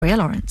Victoria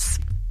Lawrence.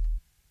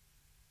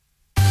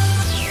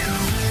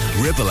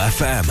 Ribble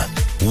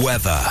FM.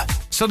 Weather.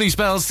 Sunny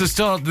spells to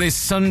start this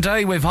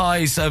Sunday with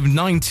highs of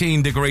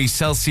 19 degrees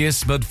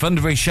Celsius, but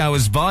thundery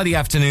showers by the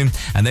afternoon,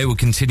 and they will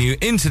continue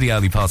into the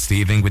early parts of the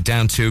evening with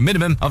down to a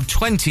minimum of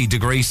 20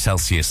 degrees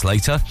Celsius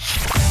later.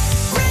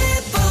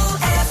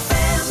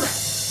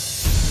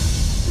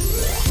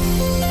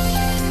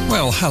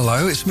 Well,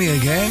 hello, it's me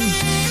again,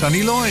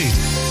 Tony Lloyd.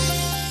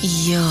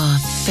 Your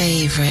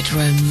favourite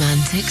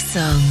romantic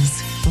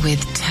songs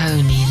with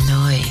Tony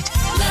Lloyd.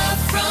 Love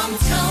from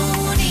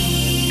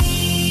Tony.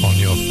 On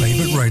your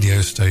favourite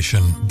radio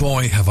station.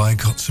 Boy, have I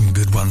got some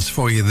good ones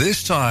for you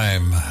this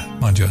time.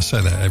 Mind you, I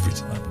say that every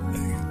time.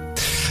 There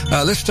you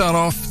go. Let's start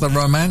off the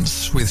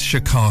romance with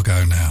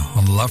Chicago now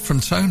on Love from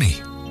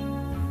Tony.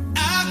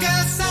 I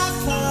guess I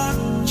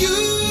thought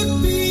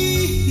you'd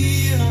be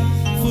here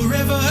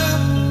forever.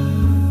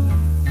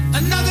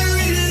 Another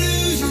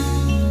illusion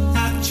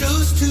I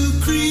chose to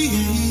create.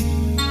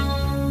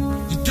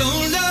 You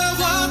don't know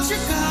what you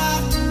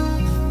got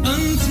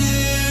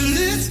until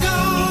it's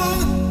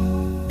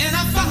gone, and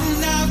I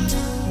found out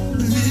a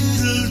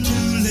little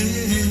too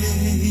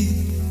late.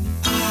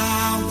 I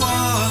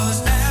was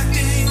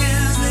acting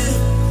as if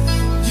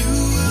you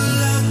were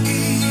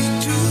lucky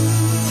to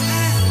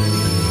have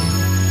me.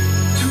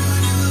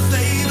 Doing you a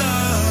favor,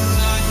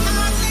 I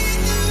hardly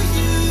knew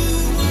you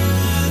were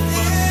there.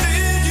 But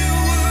then you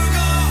were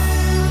gone,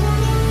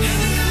 and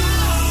it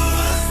all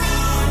was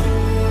wrong.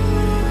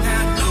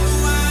 Had no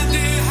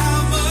idea how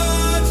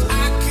much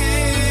I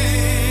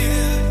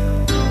cared.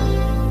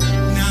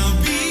 Now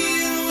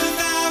being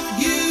without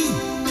you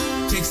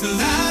takes a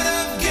lot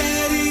of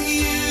getting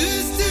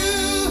used to.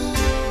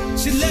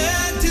 Should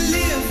learn to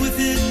live with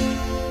it,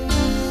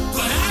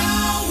 but I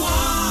don't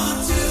want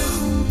to.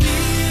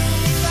 Being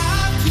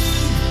without you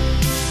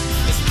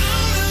is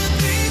all a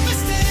big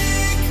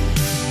mistake.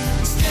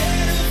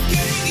 Instead of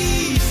getting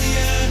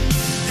easier,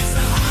 it's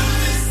the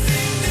hardest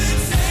thing to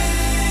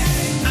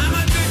take. I'm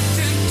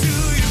addicted to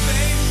you,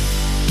 babe.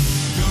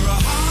 You're a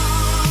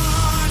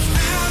hard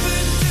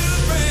habit to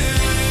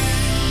break.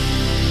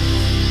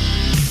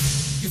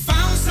 You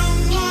found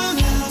someone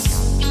else.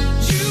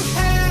 You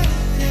had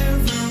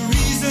every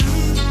reason.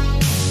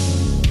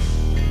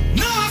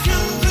 No, I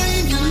can't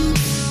blame you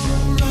for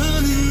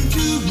running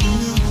to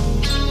you.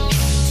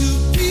 Two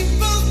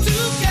people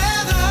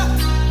together,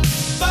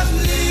 but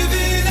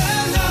living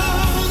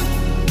alone.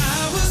 I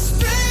was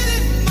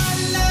spreading my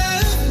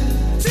love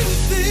too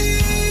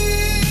thin.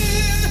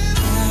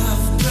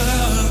 After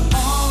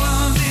all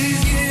of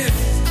these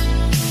years,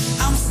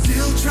 I'm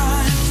still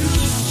trying to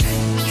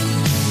shake it.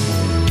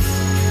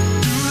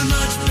 Doing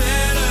much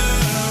better.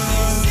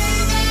 Say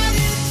that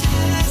it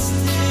just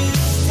takes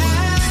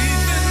time.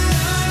 Deep in the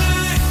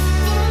night,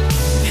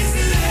 it's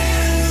an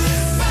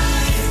endless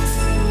fight.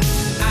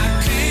 I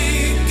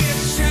can't get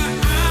you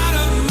out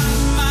of my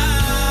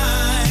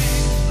mind.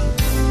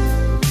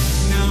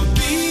 Now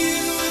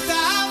being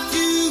without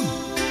you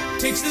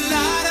takes a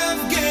lot of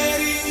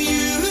getting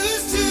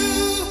used to.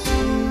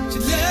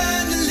 Should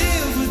learn to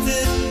live with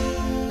it,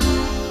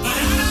 but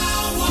I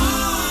don't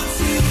want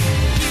to.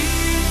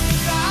 Being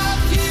without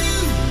you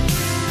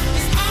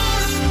is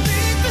all a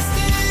big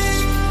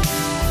mistake.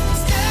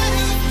 Instead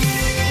of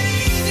getting it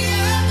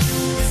easier,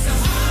 it's the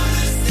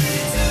hardest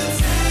thing to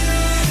take.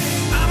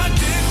 I'm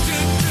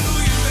addicted to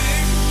you,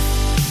 babe.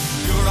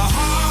 You're a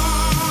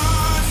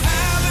hard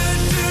habit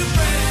to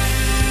break.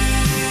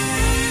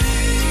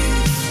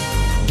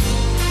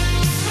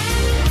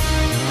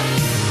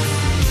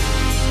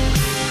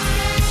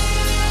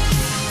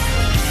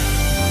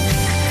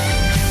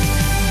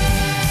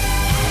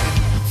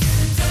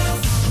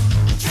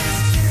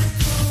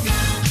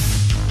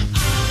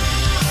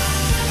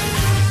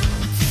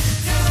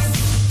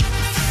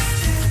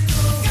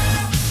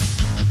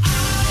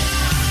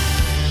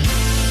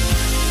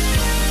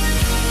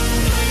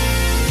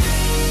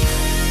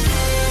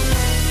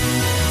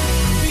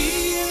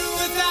 Being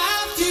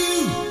without you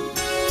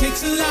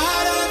takes a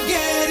lot of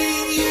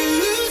getting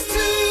used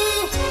to.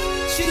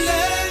 She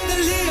learned to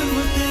live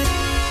with it.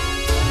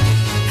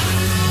 I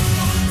don't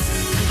want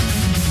to.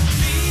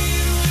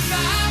 Being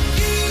without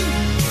you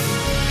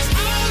is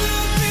all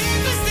a big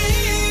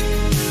mistake.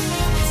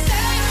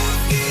 Instead of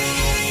getting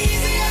it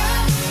easier,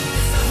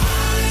 it's the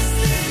hardest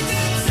thing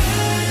to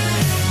take.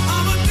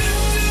 I'm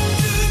addicted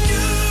to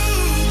you.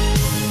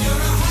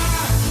 You're a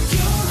habit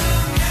to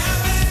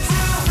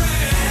break.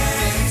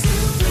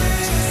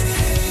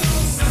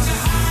 Such a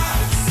habit to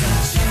break.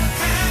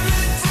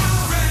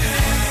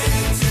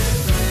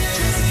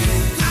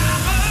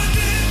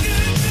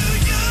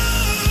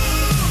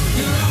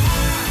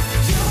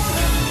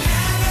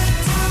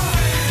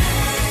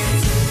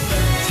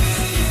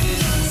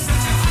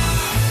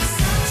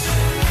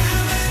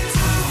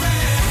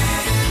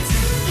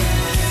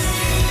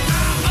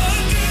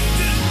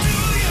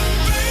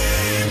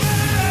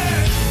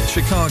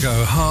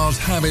 Chicago, Hard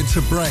Habit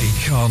to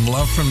Break on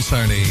Love from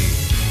Tony.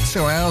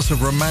 2 hours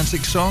of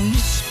romantic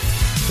songs,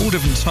 all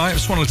different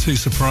types, one or two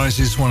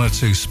surprises, one or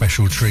two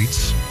special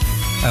treats.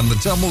 And the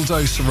double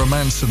dose of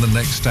romance in the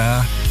next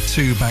hour.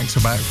 2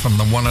 back-to-back from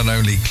the one and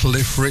only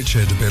Cliff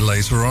Richard a bit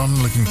later on.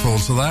 Looking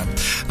forward to that.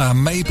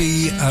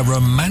 Maybe a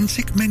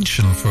romantic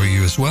mention for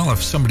you as well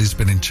if somebody's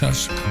been in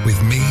touch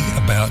with me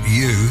about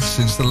you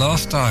since the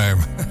last time.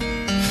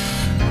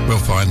 We'll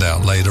find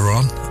out later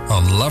on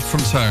Love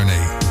from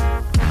Tony.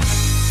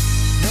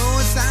 No,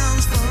 it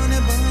sounds funny,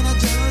 but I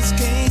just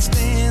can't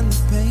stand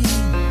the pain.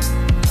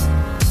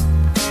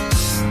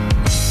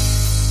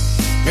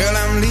 Girl,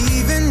 I'm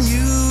leaving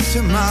you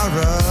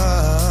tomorrow.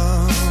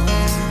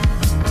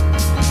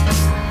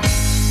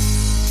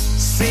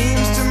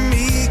 Seems to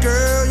me,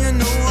 girl, you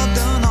know I've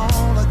done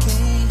all I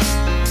can.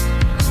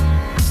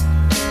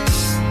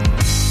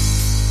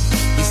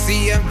 You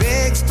see a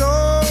big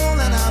stone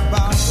and I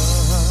bought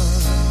her.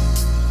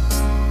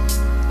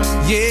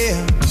 Yeah.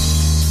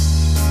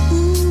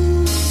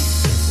 Ooh,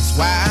 that's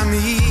why I'm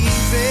easy.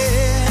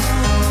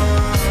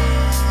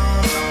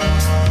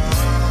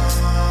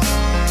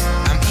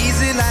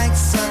 Like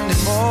Sunday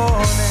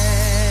morning.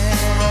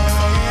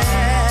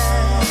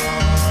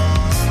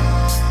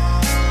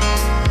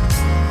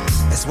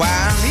 That's why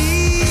I'm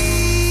easy.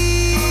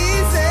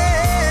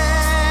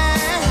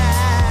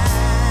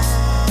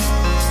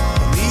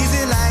 I'm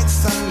easy like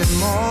Sunday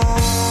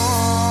morning.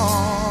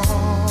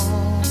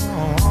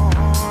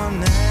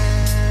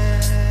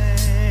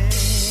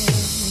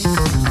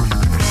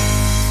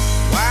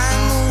 Why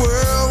in the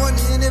world would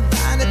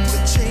anybody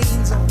put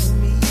chains on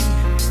me?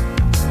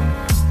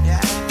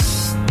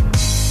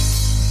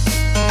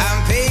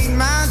 Paid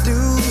my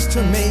dues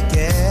to make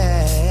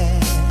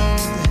it.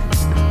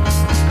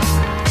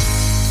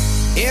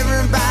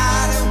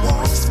 Everybody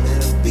wants me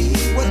to be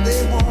what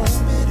they want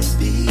me to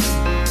be.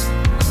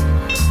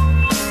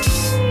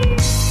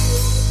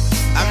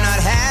 I'm not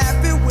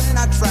happy when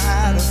I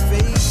try to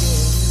fake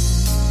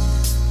it.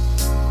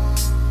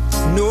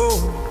 No.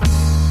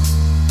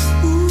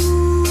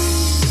 Ooh,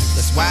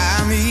 that's why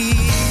I'm easy.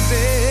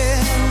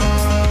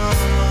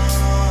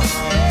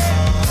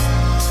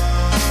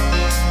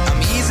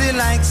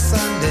 Like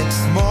Sunday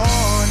morning.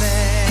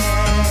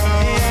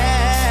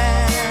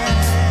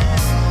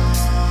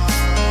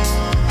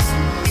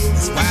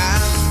 That's why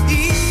I'm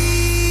easy.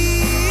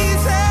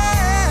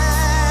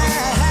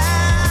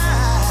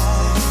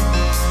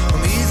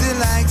 I'm easy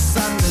like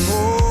Sunday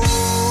morning.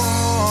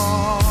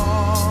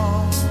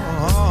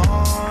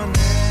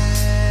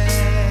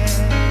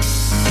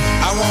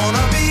 I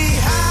wanna be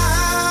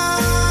high,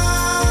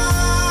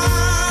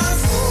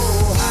 so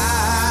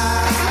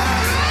high.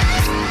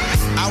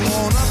 I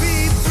wanna be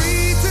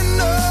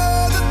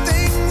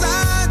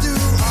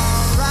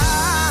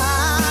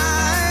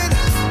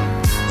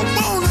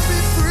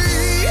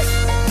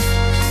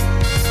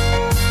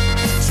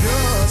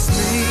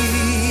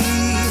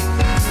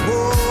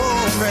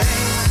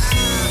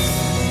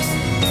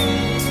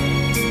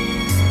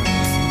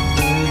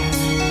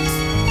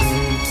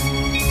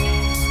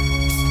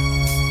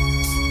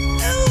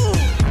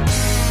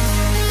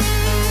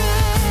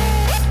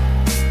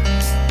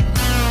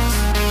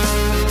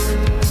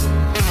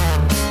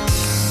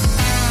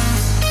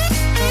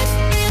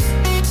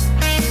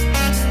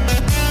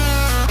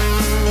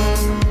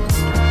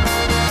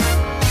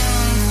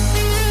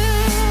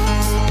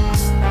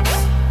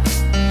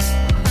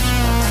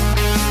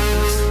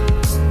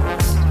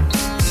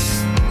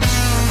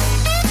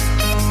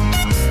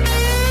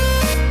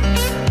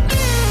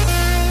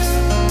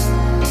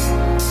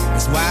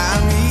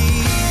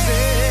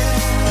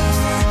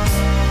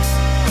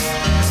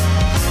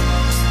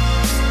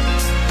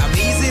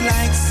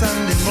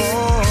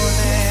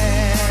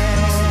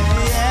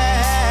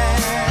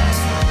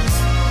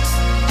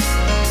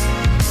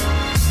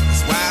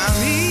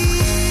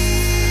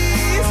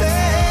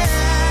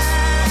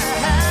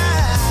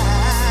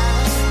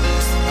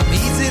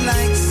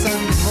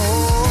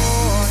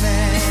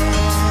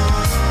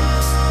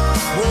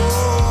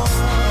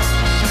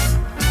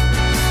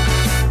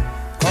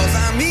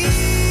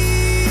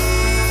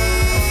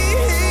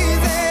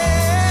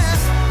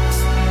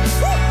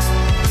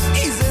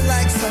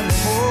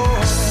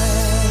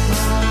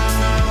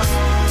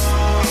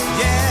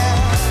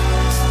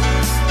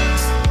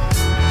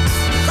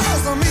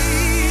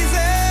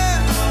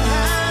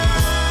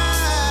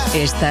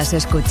Estás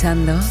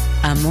escuchando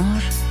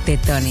Amor de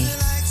Tony.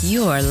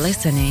 You are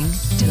listening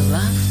to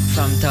Love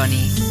from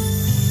Tony.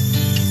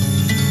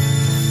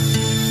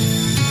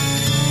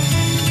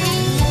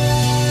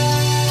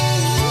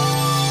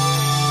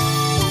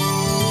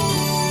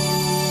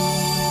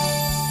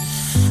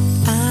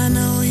 I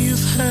know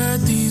you've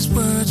heard these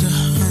words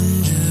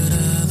 100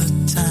 other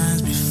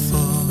times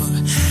before,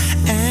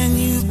 and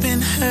you've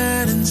been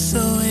hurt, and so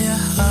your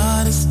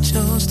heart has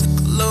chose to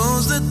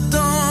close the door.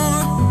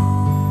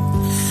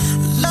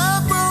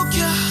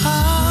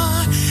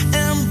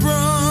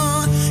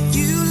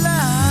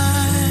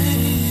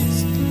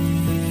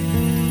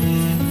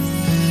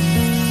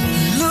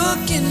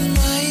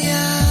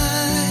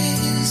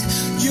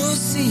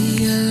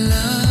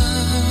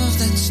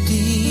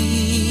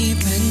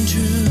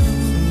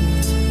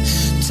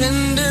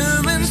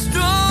 Tender and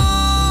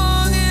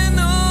strong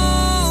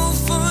enough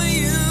for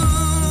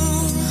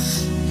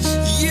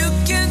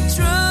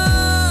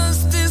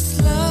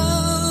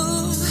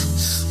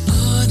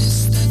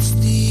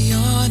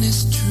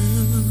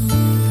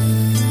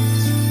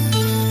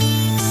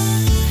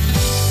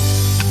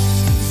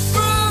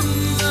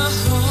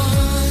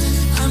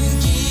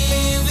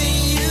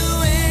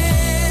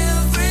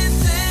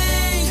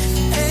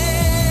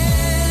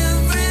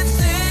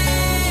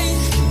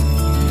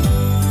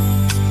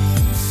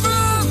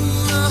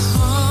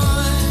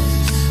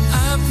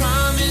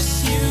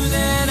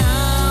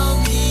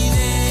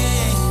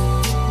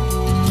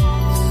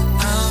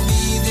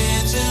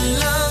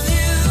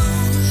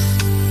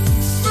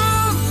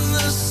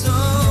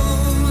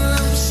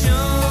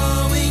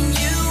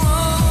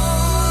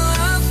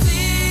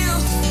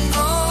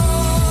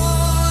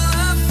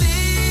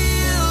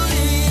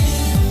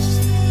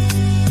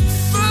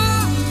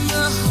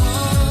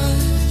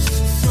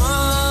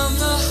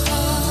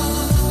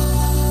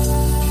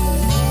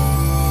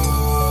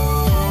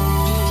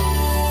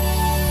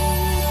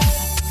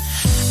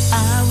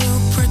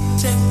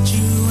protect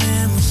you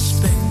and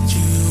respect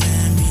you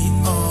and be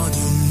all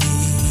you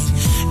need.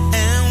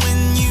 And when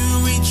you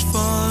reach for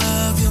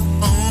love, you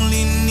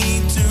only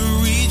need to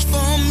reach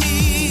for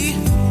me.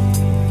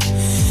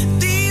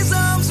 These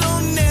arms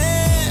will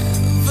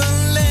never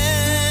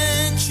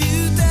let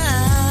you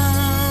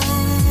down.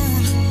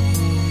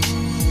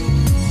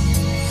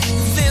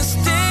 They're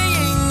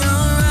staying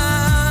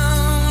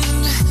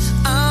around.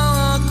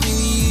 I'll walk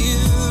with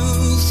you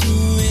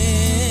through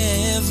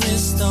every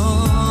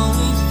storm.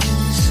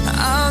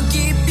 I'll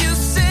keep you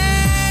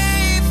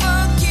safe,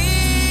 I'll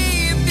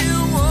keep you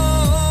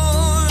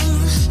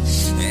warm,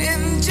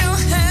 and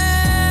you'll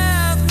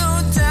have no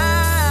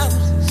doubt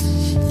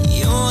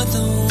you're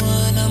the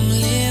one I'm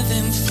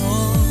living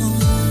for.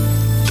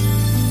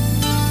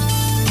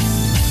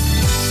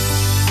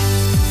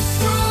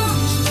 From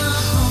the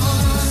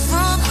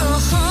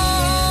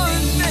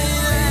heart,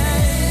 baby.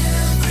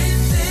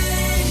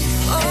 Everything.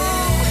 Oh,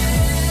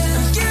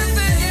 I'm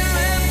giving you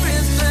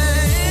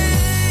everything.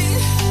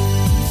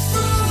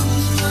 From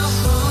the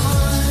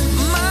heart,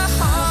 my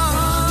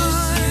heart.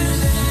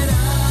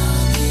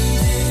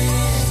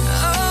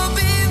 I'll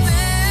be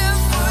there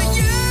for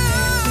you.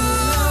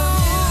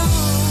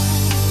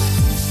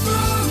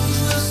 From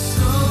the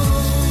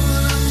soul,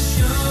 I'm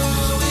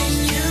showing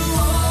you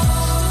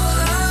all.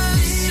 I'm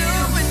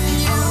showing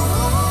you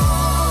all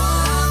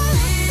I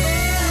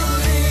feel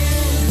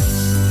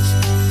is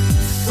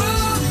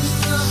from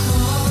the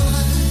heart,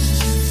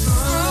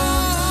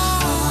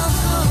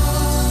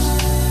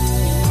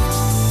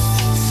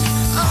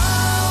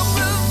 I'll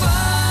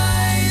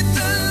provide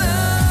the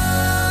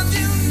love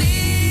you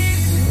need.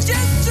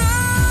 Just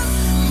trust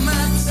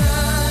my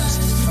touch,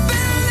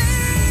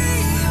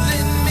 believe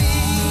in me.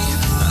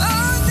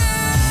 I'll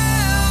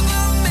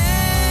never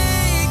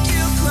make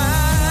you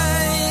cry.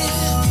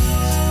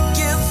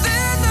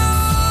 Giving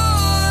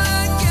all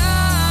I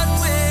got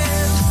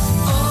with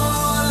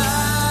all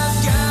I've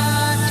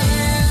got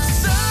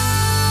inside.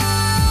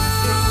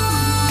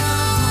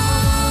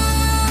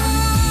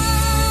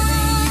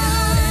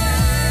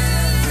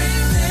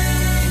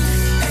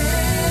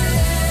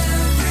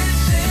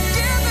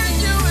 Giving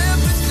you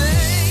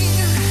everything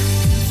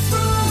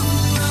from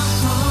my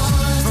heart.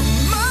 From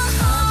my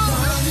heart, I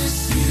promise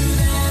you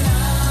that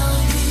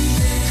I'll be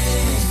there.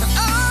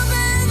 I'll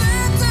be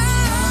there till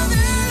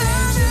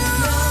you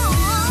know.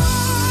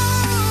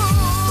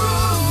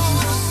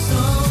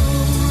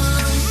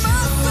 My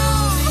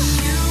soul,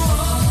 you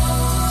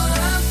all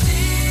I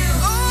feel,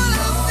 all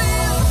I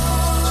feel,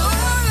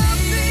 all I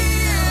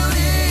feel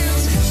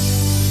is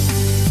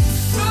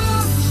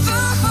from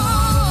the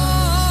heart,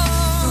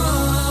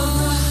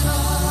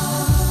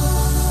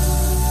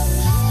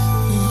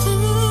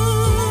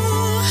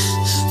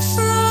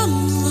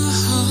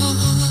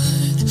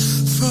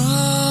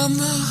 from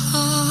the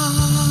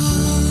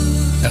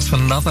heart. That's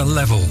another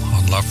level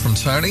on Love from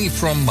Tony,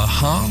 From the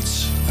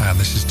Heart. And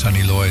this is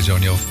Tony Lloyd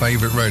on your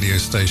favourite radio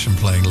station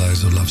playing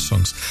loads of love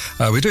songs.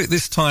 We do it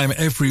this time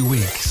every week,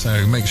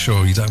 so make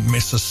sure you don't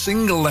miss a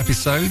single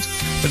episode.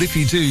 But if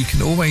you do, you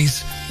can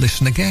always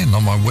listen again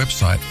on my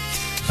website,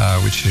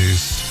 which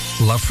is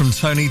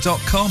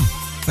lovefromtony.com.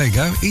 There you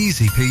go,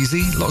 easy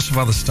peasy. Lots of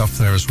other stuff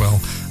there as well.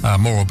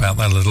 More about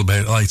that a little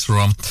bit later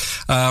on.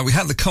 We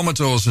had the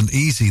Commodores and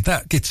Easy.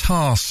 That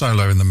guitar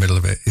solo in the middle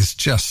of it is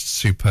just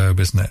superb,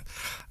 isn't it?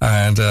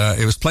 And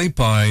it was played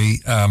by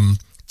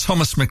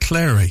Thomas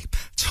McClary.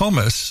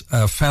 Thomas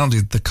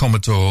founded the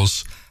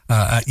Commodores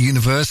at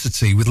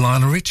university with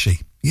Lionel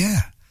Richie.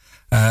 Yeah.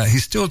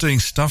 He's still doing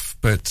stuff,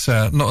 but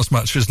not as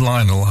much as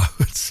Lionel, I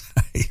would say,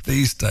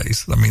 these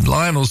days. I mean,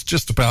 Lionel's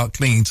just about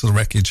clinging to the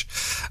wreckage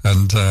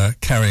and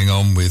carrying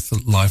on with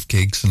live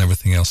gigs and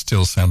everything else,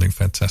 still sounding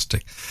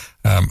fantastic.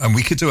 And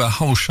we could do a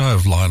whole show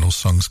of Lionel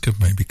songs,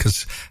 couldn't we?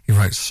 Because he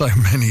wrote so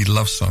many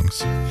love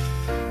songs.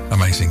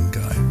 Amazing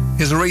guy.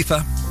 Here's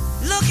Aretha.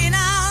 Looking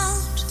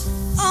out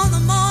on the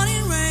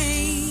morning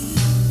rain,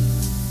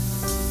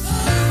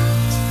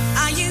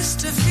 I used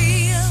to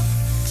feel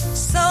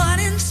so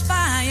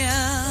uninspired.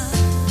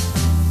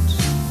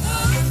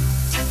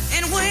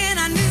 And when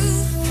I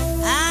knew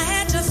I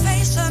had to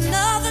face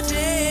another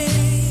day,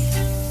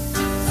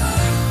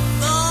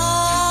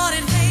 Lord,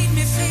 it made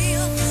me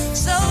feel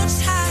so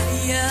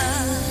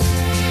tired.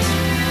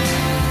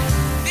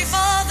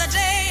 Before the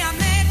day I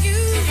met you,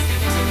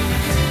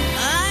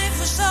 life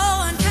was so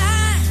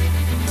unkind.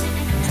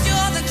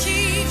 You're the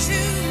key to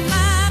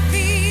my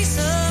peace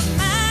of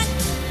mind.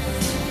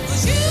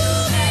 'Cause you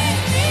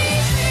make me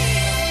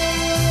feel,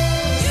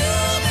 you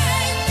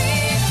make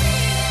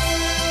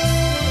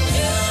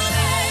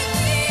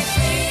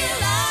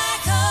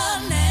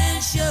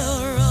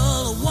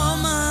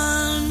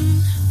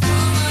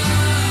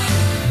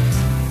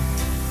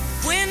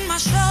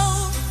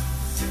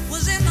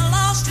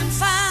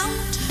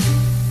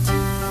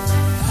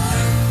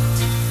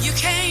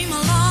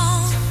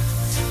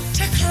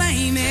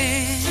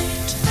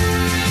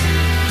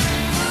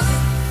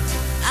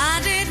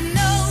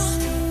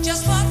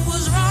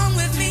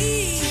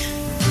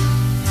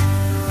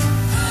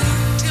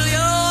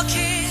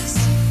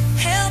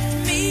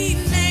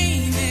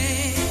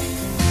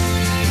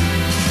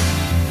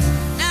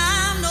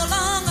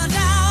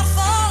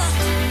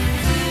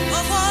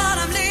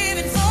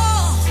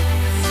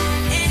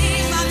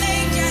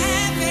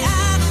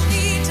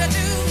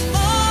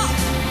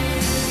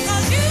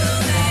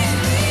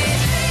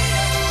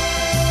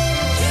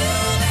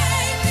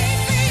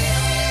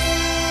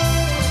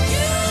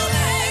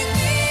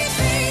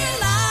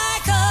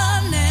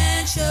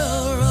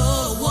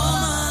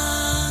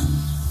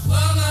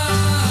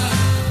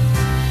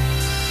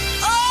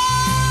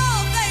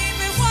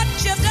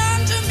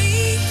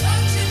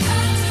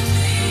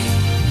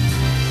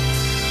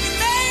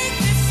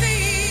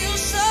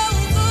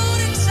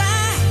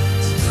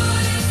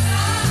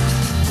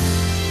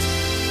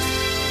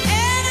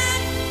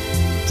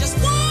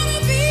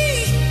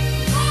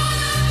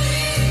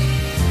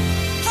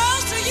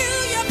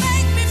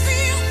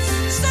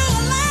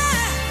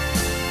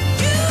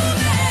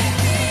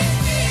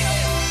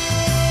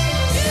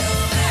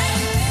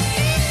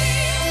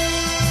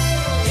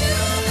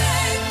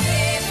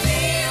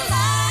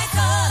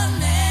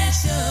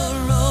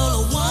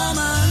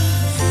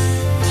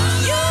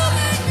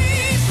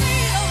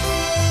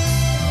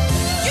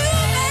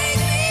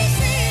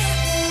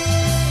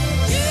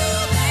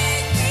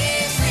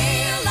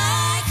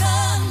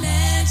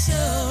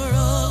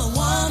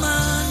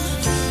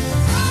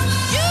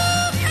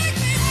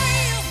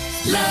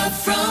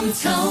from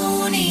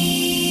Tony.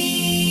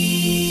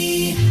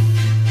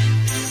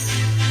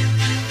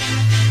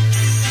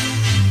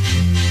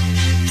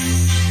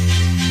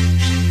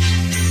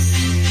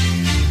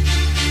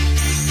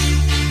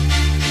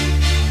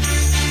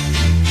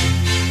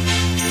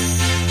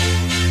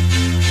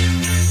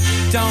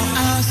 Don't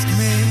ask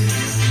me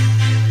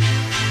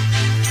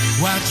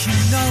what you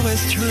know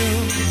is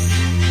true.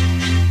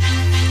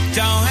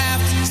 Don't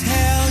have to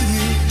tell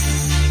you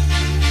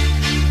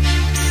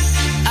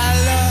I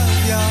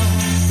love your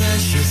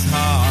precious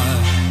heart.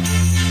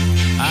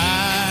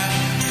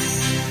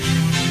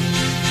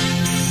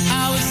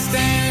 I was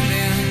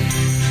standing,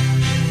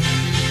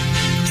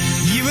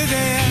 you were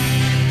there.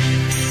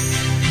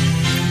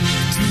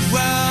 Two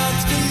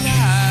worlds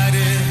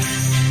collided,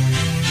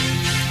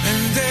 and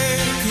they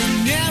could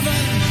never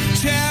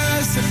tear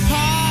us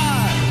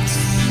apart.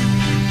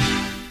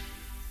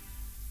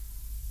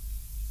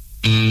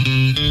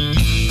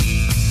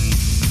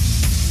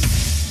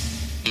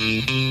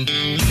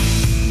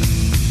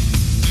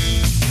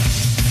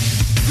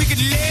 We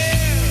could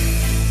live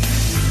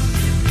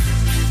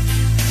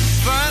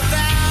for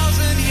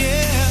 1,000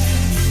 years,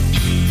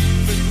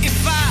 but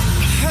if I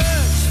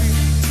hurt you,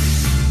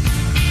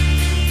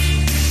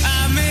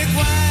 I make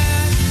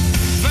wine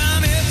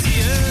from your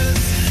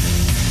tears.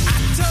 I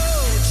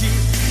told you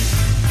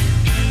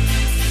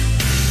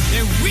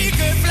that we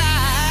could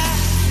fly,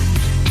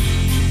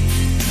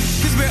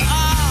 'cause we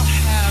all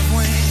have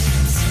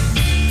wings,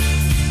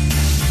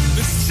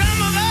 but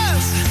some of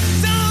us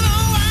don't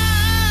know why.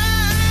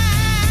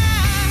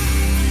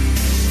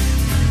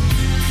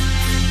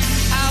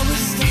 I was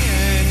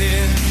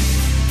standing,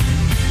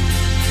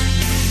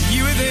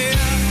 you were there.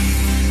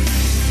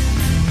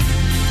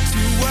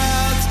 Two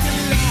worlds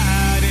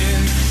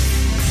collided,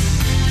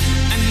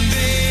 and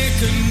they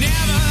could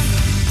never,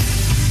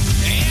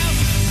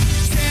 ever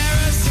tear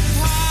us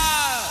apart.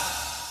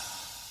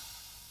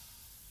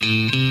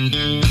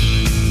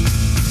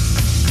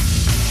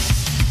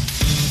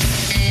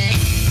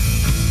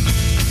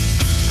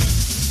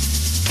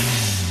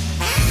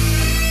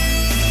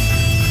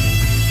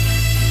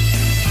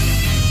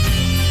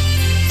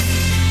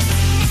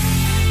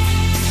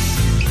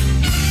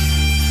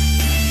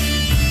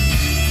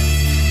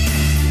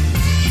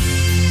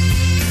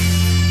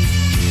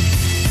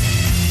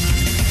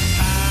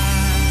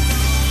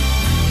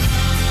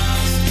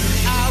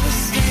 I was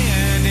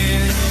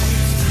standing,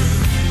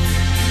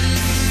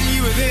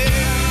 you were there.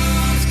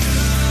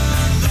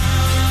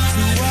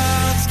 Two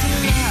worlds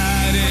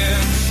collided,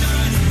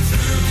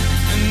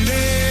 and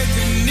they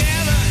could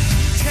never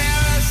tear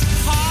us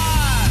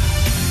apart.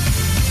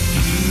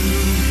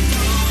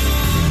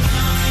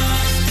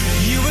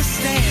 You were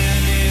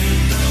standing,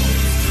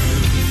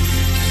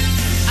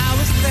 I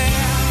was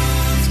there.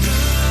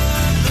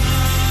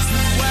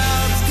 Two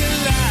worlds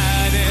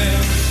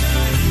collided,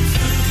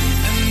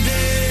 and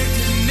they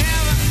could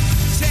never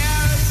tear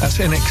us. That's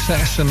In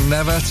Excess and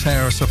Never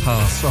Tear Us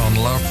Apart on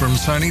Love from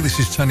Tony. This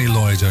is Tony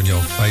Lloyd on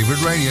your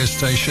favourite radio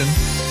station.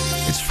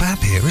 It's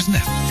fab here, isn't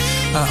it?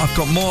 I've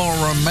got more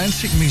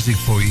romantic music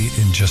for you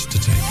in just a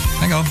tick.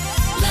 Hang on.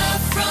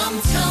 Love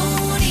from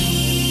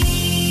Tony.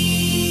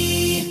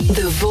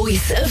 The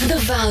voice of the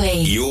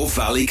valley. Your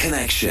Valley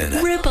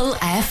Connection. Ribble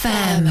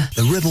FM.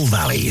 The Ribble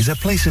Valley is a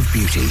place of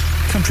beauty,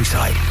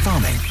 countryside,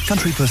 farming,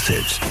 country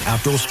pursuits,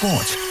 outdoor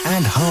sports,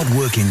 and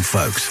hard-working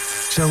folks.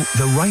 So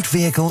the right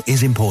vehicle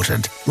is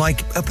important,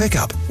 like a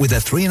pickup with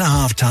a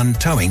 3.5-ton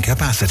towing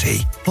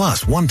capacity,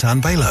 plus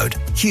 1-ton payload,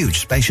 huge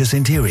spacious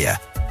interior,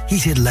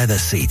 heated leather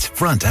seats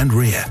front and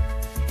rear,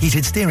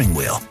 heated steering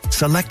wheel,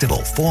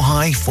 selectable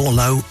 4-high,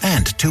 4-low,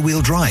 and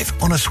 2-wheel drive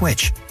on a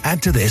switch.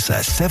 Add to this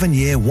a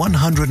 7-year,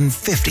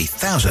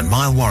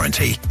 150,000-mile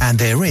warranty, and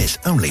there is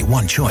only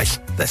one choice,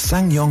 the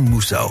Sangyong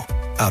Muso,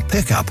 a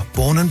pickup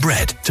born and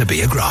bred to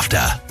be a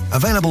grafter.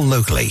 Available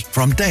locally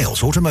from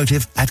Dales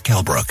Automotive at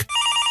Kelbrook.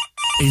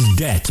 Is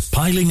debt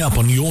piling up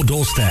on your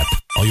doorstep?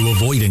 Are you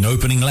avoiding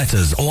opening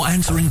letters or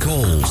answering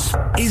calls?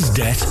 Is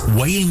debt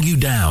weighing you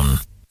down?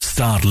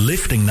 Start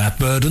lifting that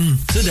burden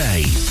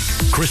today.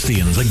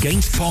 Christians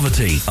Against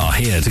Poverty are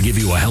here to give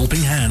you a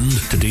helping hand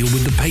to deal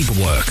with the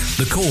paperwork,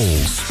 the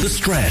calls, the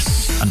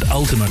stress, and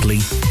ultimately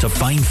to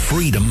find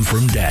freedom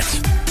from debt.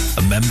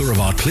 A member of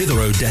our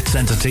Clitheroe Debt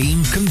Centre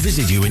team can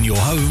visit you in your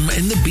home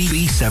in the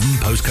BB7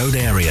 postcode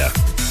area.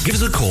 Give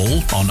us a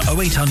call on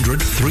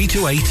 0800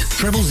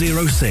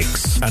 328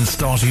 0006 and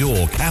start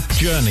your CAP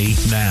journey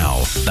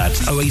now.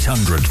 That's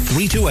 0800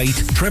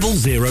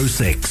 328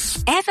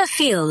 0006. Ever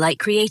feel like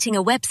creating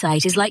a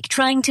website is like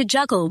trying to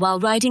juggle while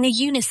riding a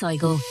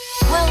unicycle?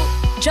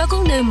 Well,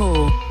 juggle no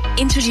more.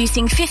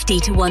 Introducing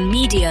 50-to-1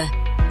 Media.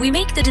 We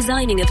make the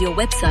designing of your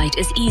website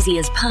as easy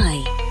as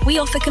pie. We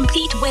offer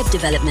complete web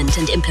development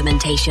and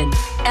implementation.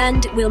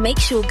 And we'll make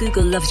sure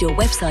Google loves your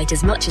website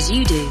as much as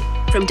you do.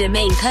 From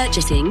domain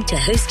purchasing to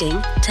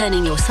hosting,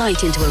 turning your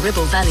site into a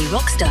Ribble Valley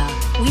rockstar,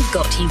 we've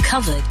got you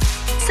covered.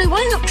 So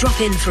why not drop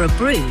in for a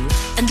brew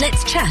and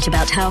let's chat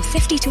about how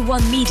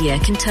 50-to-1 Media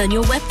can turn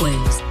your web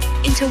woes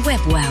into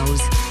web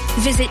wows.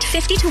 Visit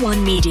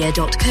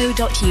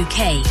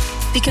 50to1media.co.uk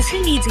Because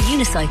who needs a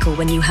unicycle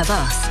when you have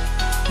us?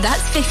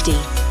 That's 50,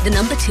 the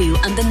number 2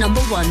 and the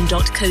number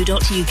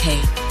 1.co.uk.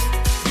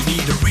 You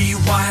need a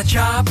rewire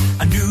job,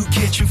 a new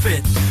kitchen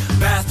fit,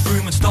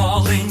 bathroom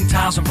installing,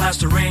 tiles and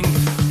plastering,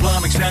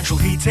 plumbing, central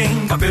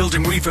heating, a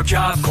building refurb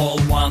job. Call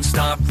One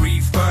Stop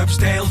Refurbs,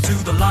 Dale to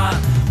the lot.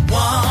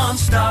 One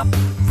Stop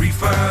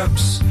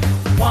Refurbs.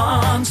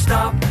 One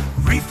Stop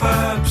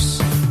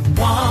Refurbs.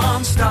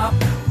 One Stop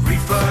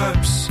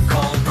Refurbs.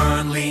 Call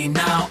Burnley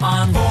now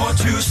on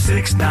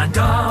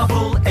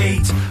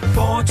 426-988.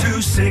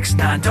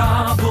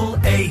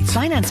 426-988.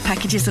 Finance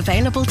packages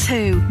available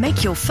too.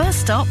 Make your first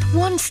stop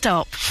One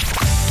Stop.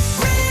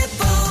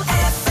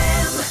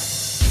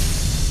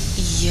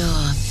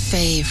 Your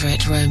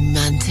favourite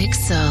romantic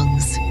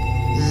songs.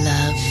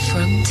 Love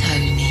from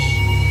Tony.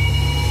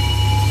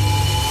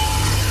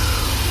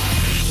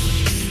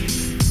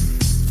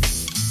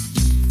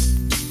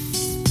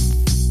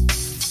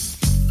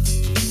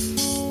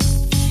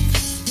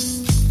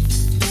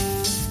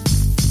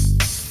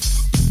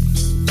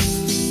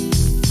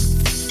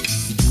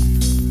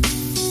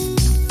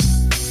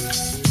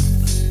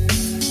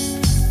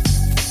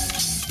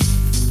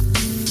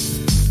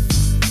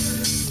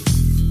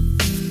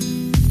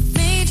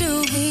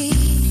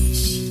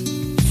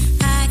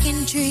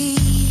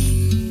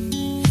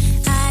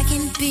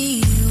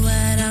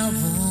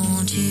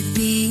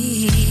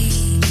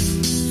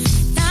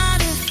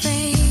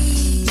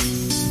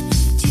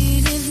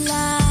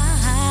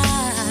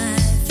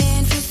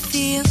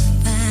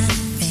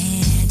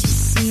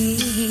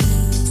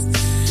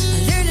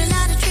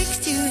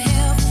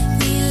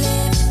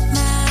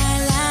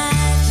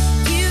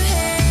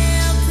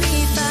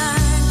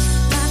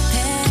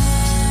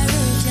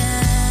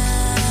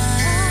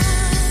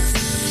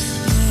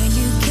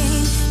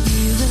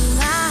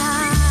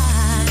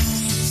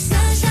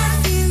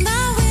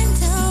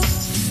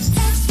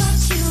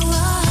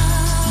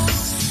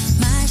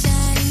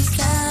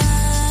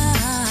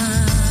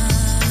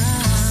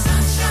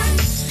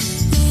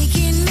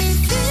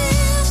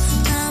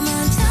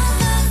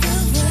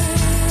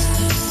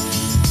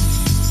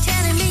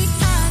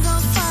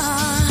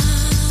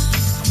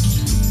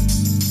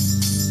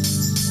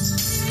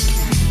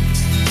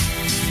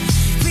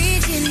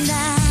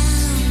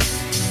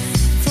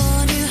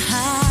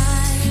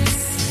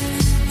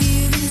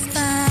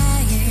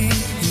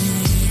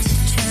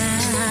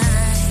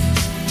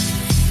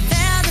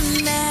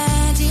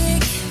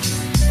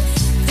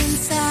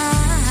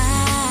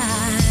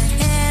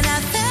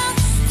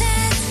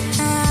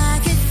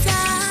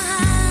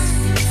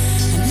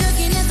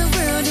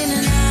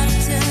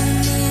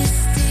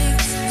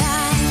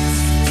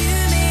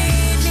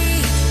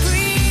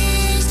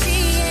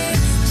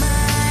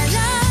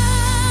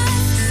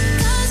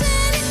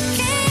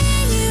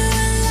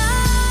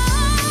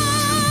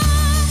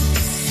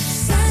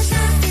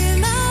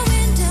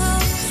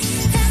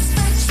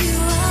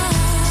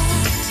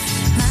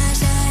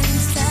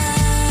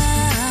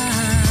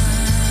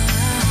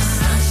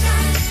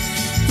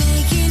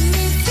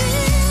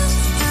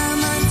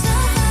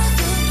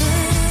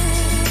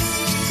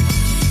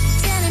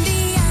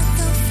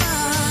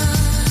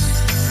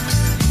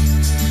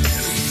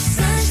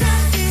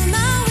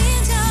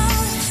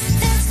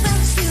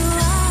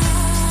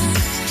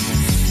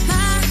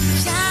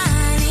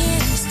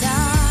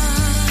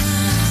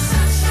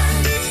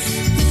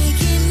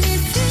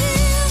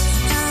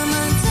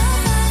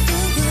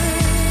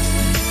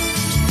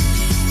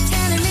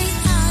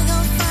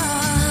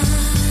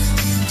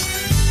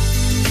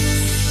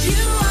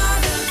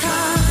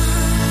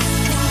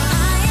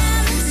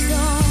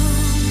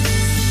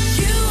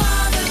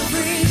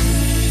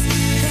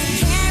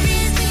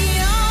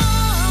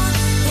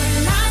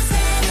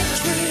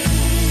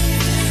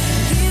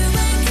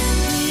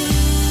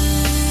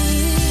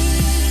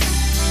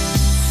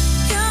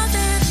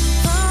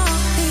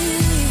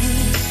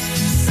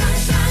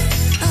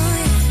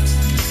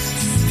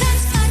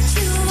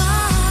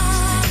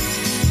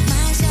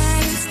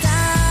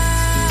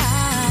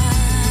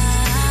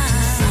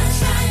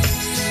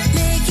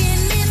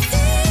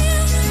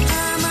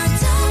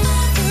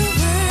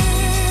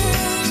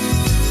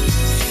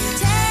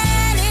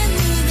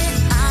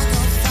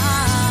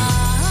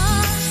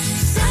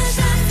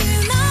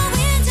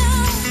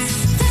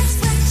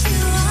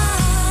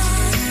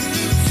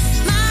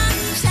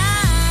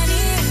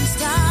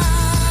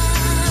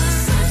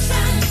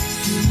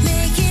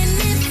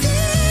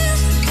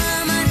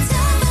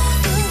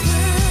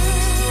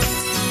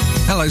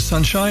 Hello,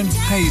 Sunshine.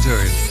 How you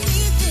doing?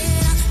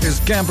 It's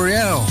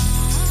Gabrielle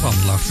on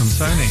Love from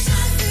Tony.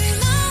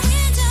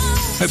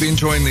 Hope you're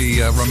enjoying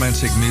the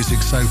romantic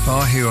music so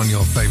far here on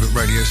your favourite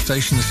radio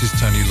station. This is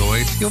Tony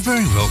Lloyd. You're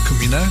very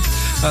welcome, you know.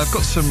 I've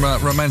got some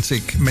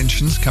romantic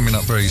mentions coming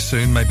up very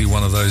soon. Maybe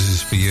one of those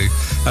is for you.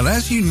 And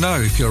as you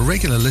know, if you're a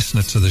regular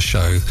listener to the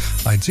show,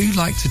 I do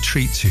like to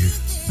treat you.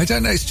 I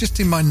don't know, it's just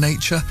in my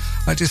nature.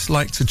 I just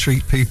like to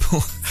treat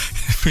people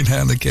every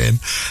now and again.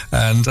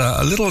 And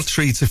a little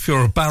treat if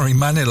you're a Barry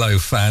Manilow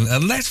fan.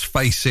 And let's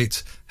face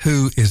it,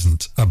 who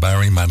isn't a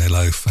Barry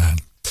Manilow fan?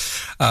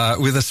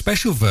 with a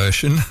special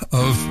version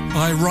of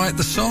I Write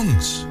the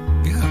Songs.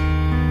 Yeah.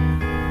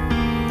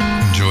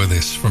 Enjoy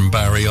this from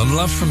Barry on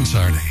Love from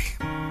Tony.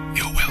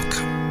 You're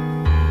welcome.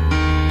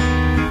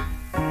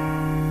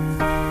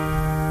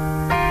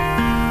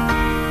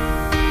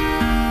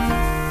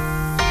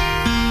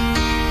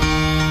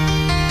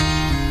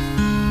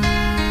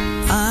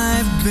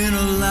 I've been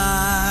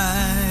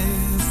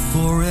alive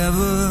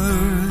forever,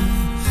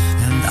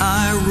 and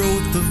I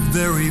wrote the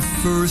very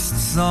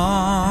first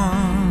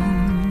song.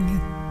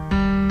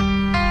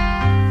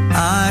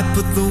 I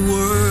put the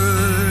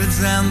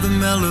words and the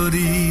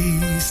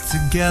melodies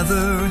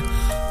together.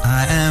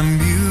 I am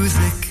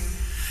music,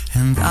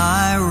 and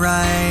I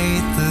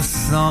write the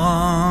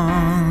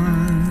songs.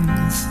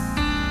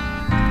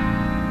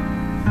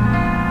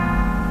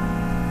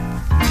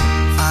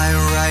 I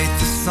write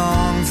the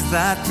songs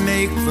that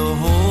make the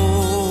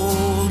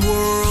whole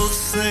world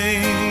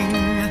sing.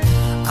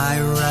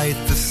 I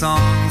write the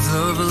songs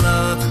of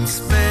love and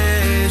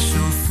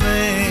special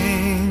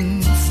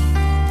things.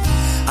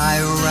 I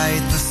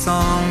write the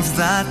songs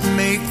that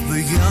make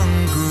the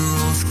young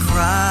girls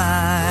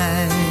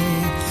cry.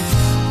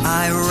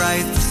 I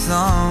write the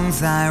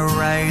songs, I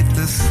write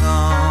the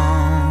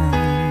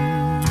songs.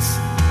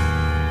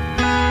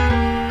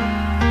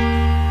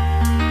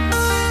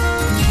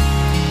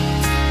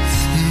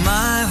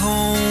 My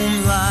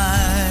home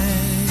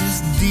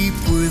lies deep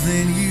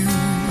within you,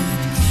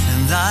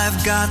 and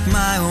I've got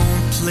my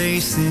own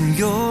place in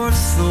your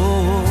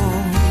soul.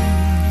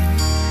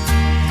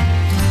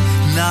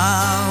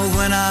 Now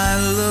when I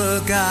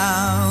look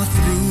out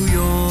through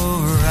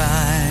your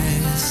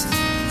eyes,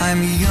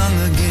 I'm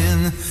young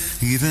again,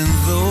 even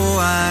though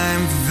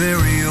I'm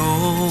very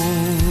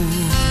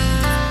old.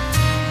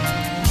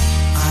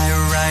 I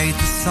write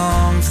the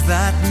songs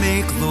that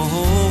make the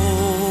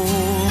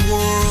whole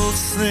world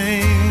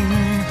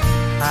sing.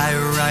 I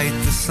write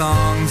the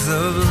songs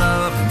of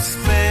love and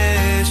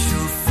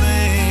special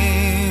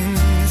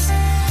things.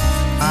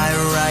 I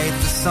write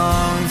the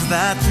songs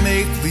that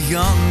make the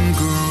young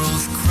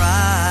girls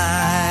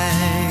cry.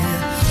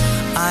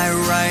 I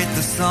write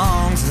the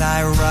songs,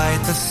 I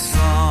write the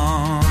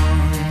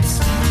songs.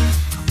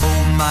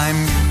 Oh, my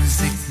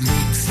music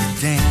makes you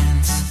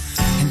dance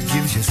and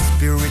gives you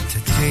spirit to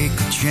take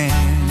a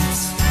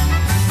chance.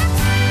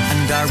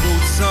 And I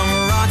wrote some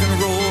rock and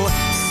roll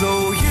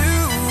so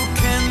you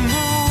can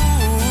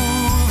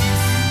move.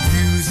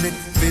 Music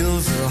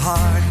fills your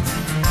heart.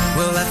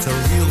 Well, that's a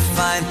real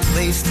fine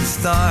place to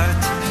start.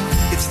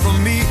 It's for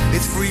me,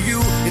 it's for you,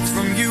 it's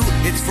from you,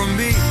 it's from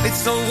me.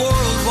 It's a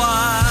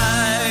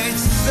worldwide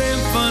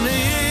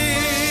symphony.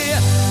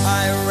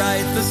 I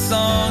write the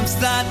songs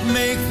that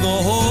make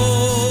the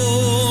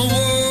whole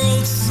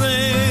world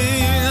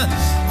sing.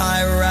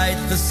 I write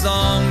the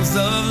songs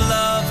of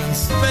love and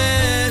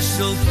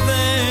special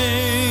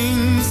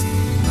things.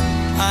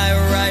 I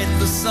write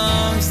the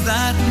songs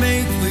that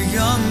make the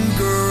young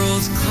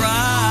girls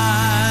cry.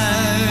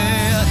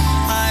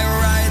 I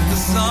write the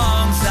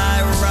songs,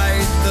 I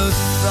write the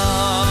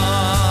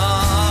songs.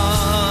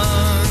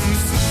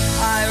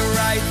 I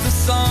write the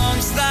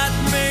songs that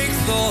make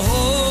the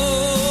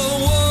whole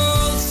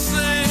world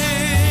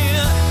sing.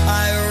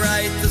 I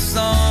write the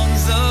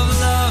songs of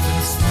love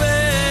and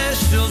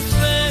special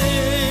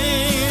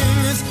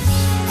things.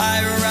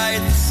 I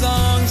write the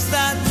songs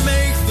that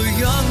make the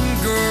young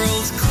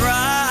girls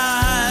cry.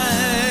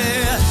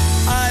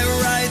 I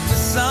write the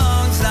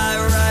songs, I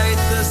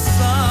write the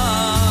songs.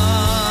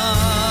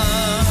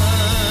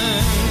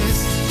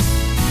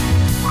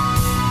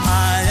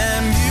 I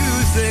am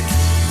music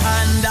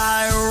and I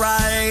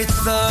write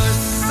the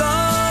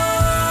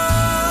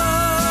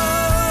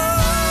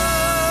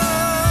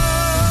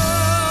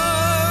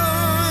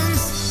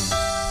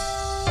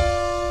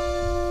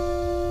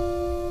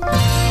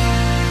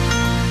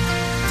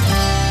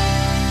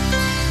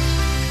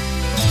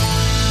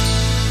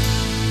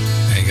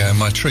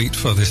My treat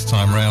for this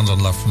time round on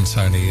Love from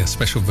Tony, a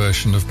special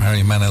version of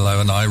Barry Manilow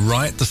and I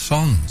Write the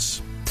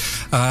Songs.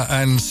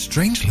 And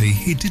strangely,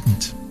 he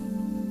didn't.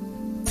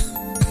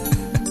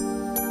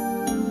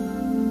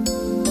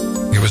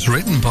 It was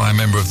written by a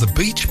member of the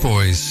Beach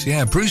Boys.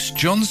 Yeah, Bruce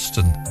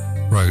Johnston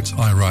wrote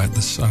I Write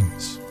the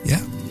Songs. Yeah.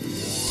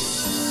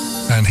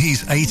 And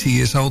he's 80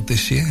 years old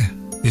this year,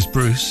 is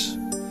Bruce,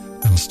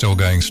 and still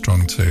going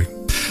strong too.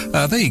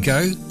 There you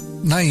go.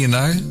 Now you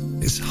know.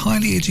 It's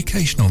highly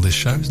educational, this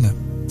show, isn't it?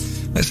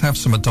 Let's have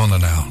some Madonna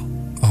now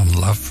on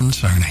Love from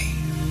Tony.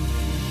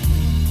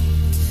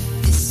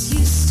 This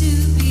used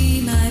to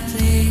be my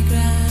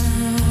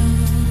playground.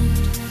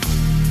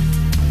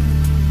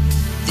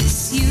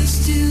 This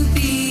used to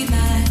be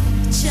my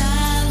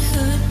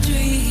childhood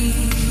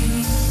dream.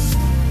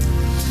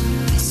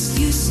 This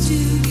used to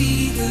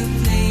be the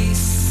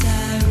place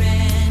I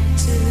ran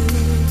to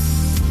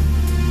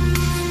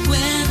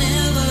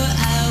whenever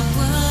I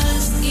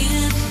was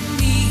in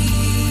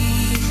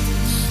need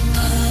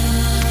of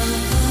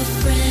a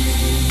friend.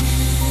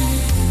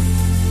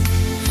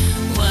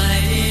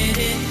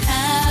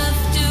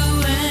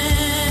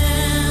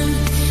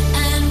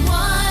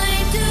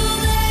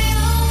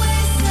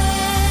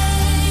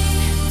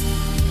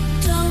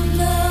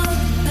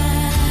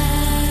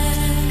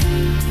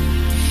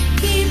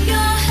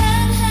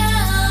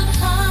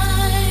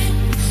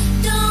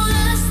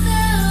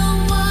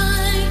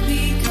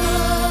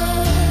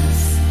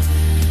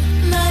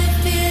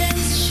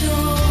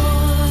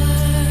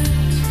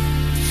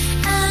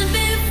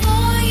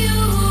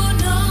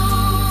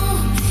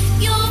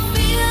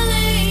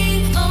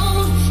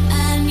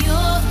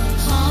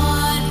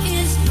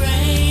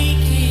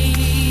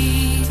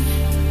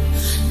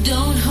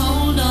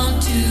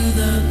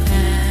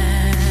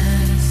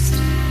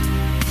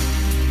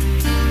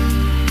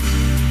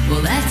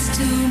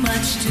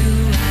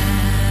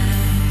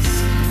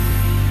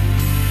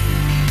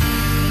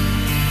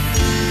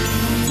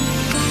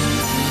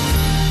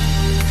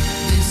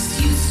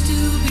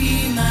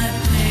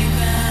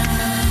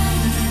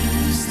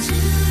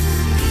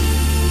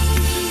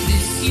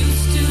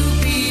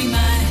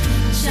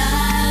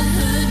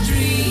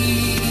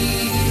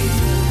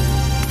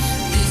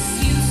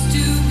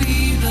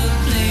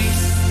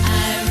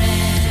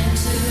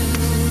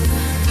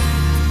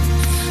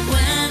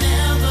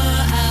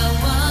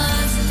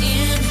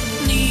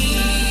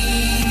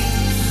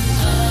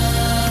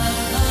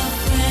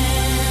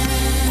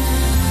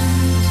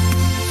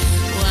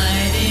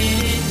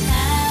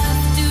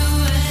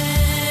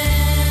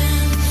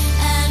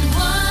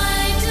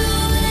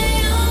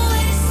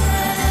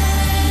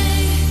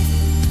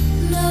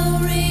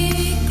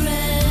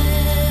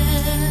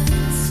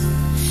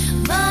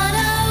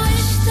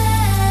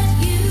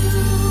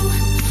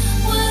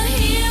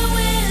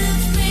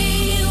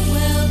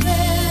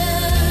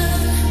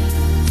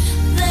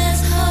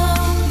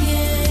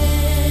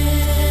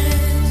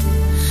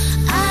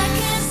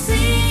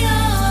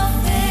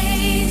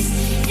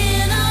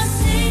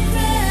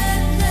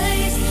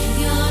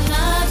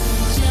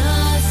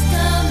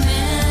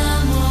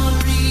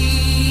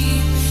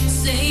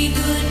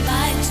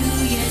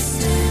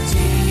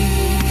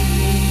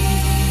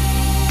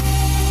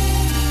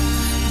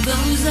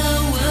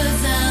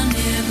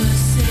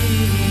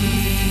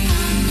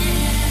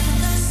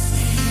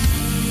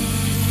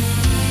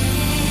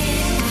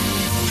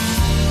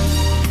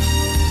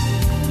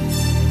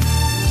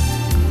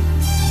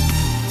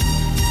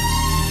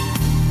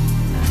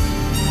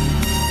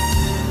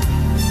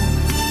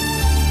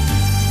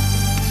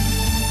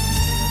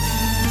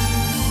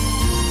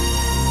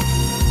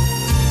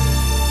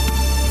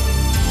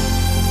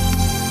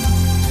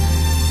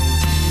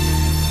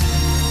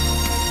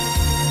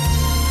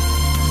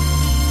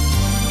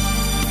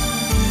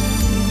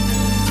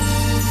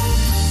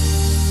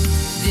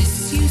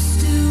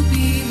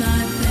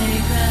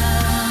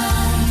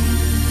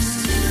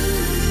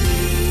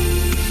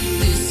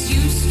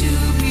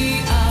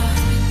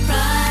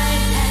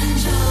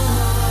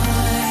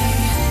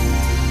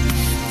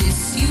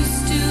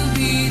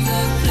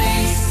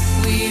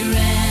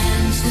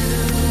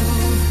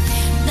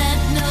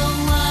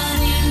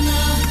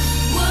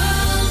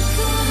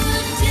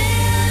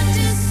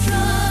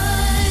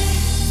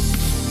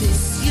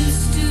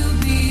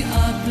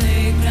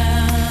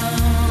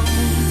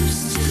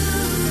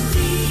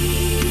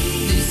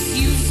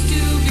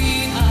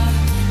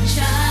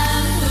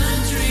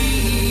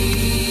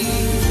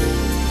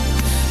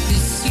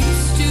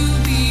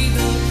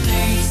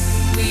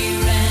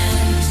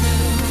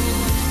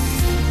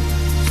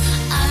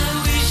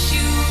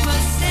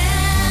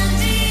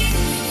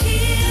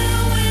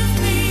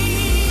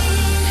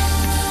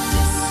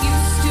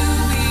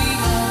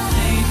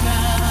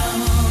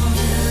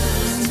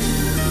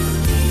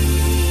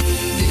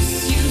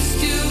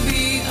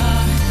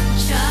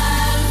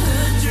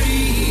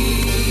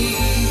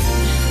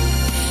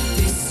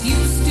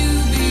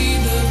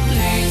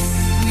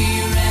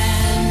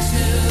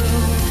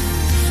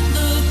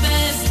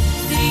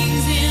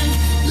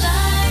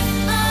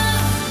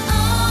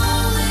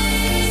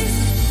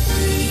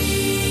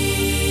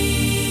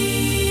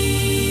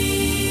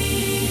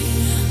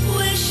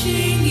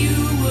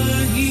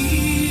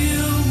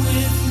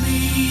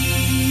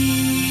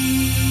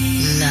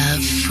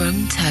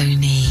 from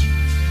Tony.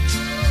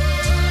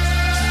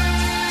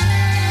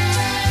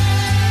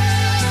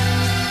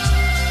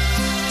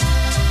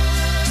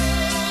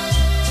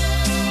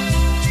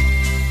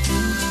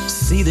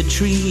 See the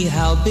tree,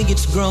 how big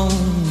it's grown,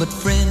 but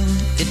friend,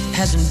 it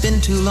hasn't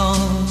been too long,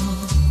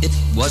 it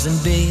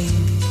wasn't big.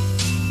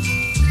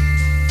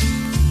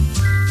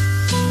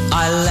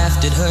 I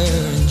laughed at her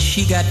and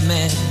she got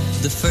mad.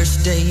 The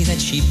first day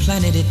that she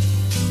planted it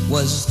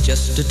was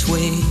just a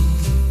twig.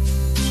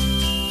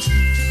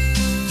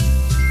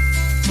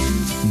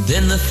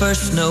 Then the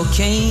first snow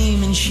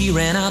came and she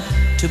ran out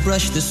to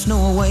brush the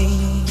snow away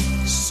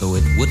so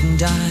it wouldn't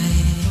die.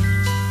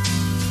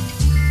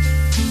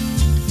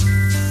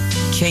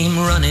 Came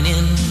running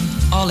in,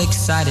 all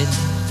excited,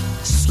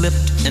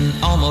 slipped and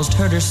almost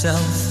hurt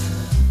herself,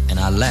 and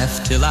I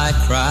laughed till I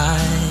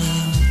cried.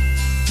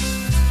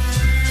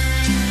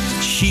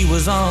 She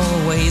was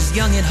always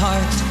young at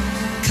heart,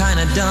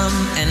 kinda dumb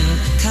and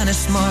kinda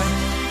smart,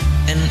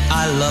 and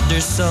I loved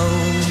her so.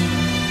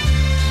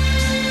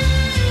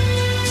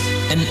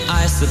 And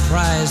I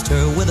surprised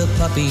her with a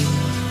puppy,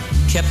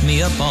 kept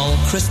me up all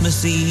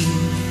Christmas Eve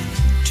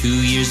 2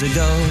 years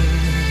ago.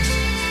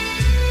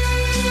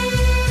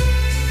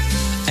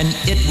 And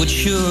it would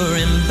sure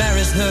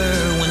embarrass her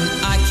when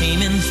I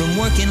came in from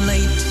working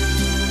late,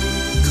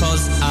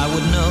 'cause I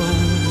would know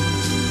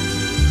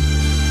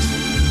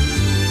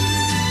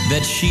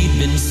that she'd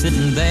been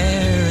sitting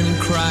there and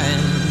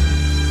crying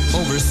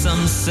over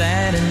some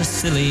sad and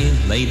silly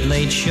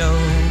late show.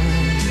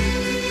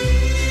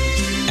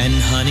 And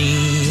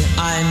honey,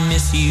 I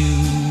miss you,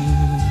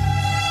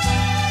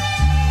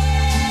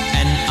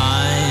 and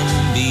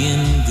I'm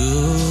being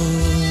good,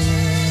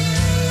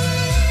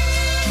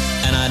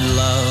 and I'd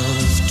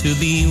love to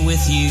be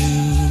with you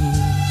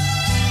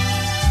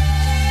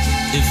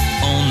if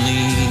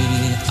only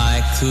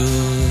I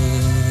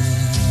could.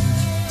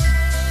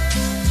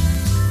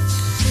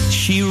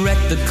 She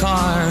wrecked the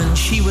car and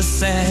she was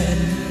sad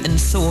and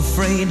so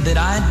afraid that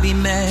I'd be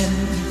mad,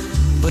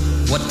 but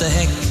what the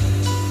heck?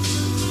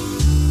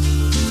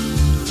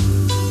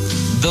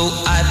 Though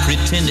I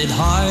pretended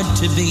hard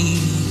to be,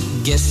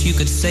 guess you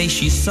could say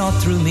she saw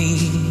through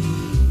me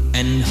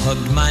and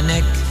hugged my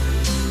neck.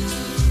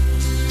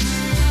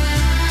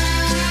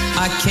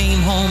 I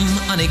came home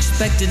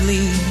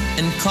unexpectedly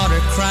and caught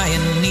her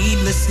crying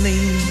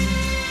needlessly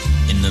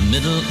in the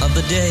middle of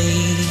the day.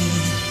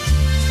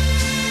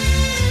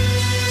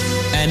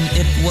 And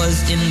it was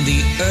in the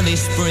early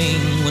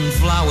spring when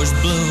flowers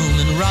bloom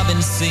and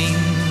robins sing,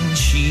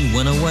 she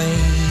went away.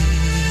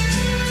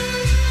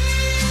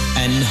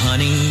 And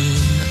honey,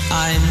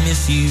 I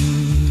miss you,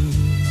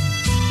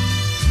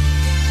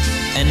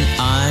 and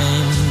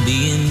I'm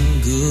being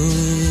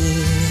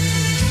good,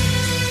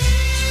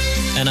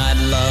 and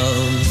I'd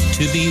love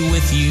to be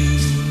with you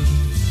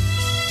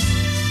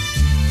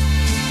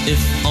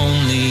if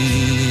only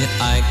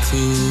I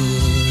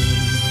could.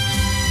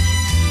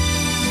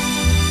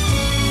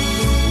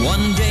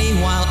 One day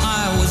while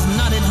I was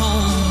not at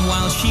home,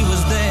 while she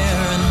was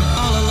there and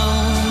all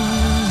alone,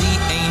 the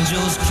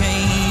angels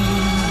came.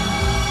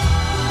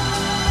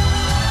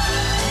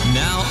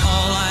 Now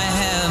all I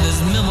have is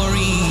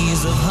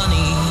memories of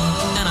honey,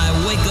 and I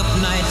wake up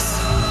nights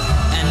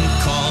and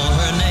call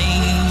her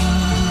name.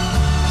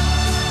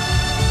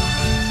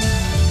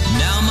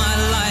 Now my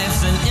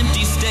life's an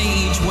empty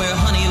stage where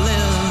honey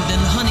lived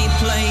and honey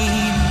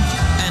played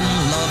and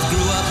love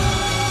grew up.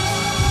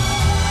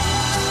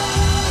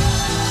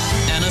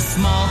 And a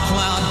small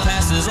cloud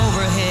passes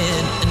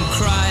overhead and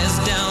cries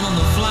down on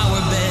the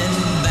flower bed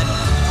that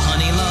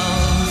honey loved.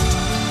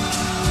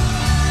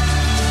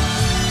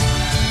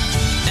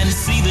 And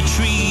see the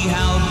tree,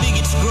 how big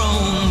it's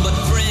grown, but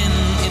friend,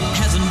 it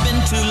hasn't been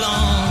too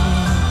long,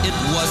 it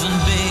wasn't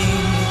big.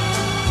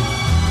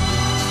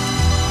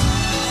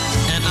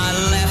 And I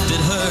laughed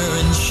at her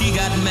and she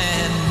got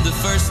mad. The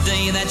first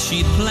day that she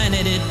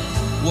planted it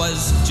was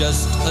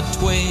just a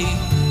twig.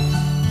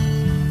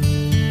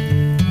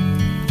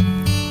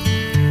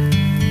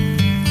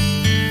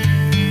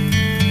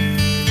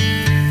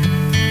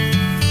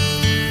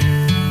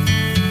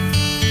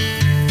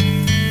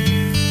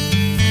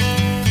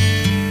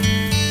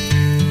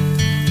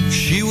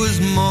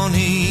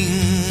 Morning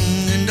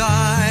and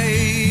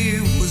I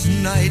was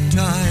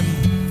nighttime.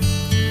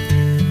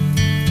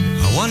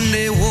 I one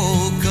day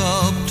woke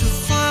up to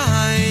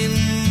find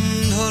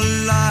her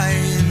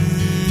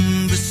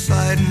lying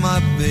beside my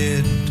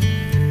bed.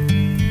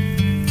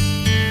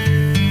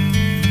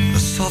 I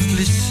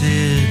softly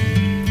said,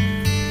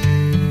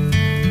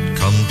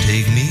 "Come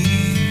take me,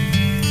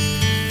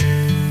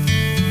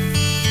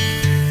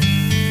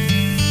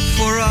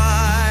 for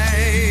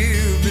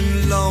I've been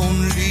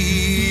lonely,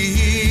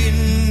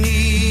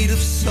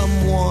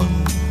 someone,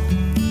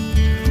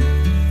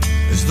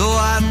 as though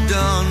I'd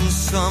done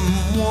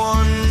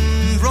someone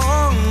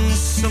wrong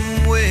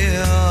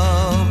somewhere,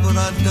 but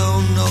I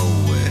don't know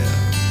where.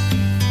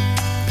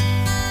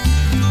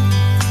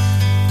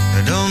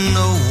 I don't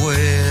know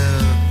where,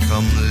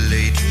 come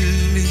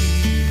lately.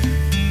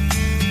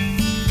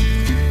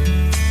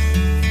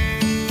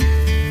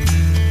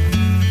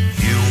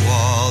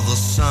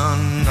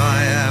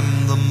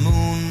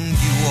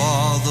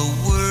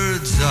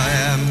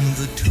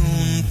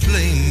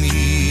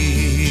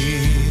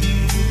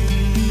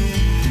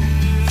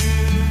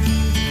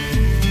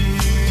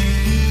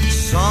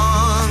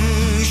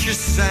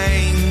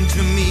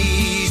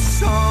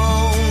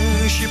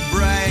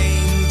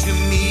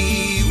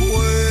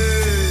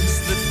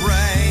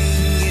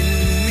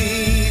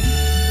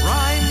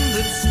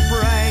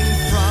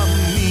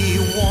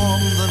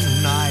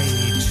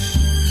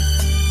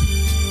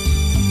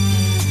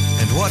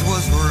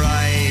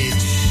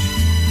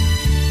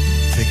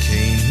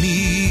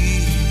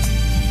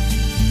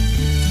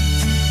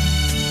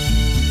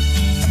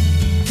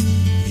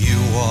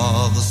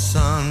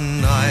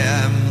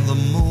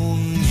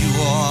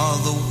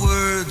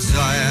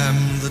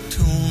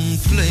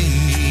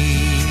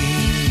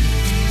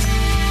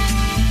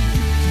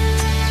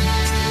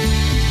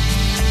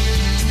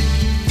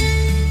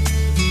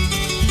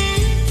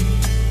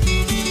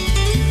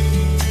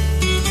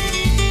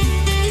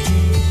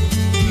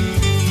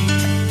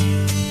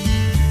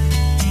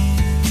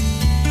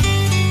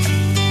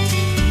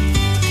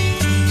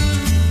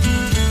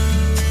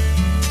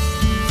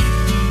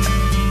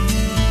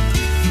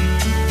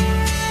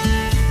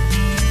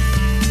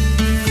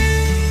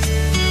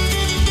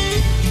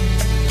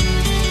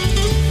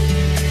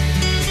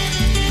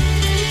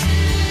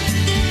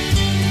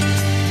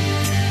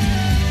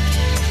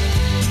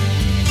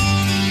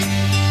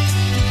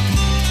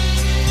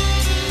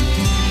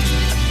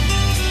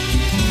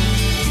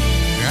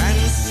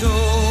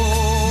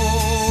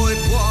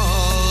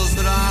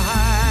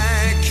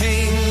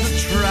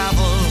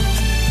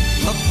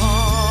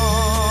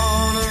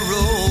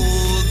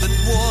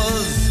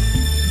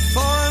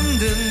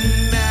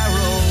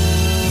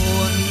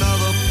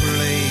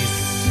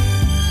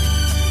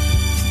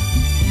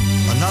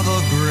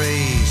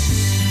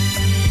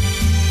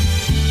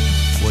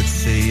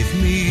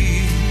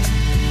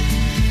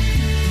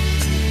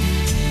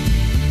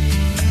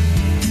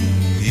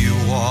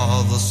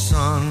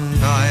 sun,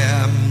 I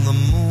am the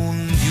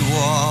moon. You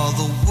are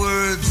the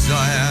words,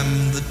 I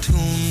am the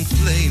tune.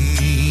 Play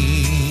me.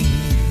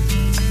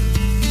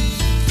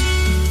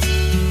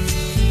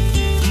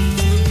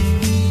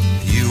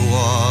 You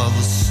are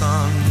the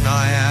sun,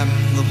 I am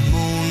the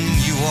moon.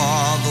 You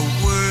are the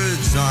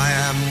words, I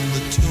am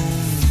the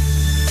tune.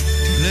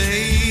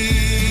 Play.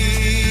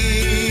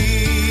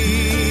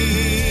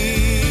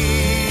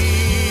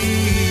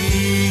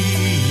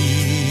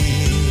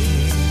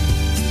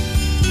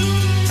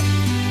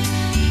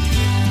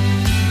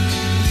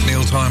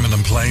 Timon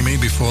and Play Me,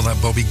 before that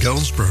Bobby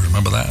Goldsboro,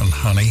 remember that, and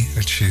Honey,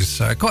 which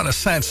is quite a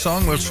sad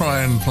song. We'll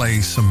try and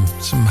play some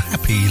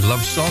happy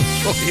love songs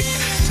for you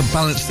to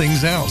balance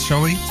things out,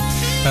 shall we?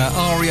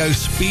 REO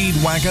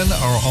Speedwagon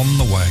are on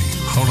the way.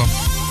 Hold on.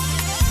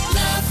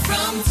 Love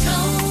from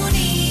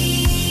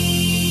Tony.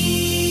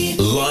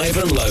 Live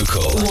and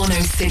local.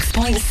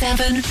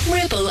 106.7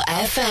 Ribble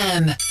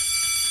FM.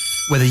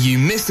 Whether you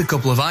missed a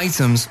couple of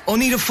items or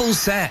need a full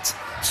set,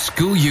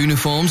 school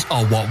uniforms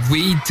are what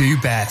we do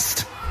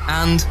best.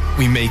 And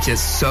we make it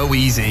so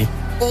easy.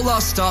 All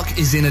our stock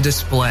is in a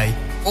display,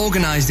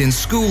 organised in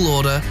school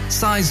order,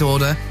 size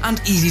order,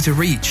 and easy to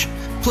reach.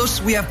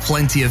 Plus, we have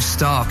plenty of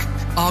stock.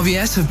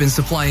 RVS have been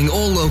supplying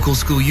all local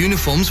school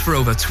uniforms for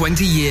over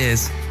 20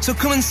 years. So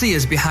come and see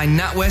us behind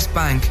NatWest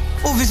Bank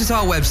or visit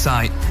our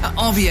website at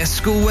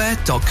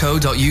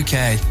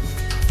rvsschoolwear.co.uk.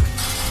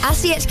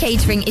 Asiet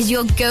Catering is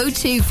your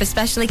go-to for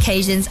special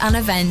occasions and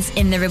events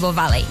in the Ribble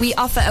Valley. We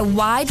offer a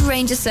wide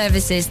range of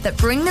services that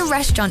bring the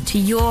restaurant to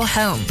your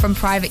home, from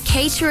private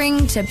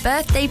catering to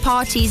birthday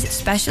parties,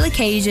 special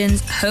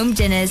occasions, home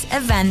dinners,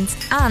 events,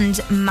 and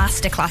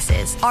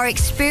masterclasses. Our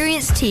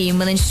experienced team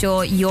will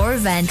ensure your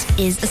event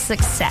is a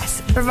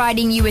success,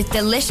 providing you with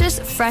delicious,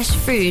 fresh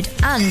food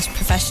and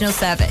professional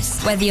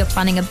service. Whether you're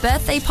planning a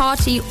birthday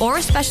party or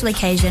a special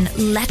occasion,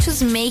 let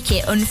us make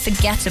it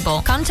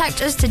unforgettable.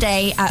 Contact us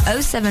today at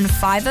 07506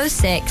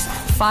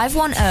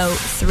 510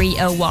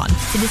 301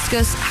 to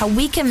discuss how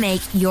we can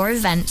make your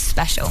event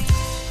special.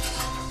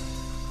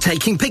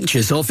 Taking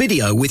pictures or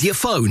video with your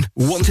phone?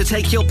 Want to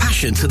take your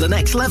passion to the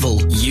next level?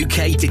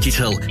 UK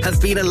Digital have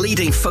been a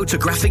leading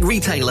photographic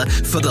retailer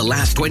for the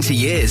last 20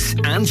 years.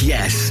 And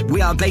yes,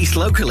 we are based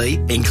locally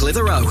in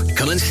Clitheroe.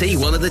 Come and see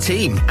one of the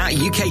team at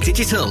UK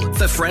Digital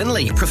for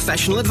friendly,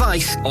 professional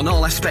advice on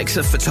all aspects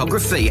of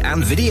photography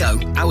and video.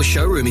 Our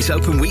showroom is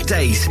open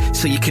weekdays,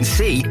 so you can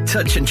see,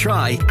 touch and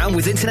try. And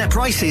with internet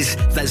prices,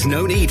 there's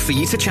no need for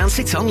you to chance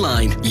it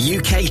online.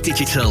 UK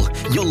Digital,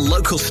 your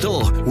local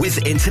store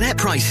with internet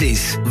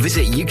prices.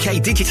 Visit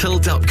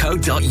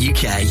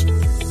ukdigital.co.uk.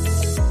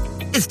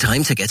 It's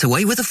time to get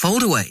away with a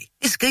foldaway.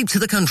 Escape to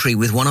the country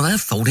with one of our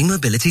folding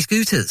mobility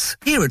scooters.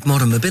 Here at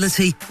Modern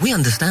Mobility, we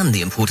understand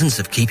the importance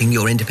of keeping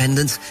your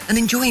independence and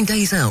enjoying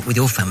days out with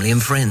your family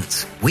and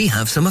friends. We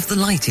have some of the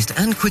lightest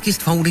and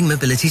quickest folding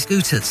mobility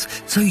scooters,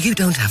 so you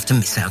don't have to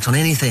miss out on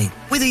anything.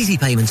 With easy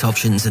payment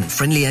options and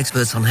friendly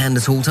experts on hand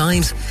at all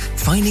times,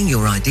 finding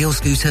your ideal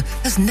scooter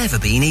has never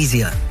been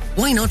easier.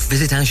 Why not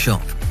visit our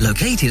shop,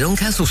 located on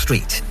Castle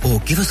Street,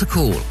 or give us a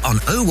call on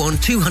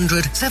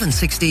 01200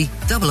 760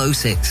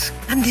 006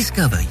 and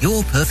discover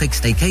your perfect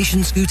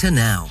staycation scooter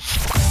now.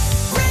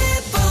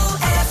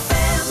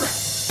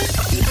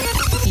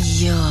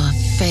 Your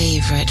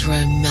favourite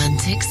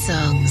romantic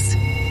songs.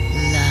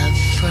 Love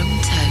from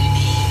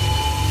Tony.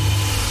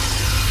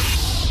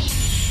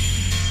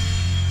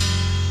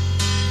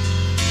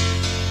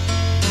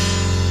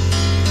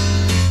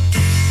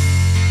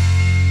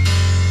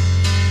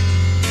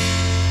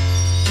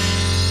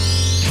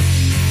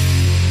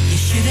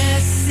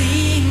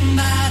 Seen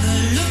by the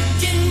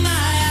look in my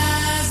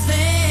eyes,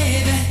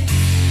 baby,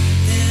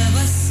 there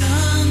was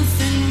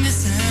something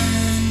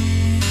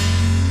missing.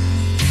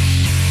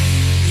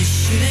 You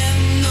should have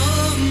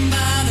known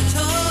by the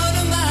tone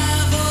of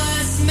my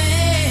voice,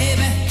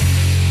 maybe,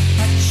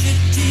 but you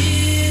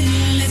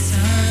didn't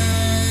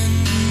listen.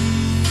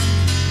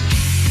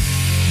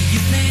 You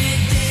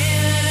played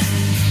dead,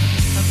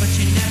 but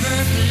you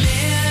never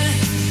played.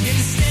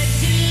 Instead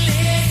you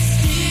lay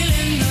still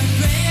in the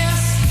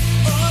grass.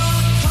 Oh,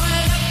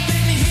 coiled up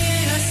in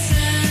his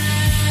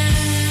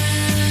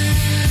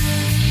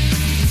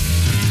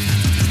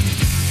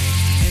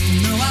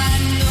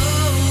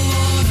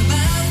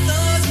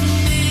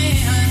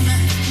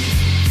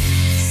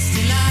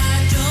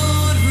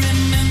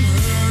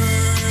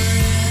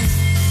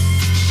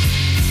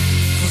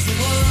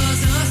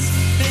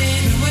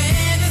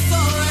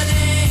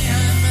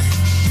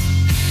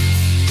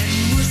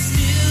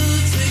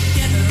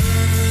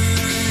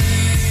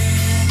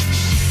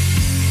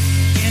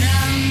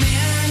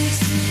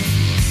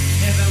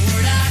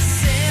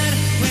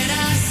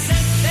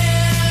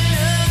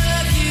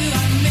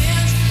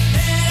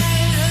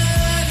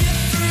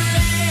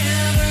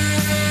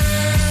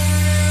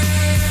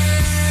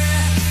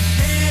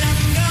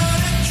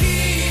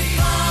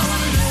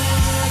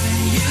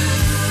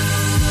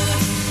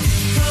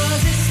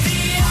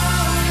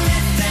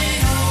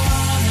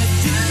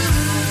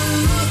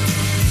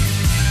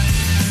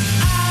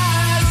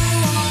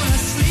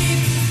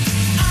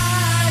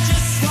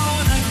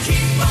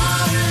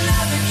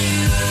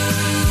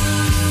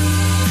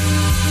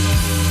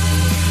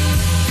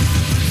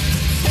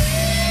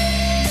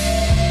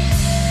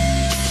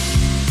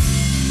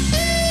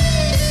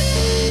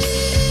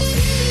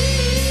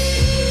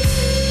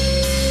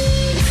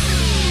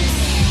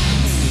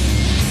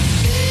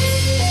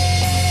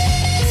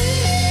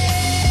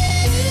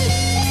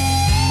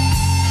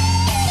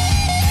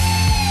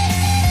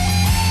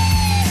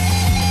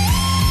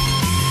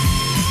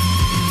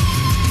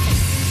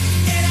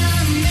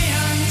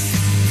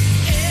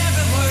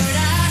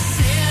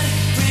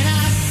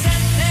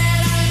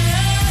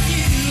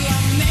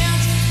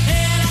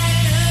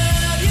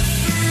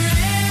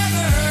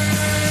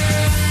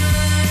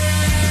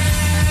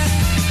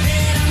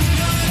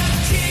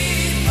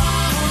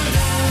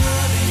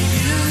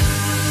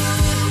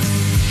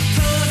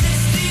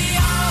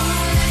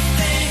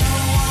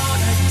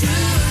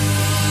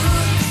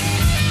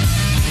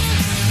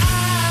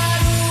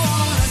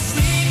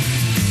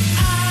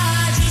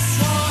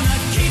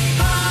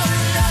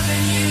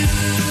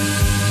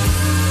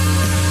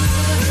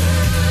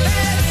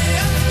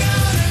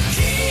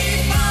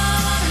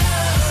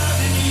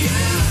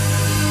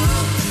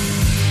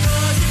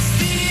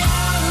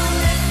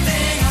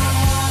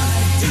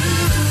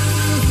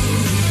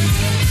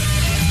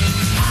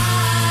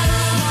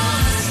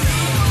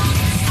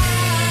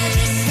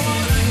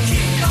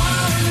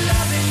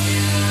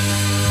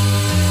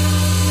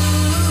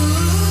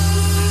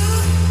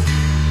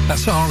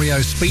REO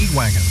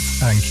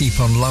Speedwagon and Keep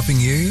On Loving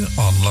You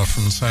on Love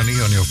from Tony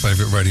on your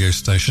favourite radio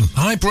station.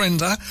 Hi,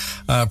 Brenda.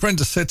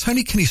 Brenda said,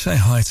 Tony, can you say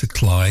hi to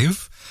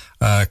Clive?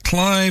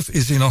 Clive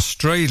is in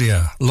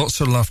Australia. Lots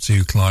of love to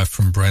you, Clive,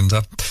 from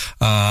Brenda.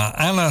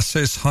 Anna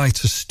says hi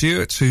to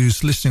Stuart,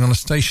 who's listening on a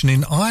station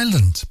in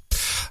Ireland.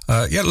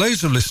 Yeah,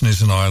 loads of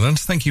listeners in Ireland.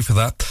 Thank you for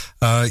that.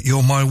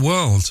 You're my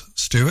world,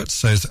 Stuart,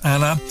 says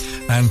Anna.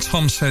 And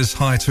Tom says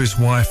hi to his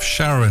wife,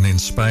 Sharon, in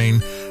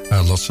Spain.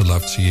 Lots of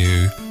love to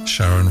you,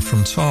 Sharon,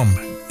 from Tom.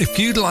 If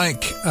you'd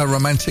like a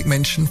romantic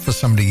mention for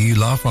somebody you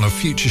love on a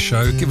future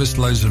show, give us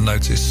loads of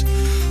notice.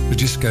 But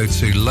just go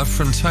to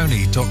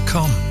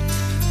lovefromtony.com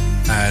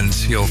and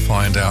you'll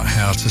find out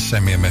how to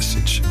send me a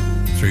message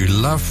through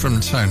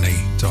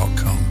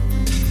lovefromtony.com.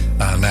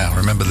 Now,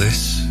 remember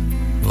this.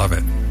 Love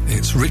it.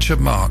 It's Richard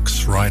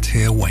Marx right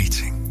here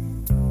waiting.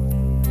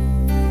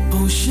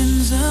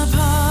 Oceans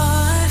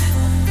apart,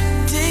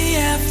 day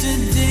after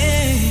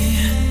day,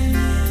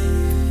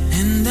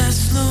 and I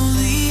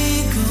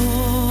slowly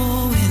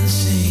go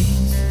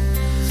insane.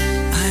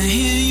 I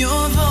hear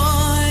your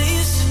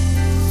voice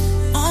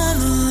on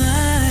the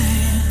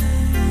line,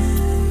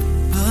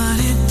 but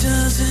it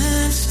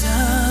doesn't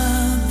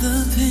stop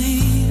the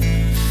pain.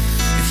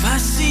 If I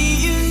see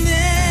you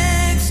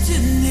next to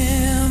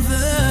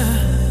never,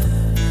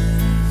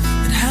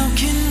 then how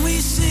can we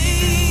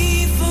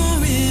say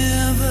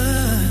forever?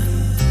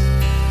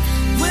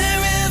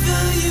 Wherever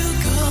you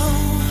go,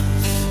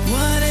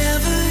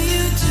 whatever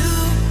you do,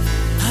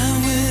 I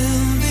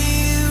will be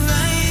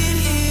right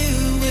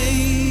here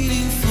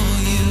waiting for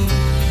you.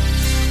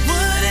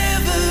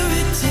 Whatever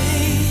it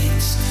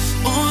takes,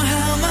 or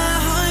how my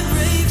heart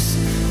breaks,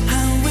 I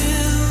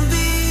will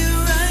be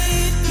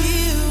right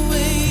here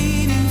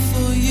waiting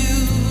for you.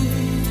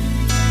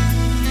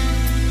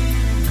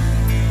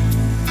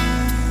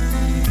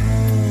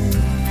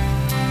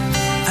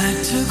 I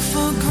took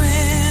for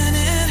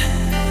granted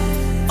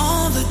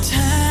all the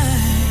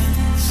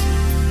times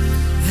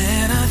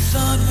that I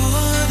thought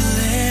would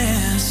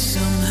last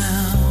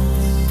somehow.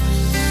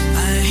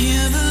 I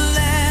hear the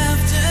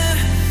laughter,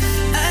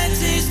 I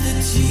taste the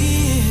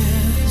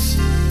tears,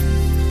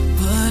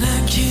 but I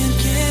can't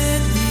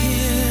get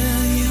near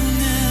you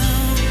now.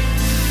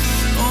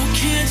 Oh,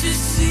 can't you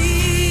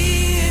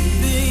see it,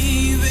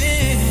 baby?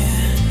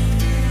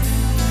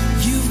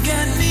 You've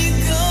got me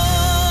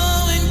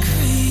going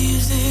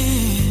crazy.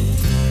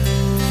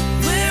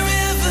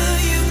 Wherever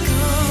you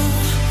go,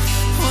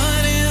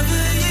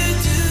 whatever you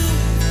do,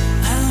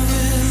 I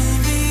will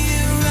be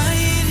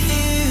right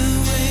here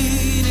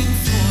waiting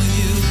for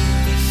you.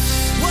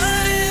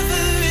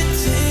 Whatever it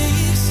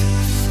takes,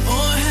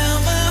 or how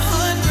my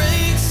heart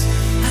breaks,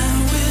 I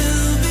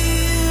will be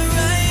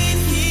right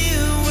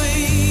here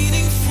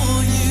waiting for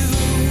you.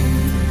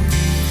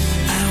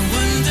 I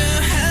wonder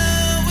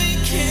how we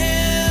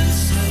can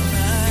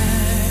survive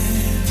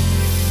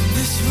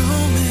this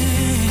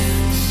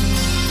romance.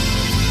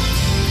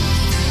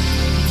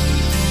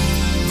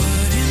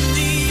 But in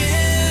the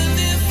end,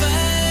 if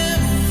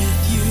I'm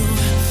with you,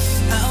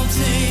 I'll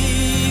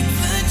take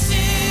the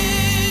chance.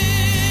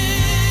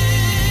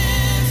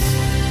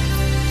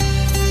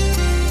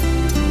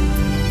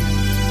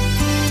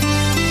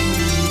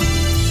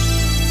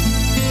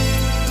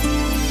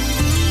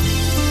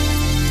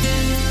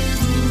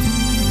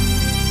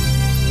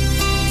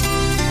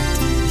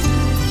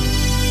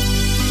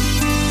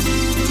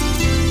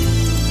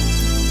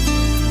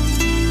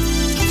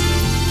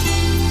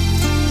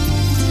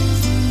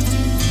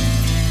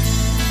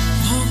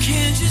 Oh,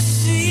 can't you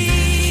see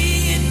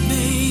it,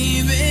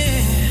 baby?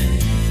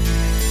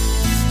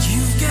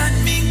 You've got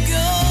me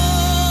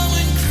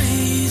going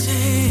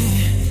crazy.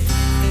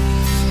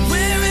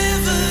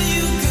 Wherever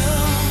you go,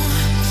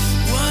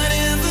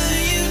 whatever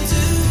you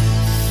do,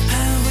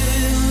 I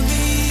will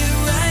be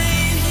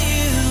right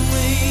here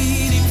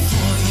waiting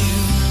for you.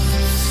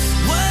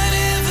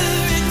 Whatever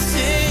it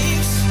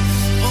takes,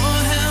 or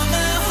how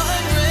my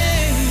heart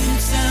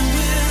breaks, I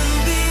will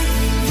be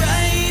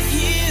right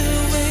here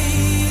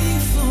waiting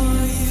for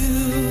you.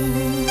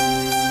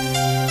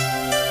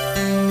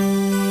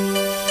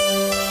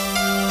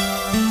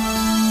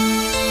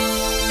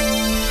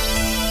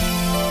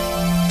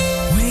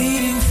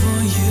 Waiting for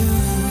you.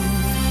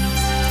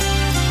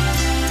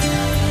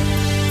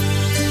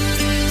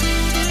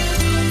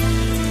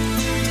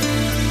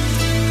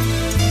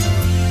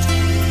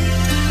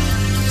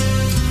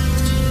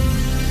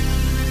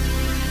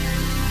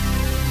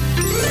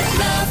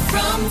 Love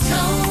from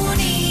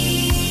Tony.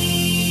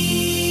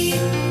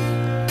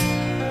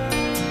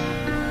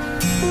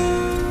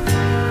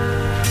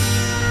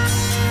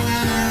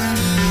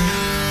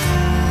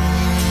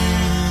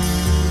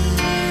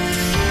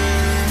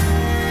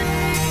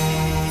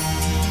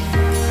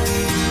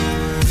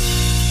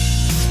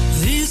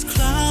 These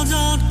clouds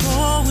aren't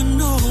going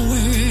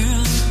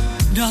nowhere,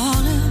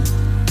 darling.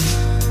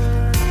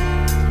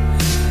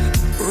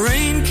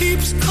 Rain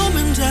keeps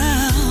coming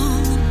down.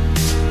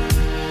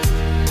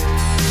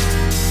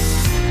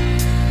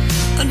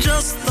 I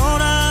just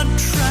thought I'd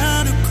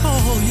try to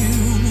call you.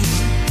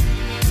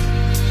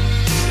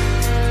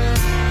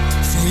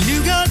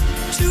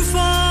 too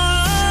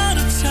far out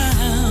of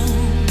town.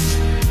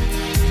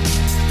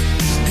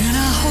 And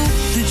I hope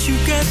that you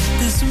get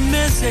this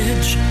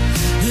message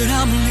that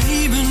I'm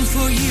leaving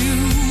for you.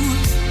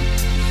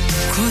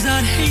 'Cause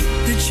I'd hate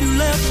that you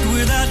left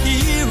without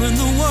hearing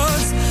the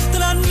words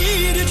that I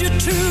needed you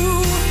to.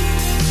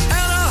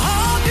 And I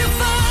hope you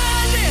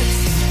find it,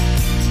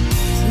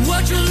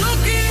 what you're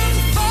looking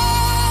for.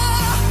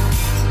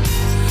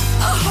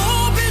 I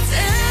hope it's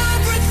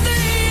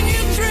everything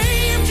you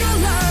dreamed your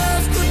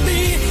life could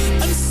be,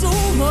 and so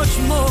much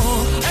more.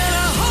 And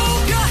I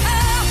hope you're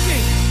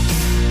happy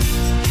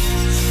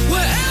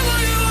wherever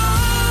you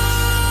are.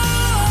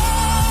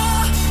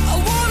 I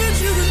wanted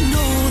you to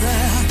know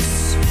that,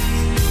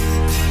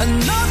 and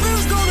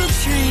nothing's gonna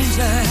change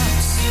that.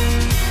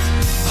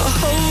 I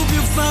hope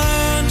you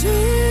find it.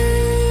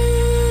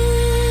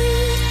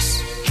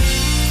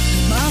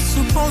 Am I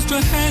supposed to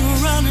hang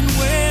around and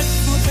wait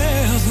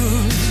forever?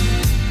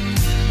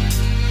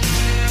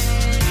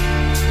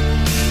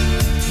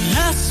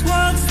 Last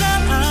words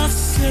that I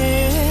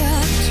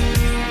said,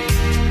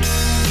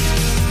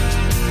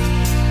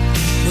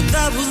 but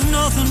that was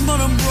nothing but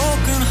a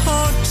broken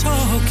heart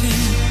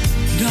talking,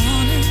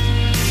 darling.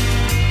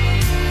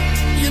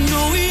 You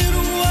know it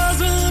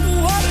wasn't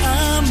what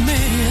I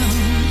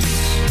meant.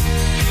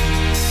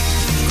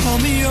 Call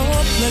me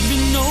up, let me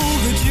know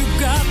that you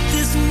got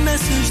this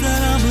message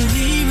that I'm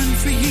leaving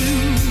for you.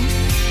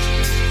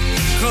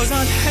 'Cause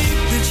I'd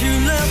hate that you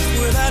left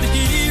without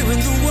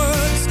hearing the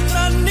words that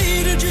I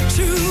needed you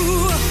to.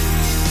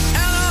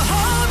 And I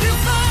hope you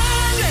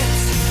find it,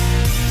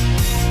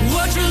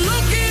 what you're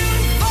looking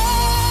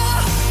for.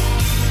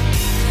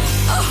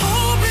 I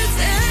hope it's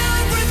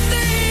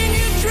everything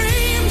you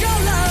dreamed your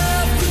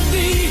life could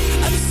be,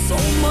 and so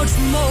much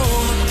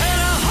more. And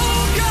I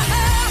hope you're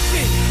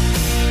happy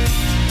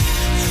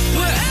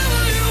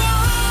wherever you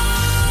are.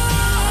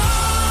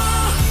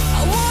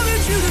 I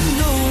wanted you to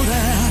know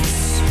that,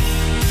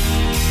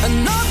 and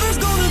nothing's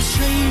gonna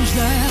change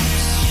that.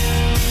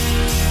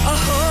 I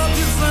hope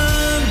you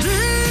find it.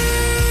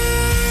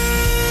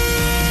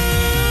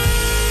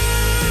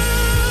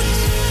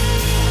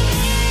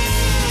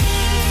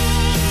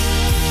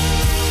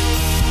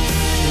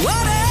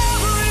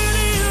 Whatever it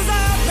is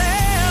out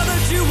there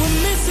that you were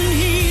missing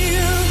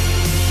here,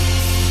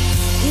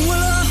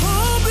 well, I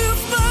hope you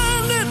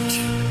find it,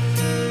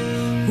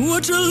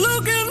 what you're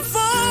looking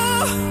for.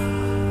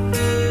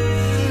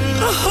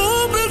 I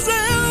hope it's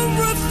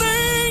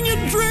everything you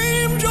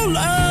dreamed your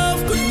life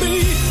could be,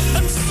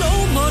 and so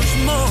much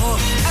more.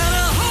 And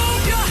I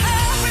hope you're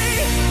happy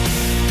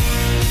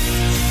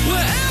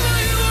wherever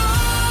you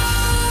are.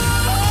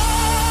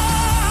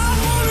 I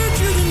wanted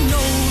you to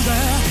know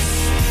that,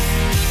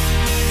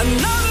 and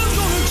nothing's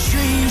gonna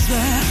change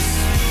that.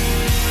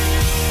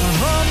 I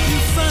hope you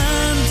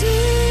find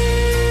it.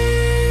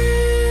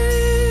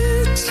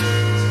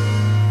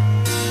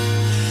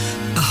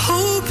 I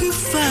hope you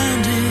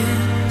find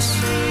it.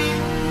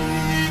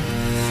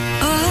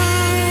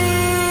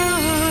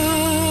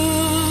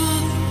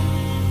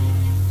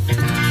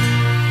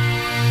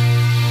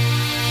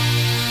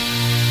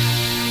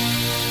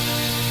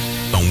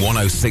 On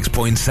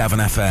 106.7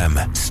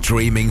 FM,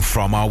 streaming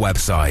from our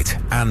website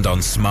and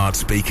on smart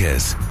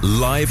speakers,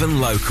 live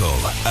and local,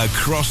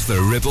 across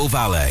the Ribble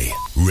Valley.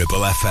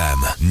 Ribble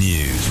FM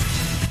News.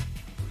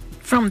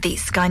 From the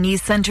Sky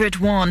News Centre at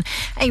 1,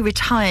 a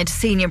retired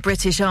senior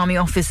British Army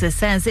officer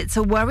says it's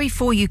a worry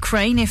for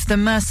Ukraine if the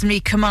mercenary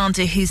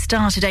commander who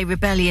started a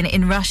rebellion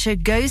in Russia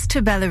goes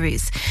to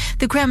Belarus.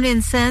 The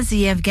Kremlin says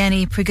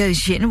Yevgeny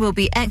Prigozhin will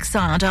be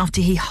exiled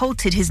after he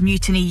halted his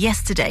mutiny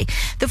yesterday.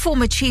 The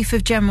former Chief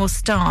of General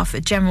Staff,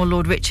 General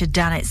Lord Richard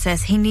Dannett,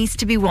 says he needs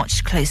to be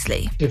watched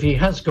closely. If he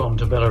has gone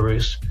to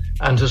Belarus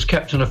and has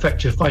kept an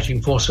effective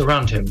fighting force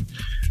around him,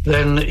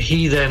 then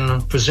he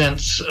then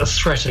presents a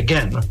threat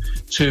again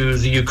to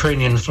the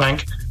Ukrainian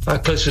flank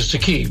closest to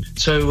Kyiv.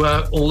 So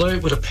although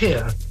it would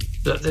appear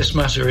that this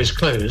matter is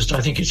closed,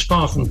 I think it's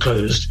far from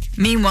closed.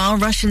 Meanwhile,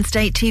 Russian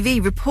state TV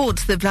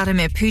reports that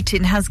Vladimir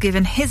Putin has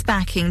given his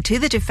backing to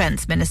the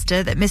defence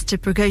minister that Mr.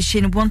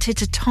 Prigozhin wanted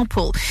to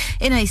topple.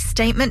 In a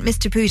statement,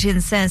 Mr.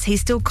 Putin says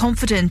he's still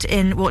confident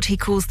in what he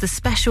calls the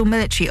special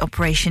military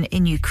operation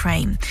in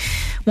Ukraine.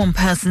 One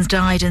person's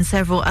died and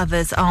several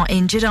others are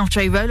injured after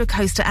a roller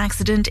coaster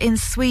accident in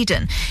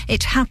Sweden.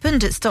 It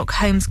happened at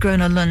Stockholm's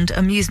Gröna Lund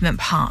amusement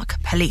park.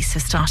 Police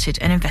have started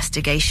an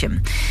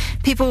investigation.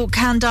 People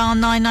can dial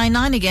 999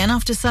 again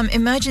after some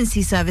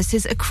emergency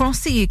services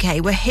across the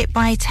UK were hit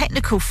by a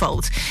technical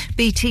fault.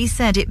 BT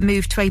said it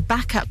moved to a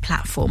backup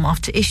platform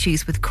after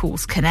issues with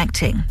calls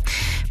connecting.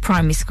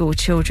 Primary school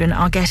children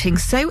are getting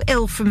so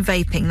ill from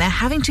vaping they're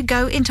having to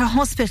go into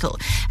hospital.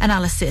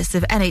 Analysis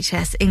of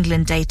NHS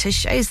England data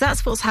shows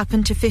that's what's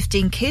happened to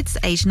 15 kids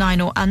aged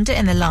 9 or under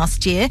in the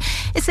last year.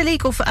 It's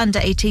illegal for under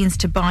 18s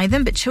to buy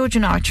them, but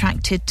children are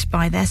attracted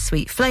by their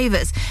sweet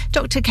flavours.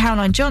 Dr.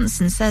 Caroline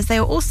Johnson says they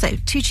are also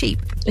too cheap.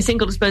 A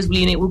single disposable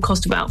unit will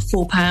cost about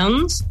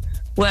 £4,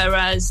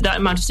 whereas that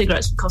amount of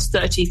cigarettes would cost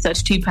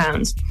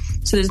 £32.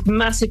 So there's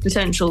massive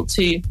potential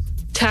to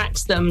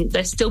tax them,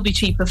 they'll still be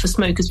cheaper for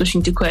smokers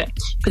wishing to quit,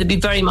 but they'll be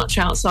very much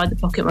outside the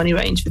pocket money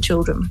range for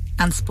children.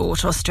 And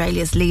sport,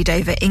 Australia's lead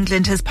over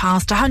England has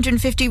passed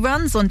 150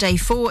 runs on day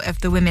 4 of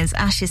the Women's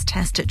Ashes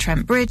Test at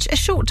Trent Bridge. A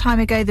short time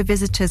ago, the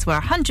visitors were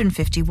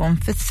 151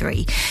 for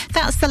 3.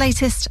 That's the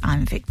latest.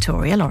 I'm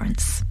Victoria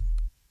Lawrence.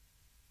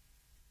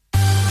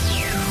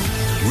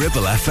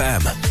 Ribble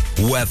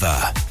FM weather.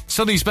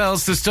 Sunny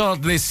spells to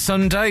start this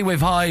Sunday with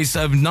highs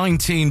of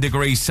 19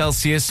 degrees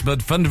Celsius,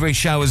 but thundery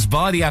showers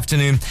by the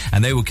afternoon,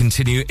 and they will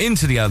continue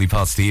into the early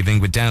parts of the evening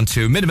with down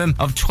to a minimum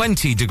of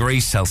 20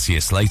 degrees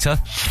Celsius later.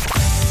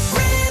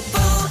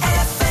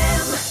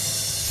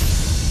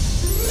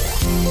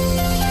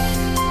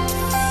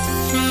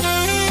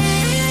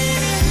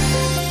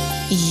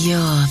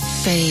 Your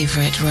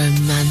favourite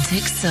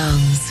romantic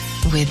songs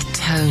with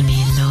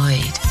Tony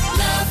Lloyd.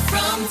 Love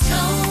from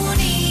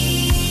Tony.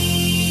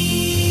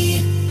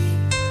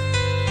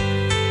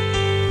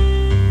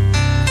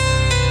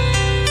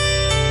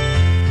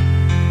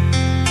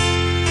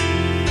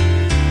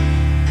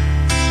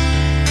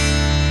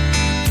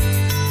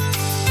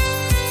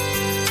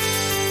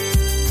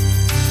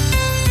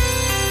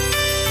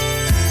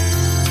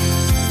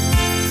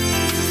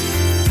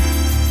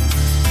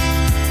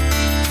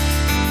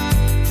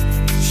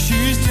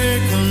 She's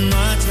taken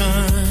my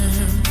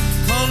time,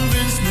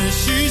 convinced me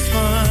she's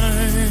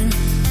fine,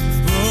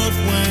 but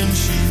when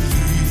she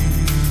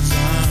leaves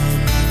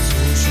I'm not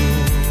so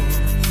sure.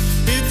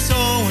 It's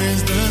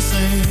always the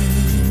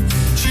same,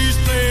 she's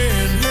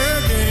playing her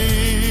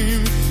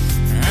game,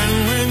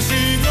 and when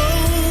she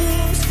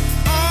goes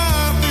I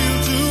feel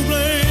to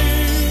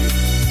blame.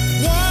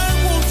 Why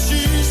won't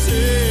she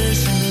say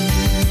she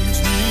needs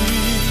me?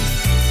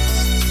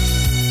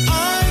 I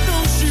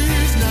know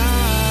she's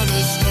not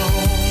as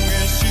strong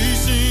as she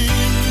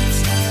seems.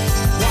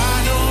 Why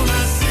don't I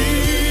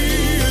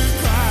see her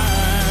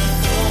cry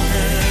for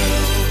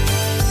help?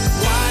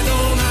 Why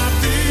don't I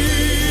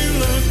feel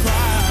her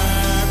cry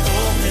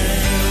for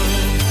help?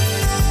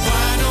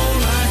 Why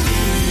don't I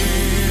hear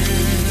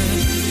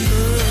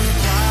her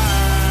cry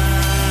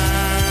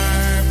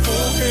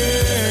for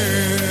help?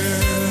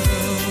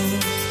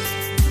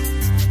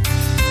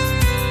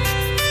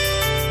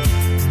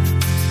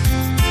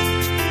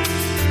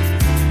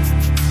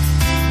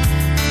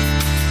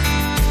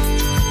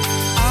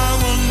 I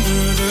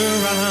wandered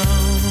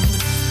around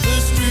the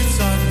streets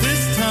of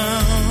this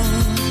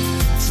town,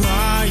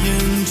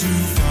 trying to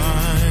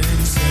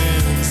find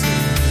sense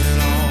in it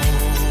all.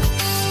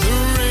 The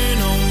rain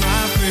on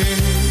my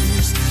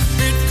face,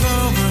 it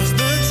covers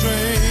the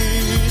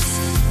trace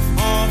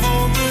of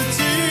all the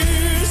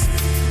tears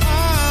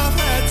I've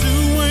had to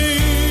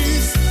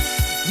waste.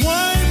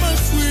 Why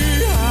must we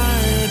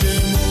hide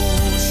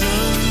emotions?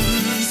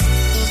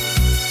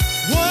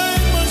 Why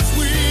must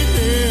we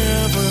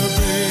never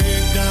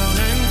break down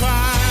and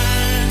cry?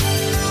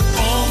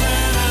 All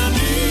that I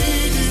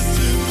need is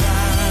to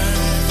cry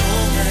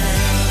for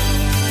help.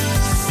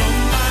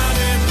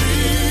 Somebody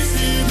please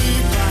hear me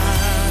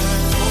cry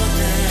for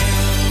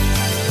help.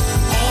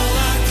 All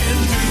I can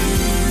do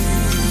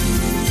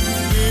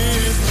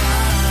is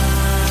cry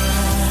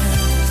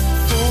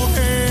for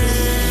help.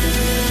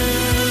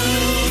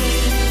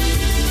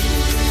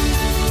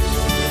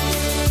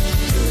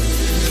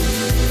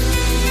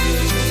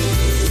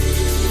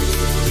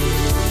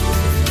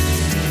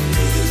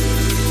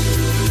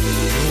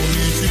 No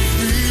need to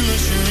feel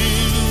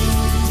ashamed.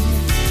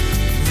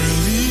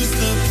 Release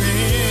the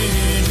pain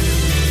in me.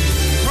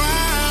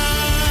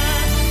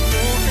 Cry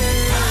for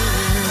help.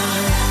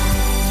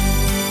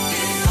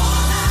 It's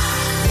all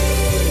I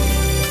need.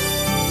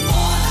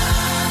 All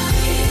I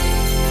need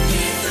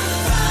is to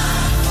cry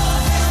for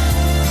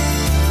help.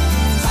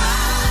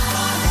 Cry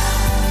for help.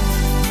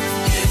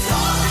 It's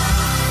all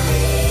I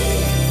need.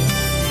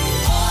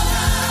 All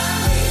I need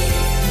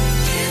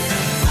is to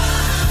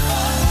cry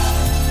for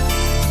help.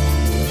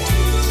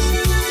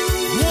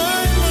 Why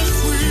must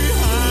we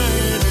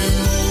hide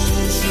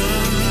emotions?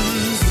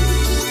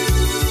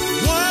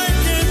 Why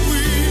can't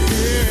we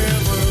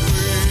ever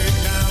break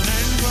down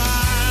and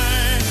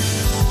cry?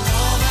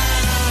 All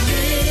that I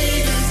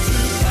need is to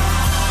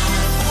cry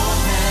for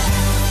help.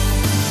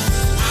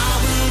 I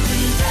will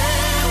be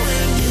there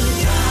when you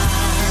cry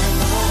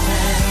for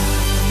help.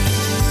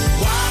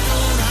 Why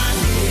don't I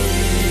hear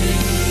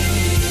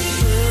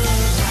her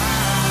cry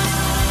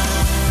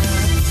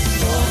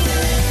for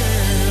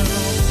help?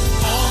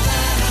 All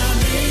that I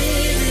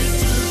need is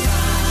to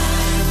cry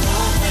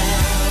for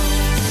help.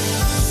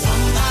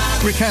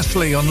 Somebody Rick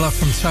Astley on Love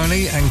from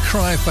Tony and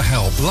Cry for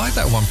Help. I like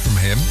that one from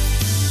him.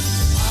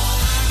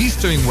 He's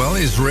doing well,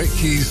 is Rick.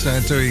 He's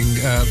doing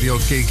the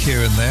odd gig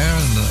here and there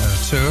and a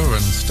tour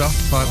and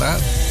stuff like that.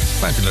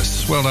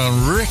 Fabulous. Well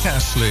done, Rick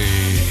Astley.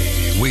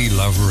 We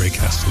love Rick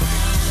Astley.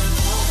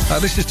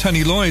 This is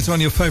Tony Lloyd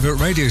on your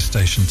favourite radio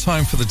station.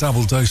 Time for the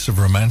double dose of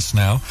romance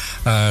now.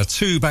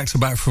 2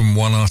 back-to-back from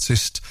one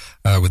artist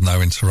with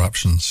no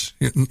interruptions.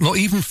 Not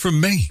even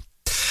from me.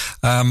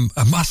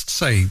 I must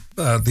say,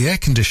 the air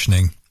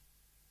conditioning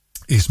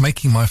is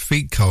making my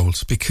feet cold,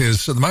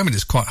 because at the moment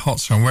it's quite hot,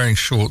 so I'm wearing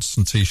shorts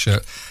and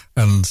T-shirt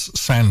and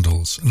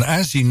sandals. And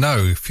as you know,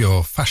 if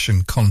you're a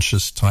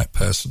fashion-conscious type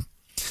person,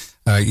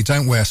 you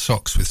don't wear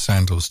socks with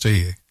sandals, do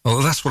you?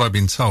 Well, that's what I've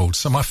been told.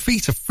 So my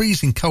feet are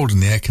freezing cold in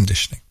the air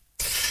conditioning.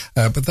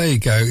 But there you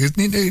go.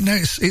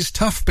 It's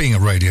tough being a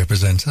radio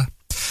presenter.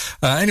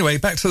 Anyway,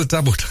 back to the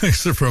double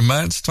dose of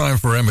romance. Time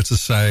for Emma to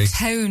say...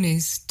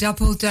 Tony's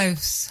double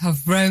dose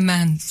of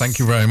romance. Thank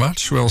you very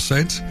much. Well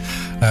said.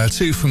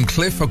 2 from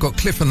Cliff. I've got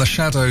Cliff and the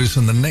Shadows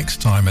and The Next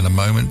Time in a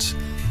moment.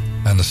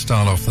 And to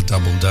start off the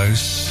double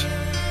dose,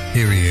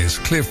 here he is.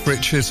 Cliff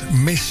Richard,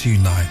 Miss You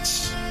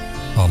Nights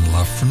on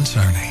Love from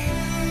Tony.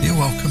 You're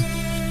welcome.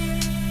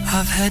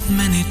 I've had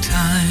many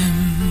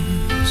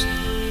times,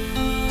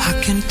 I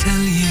can tell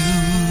you,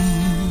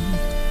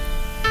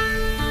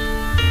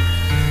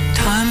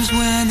 times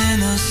when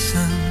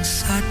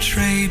innocence I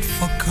trade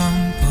for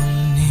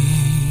company,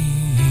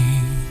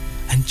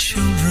 and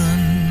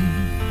children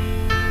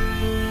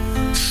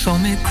saw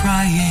me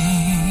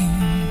crying.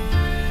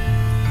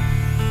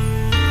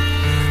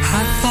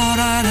 I thought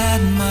I'd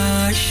had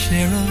my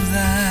share of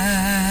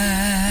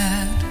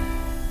that,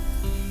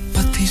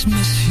 but these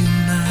miss you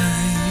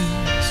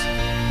nights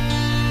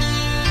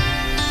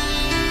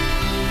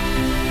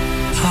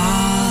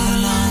are the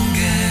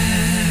longest.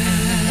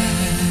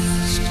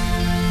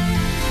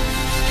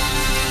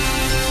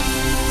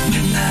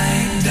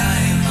 Midnight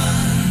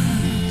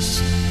diamonds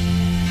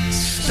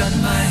stud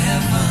my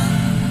heaven,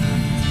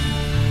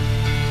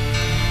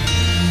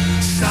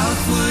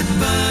 southward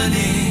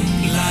burning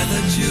lie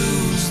the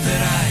jewels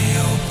that I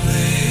owe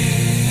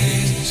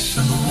place,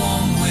 and the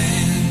warm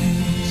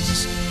winds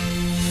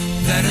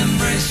that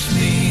embrace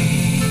me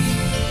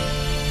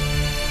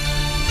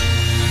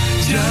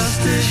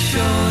just as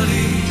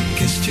surely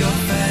kissed your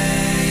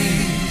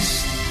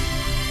face.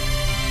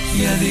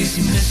 Yeah, these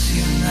miss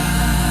you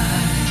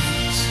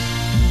nights,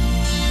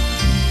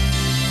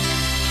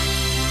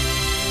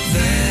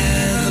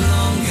 they're the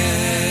longest.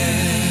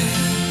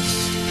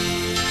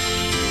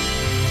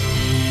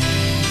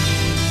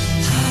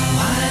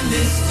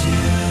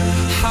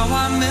 How I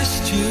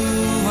missed you,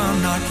 I'm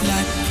not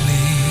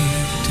likely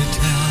to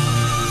tell.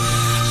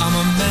 I'm a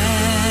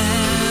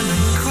man,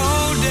 and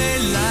cold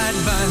daylight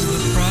buys the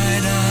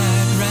pride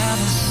I'd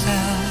rather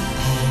sell.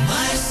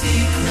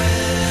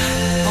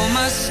 All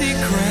my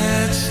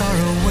secrets are a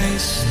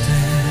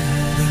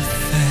wasted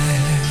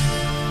affair.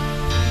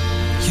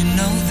 You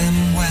know them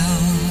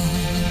well.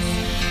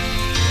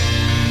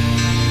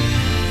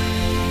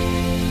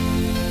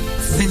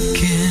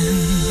 Thinking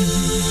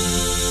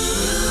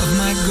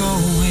my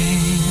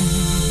going,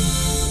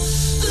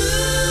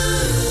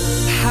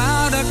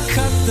 how to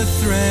cut the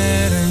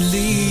thread and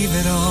leave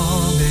it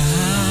all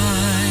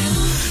behind,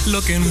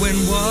 looking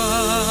windward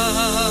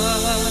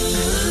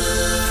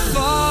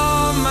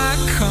for my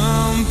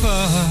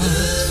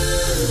compass.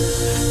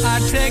 I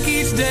take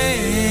each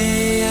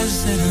day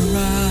as it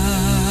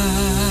arrives,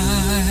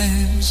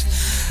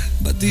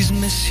 but these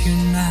miss you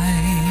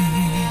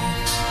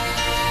nights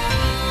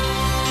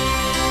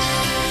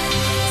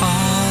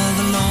are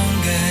the longest.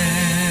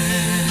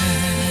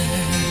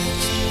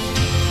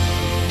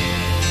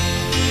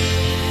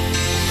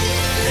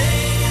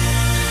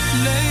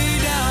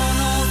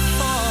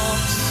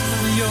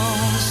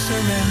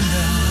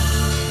 Surrender.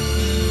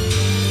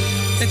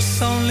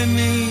 It's only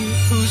me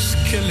who's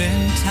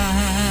killing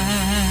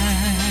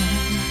time.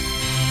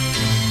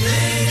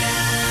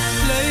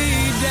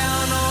 Lay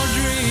down all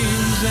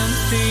dreams and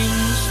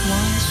things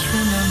once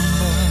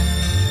remembered.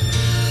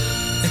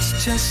 It's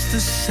just the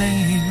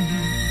same,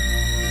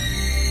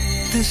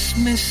 this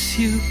miss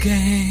you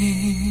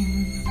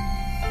game.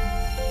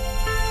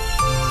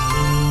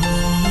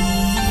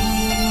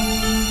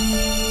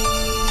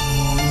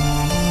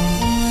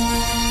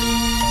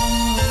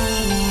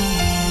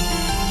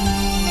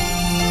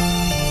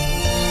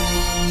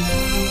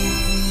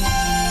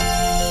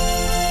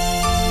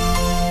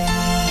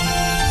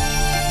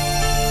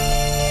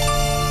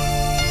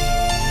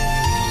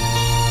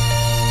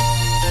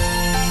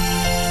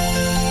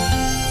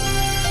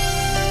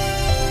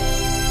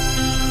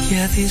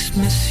 Yeah, these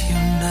miss you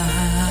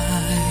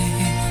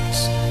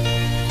nights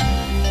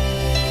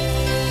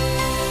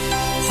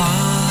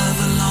are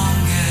the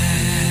longest.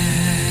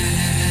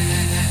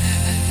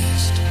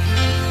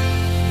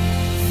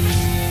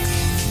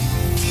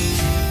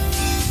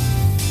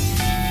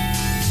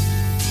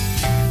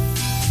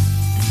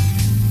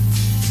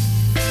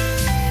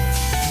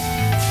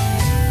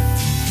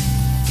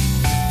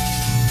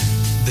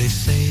 They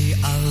say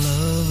I'll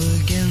love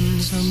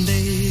again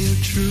someday, a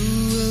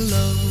true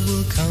love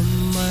will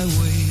come my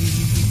way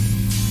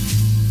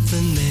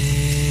the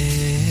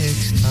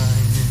next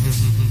time,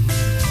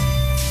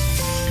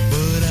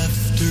 but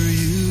after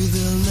you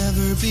there'll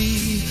never be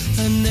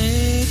a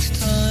next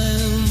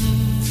time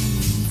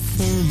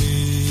for me.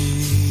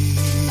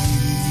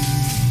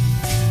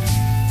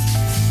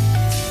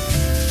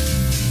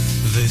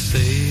 They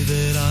say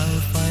that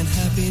I'll find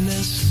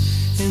happiness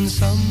in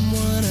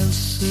someone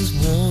else's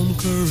warm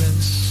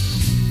caress,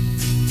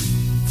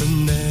 the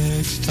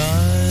next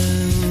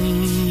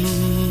time.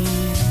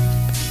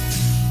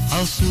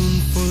 I'll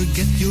soon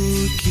forget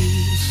your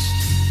kiss,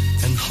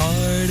 and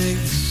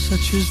heartaches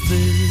such as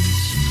this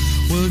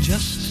will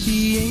just be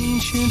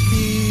ancient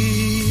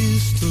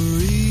history.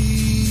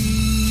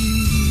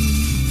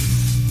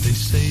 They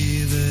say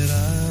that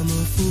I'm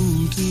a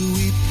fool to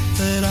weep,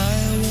 that I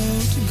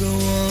won't go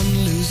on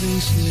losing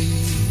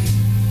sleep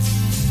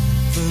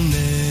the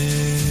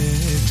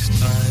next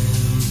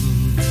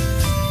time.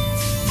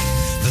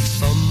 That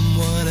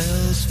someone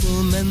else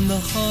will mend the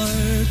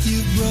heart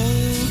you've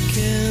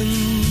broken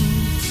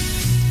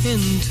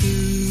into.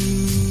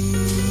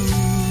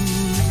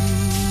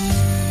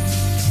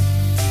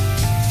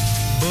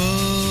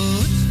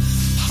 But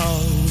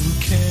how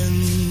can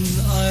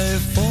I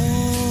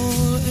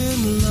fall in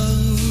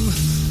love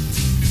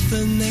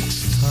the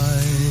next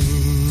time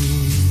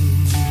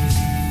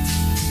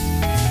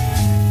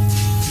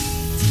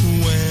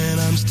when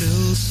I'm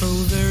still so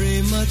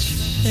very much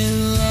in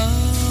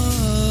love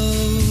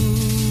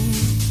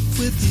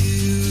with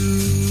you?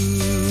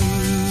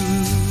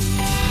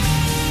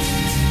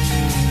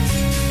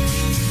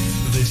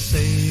 They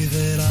say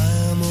that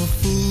I'm a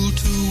fool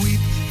to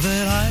weep,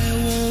 that I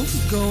won't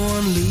go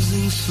on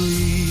losing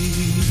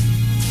sleep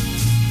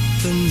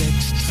the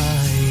next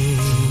time.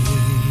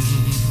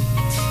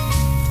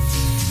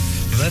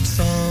 That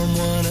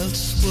someone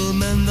else will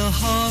mend the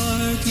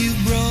heart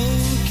you've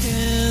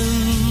broken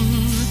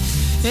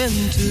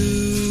into.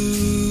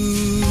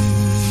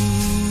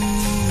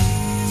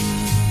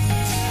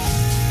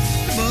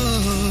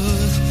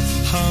 But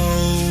how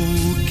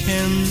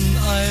can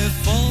I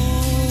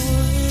fall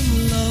in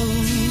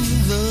love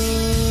the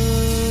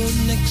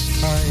next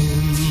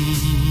time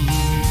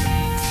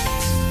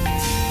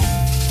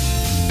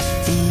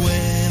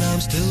when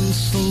I'm still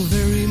so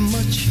very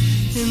much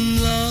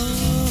in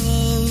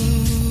love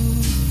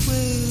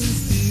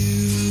with you?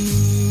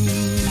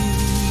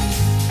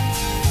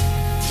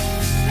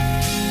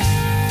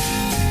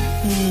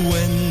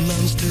 When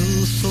I'm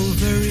still so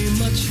very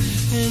much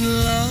in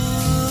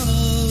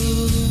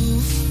love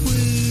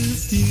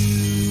with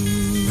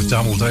you. A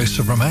double dose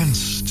of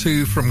romance.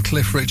 Two from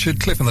Cliff Richard,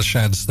 Cliff and the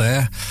Shads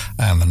there.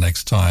 And the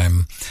next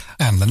time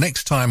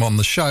on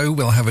the show,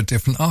 we'll have a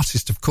different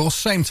artist, of course.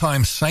 Same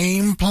time,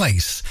 same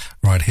place,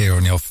 right here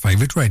on your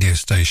favourite radio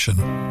station.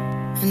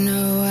 I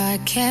know I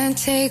can't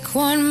take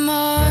one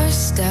more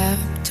step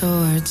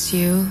towards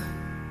you,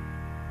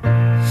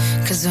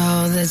 'cause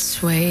all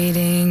that's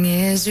waiting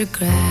is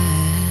regret.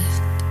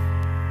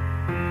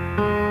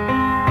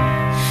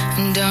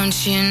 And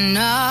don't you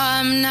know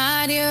I'm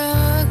not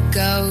your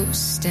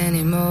ghost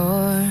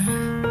anymore?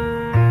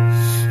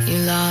 You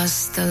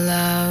lost the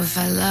love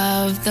I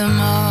loved the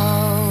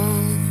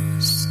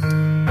most.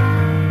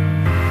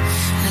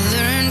 I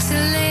learned to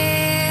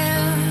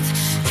live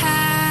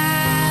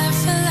half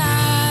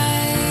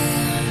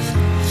alive,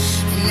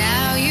 and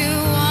now you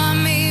want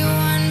me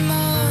one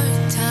more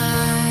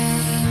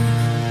time.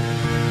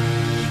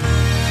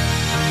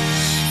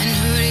 And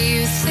who do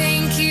you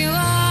think you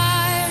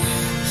are,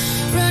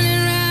 running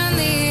around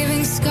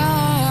leaving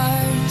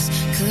scars,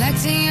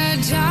 collecting your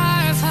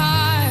jar of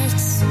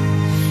hearts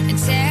and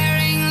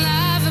tearing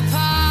love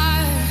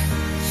apart?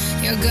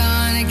 You're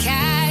gonna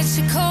catch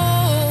a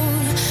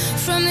cold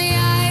from the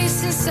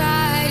ice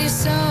inside your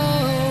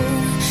soul,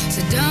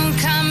 so don't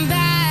come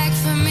back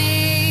for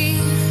me.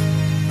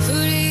 Who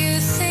do you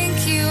think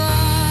you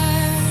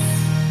are?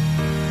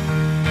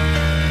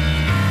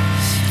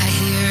 I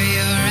hear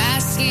you're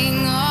asking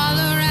all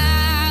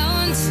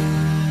around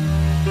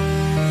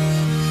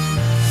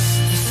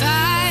if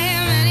I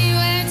am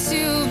anywhere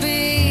to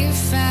be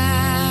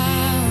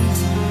found,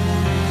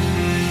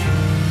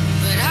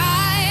 but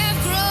I have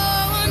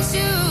grown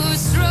too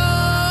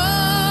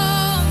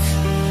strong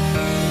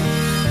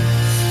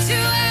to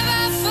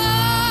ever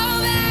fall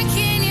back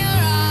in your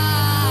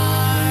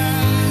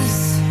arms.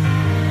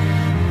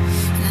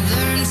 And I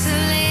learned to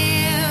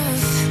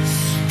live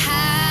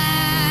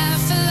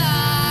half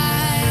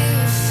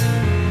alive,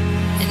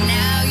 and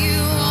now you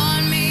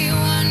want me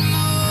one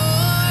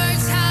more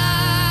time.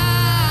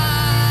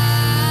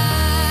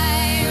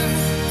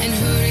 And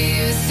who do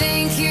you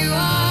think you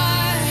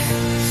are,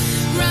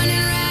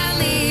 running around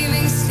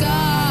leaving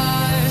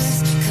scars,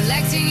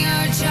 collecting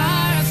your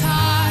jar of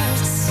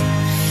hearts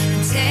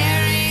and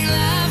tearing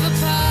love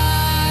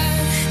apart?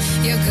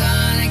 You're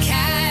gonna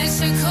catch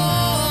a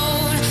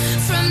cold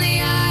from the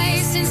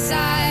ice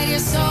inside your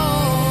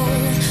soul,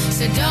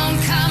 so don't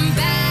come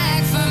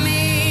back for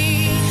me.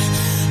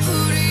 Who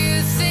do you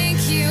think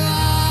you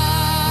are?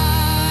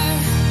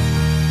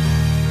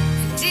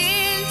 And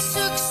it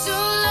took so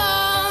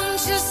long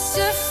just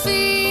to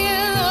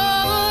feel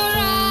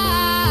alright.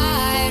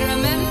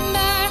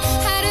 Remember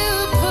how to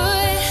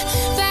put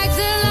back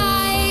the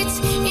light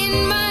in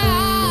my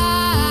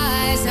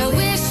eyes. I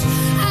wish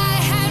I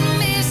had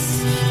missed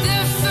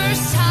the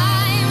first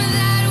time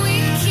that we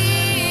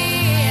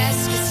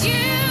kissed, 'cause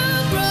you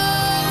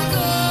broke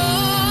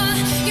all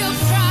your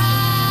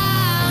promises.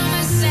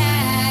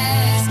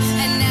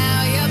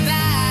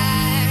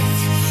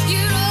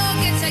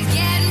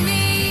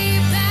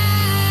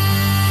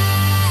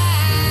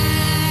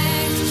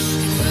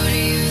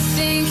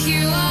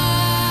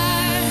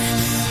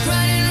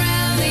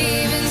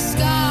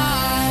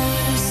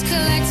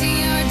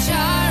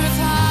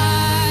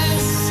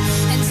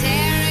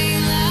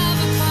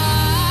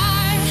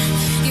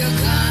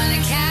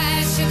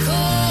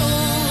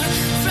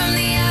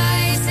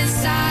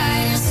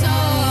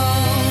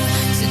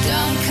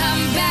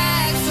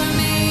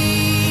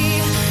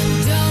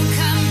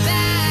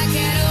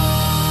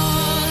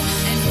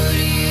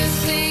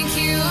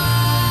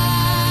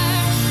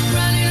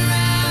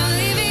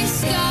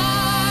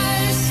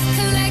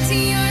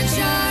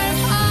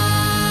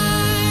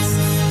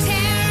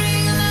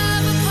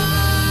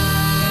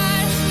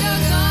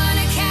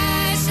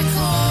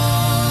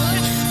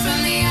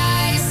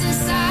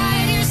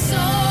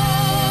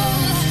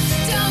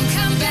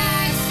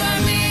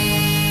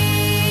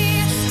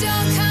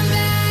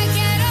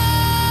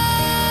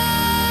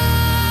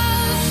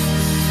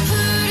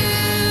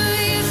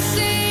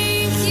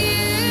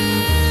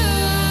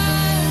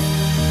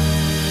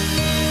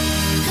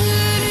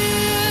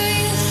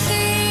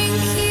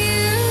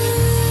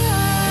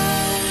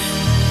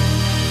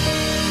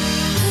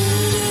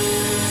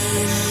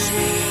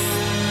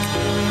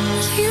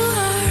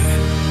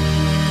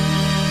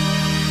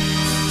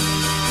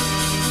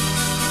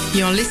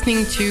 You're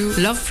listening to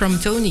Love from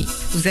Tony.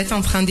 Vous êtes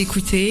en train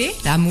d'écouter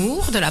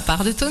L'amour de la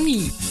part de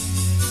Tony.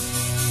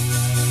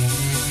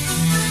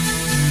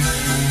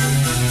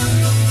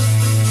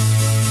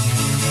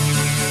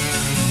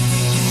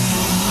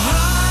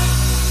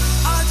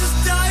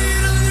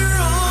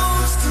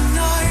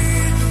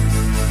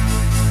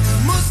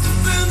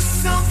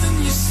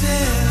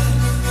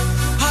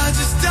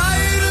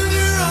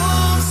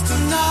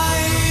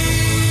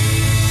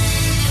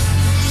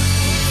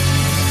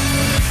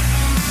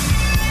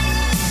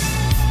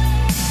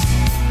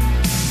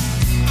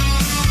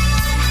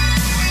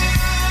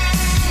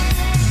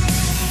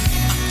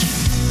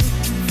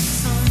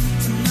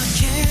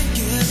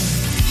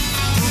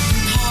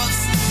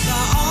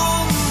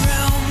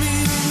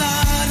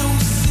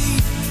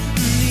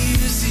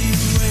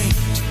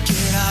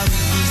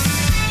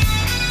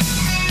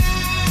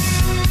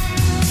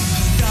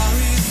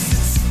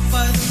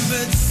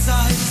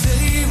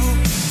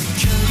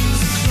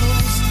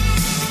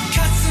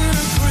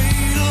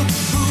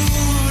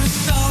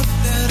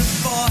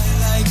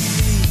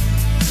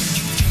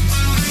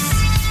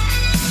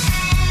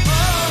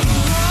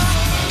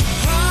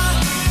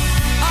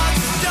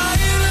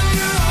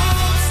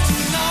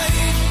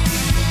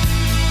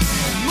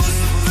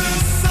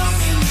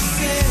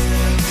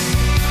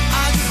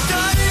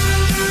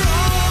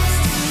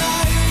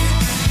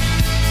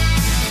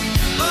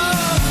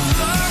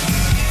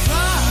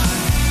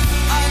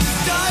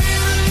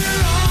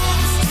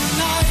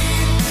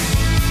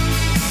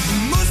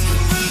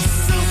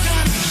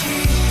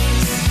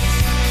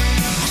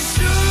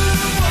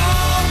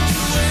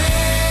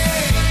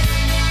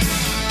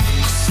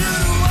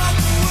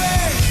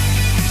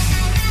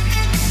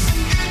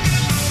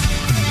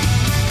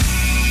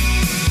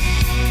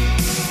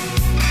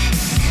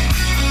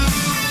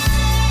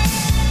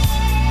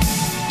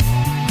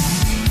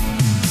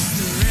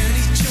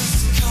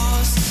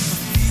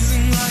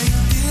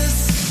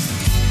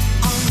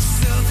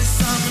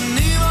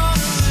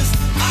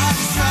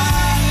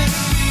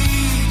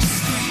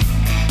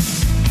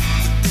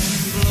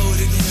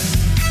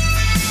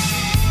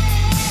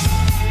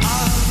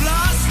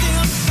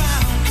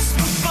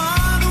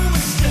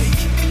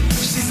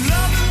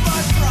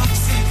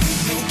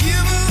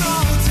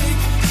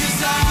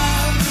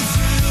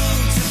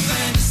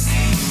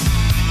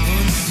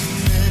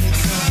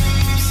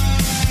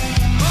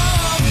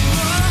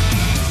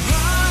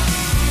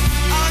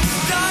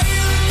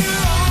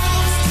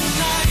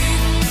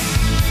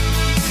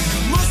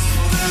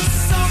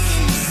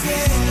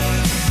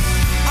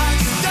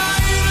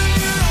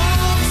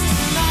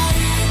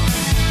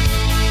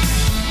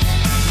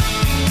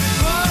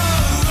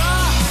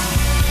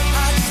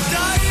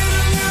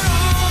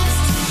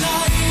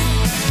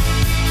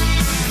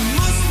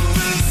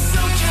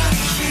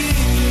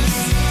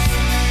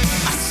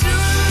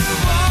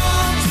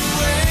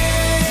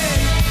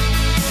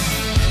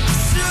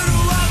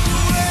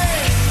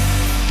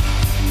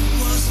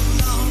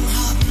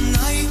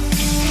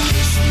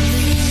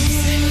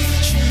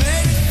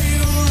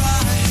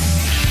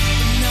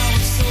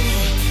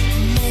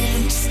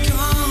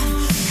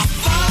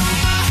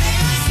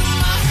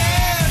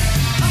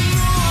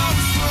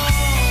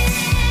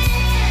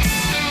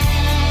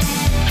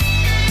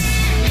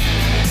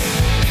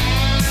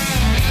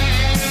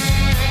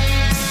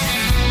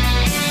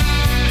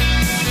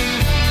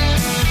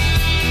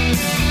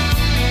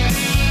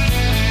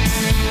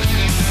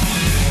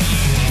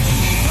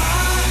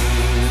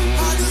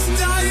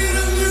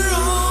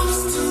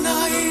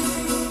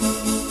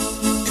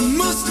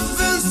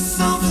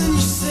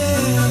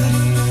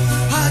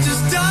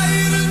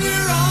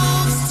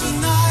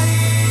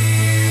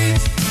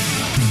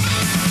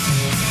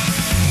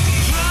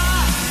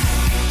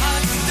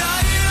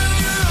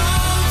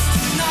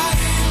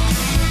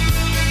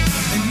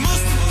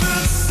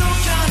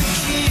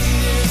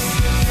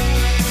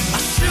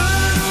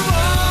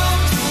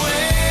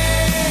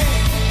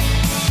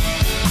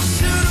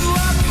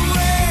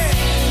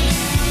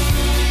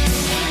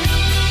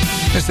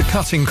 It's the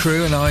Cutting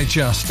Crew and I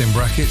Just, in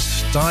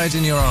brackets, died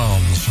in your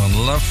arms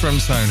on Love from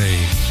Tony.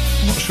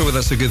 I'm not sure whether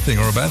that's a good thing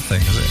or a bad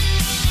thing, is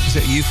it? Is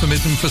it a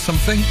euphemism for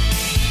something?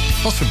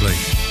 Possibly.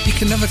 You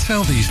can never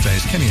tell these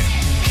days, can you?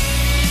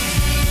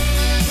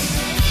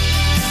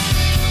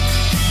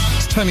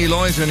 It's Tony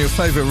Lloyd on your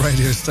favourite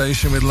radio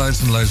station with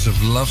loads and loads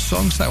of love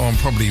songs. That one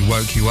probably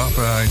woke you up.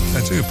 I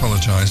do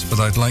apologise, but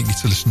I'd like you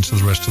to listen to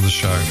the rest of the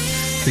show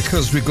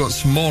because we've got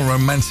some more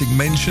romantic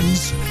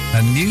mentions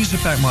and news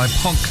about my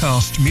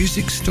podcast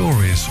Music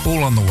Stories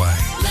all on the way.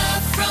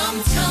 Love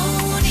from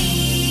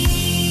Tony.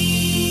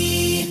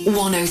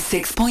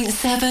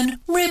 106.7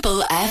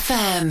 Ribble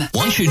FM.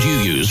 Why should you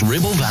use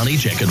Ribble Valley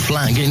Checkered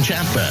Flag in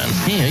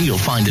Chatburn? Here you'll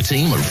find a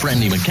team of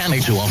friendly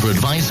mechanics who offer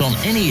advice on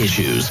any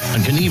issues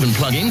and can even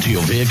plug into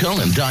your vehicle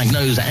and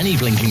diagnose any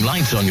blinking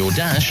lights on your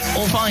dash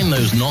or find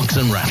those knocks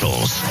and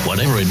rattles.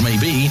 Whatever it may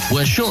be,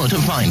 we're sure to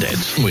find it.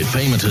 With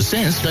Payment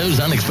Assist, those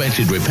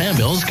unexpected repair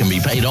bills can be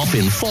paid off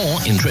in 4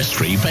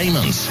 interest-free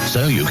payments.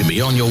 So you can be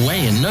on your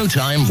way in no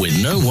time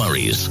with no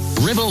worries.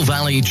 Ribble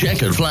Valley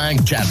Checkered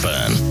Flag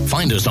Chatburn.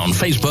 Find us on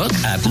Facebook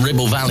Facebook at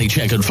Ribble Valley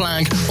Checkered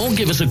Flag or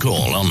give us a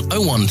call on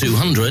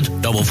 01200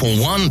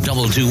 441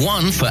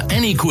 221 for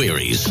any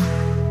queries.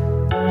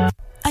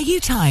 Are you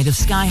tired of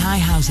sky-high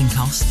housing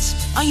costs?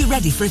 Are you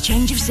ready for a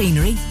change of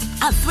scenery?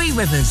 At Three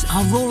Rivers,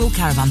 our rural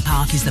caravan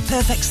park is the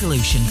perfect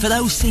solution for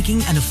those seeking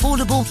an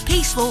affordable,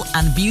 peaceful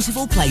and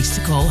beautiful place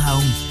to call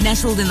home.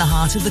 Nestled in the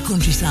heart of the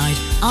countryside,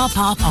 our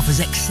park offers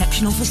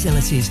exceptional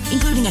facilities,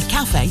 including a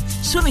cafe,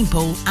 swimming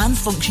pool and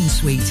function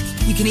suite.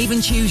 You can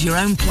even choose your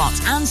own plot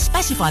and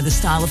specify the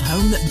style of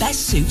home that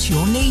best suits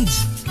your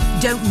needs.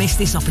 Don't miss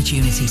this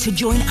opportunity to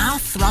join our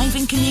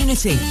thriving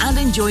community and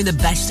enjoy the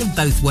best of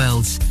both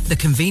worlds, the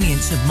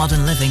convenience of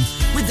modern living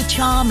with the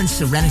charm and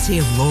serenity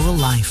of rural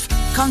life.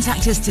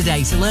 Contact us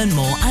today to learn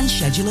more and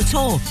schedule a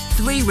tour.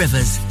 Three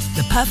Rivers,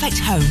 the perfect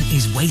home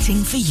is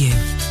waiting for you.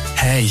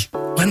 Hey,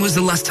 when was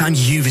the last time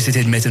you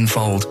visited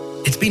Mittenfold?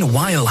 It's been a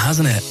while,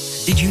 hasn't it?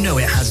 Did you know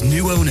it has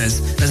new owners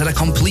and has had a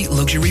complete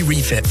luxury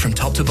refit from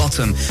top to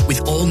bottom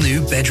with all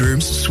new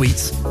bedrooms,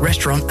 suites,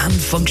 restaurant and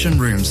function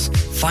rooms?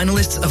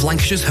 Finalists of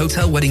Lancashire's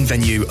Hotel Wedding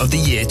Venue of the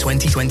Year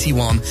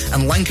 2021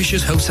 and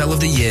Lancashire's Hotel of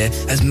the Year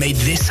has made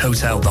this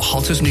hotel the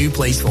hottest new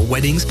place for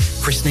weddings,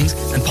 christenings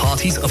and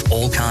parties of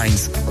all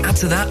kinds. Add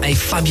to that a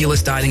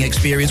fabulous dining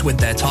experience with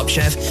their top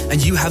chef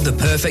and you have the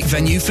perfect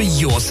venue for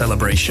your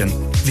celebration.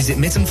 Visit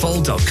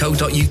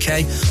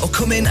mittenfold.co.uk or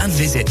come in and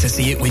visit to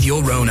see it with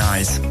your own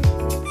eyes.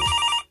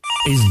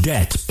 Is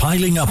debt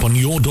piling up on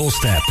your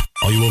doorstep?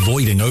 Are you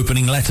avoiding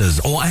opening letters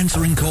or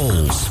answering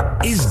calls?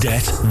 Is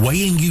debt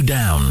weighing you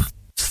down?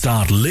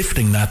 Start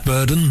lifting that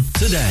burden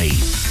today.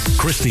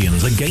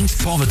 Christians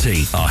Against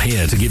Poverty are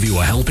here to give you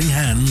a helping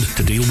hand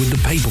to deal with the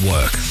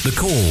paperwork, the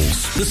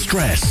calls, the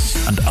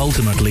stress, and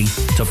ultimately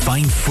to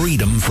find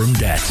freedom from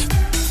debt.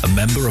 A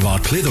member of our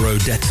Clitheroe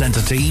Debt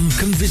Centre team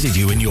can visit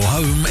you in your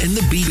home in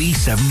the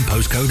BB7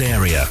 postcode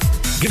area.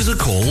 Give us a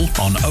call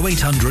on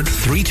 0800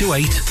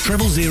 328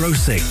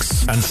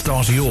 0006 and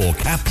start your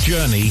CAP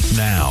journey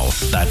now.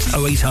 That's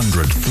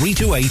 0800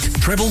 328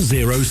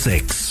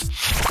 0006.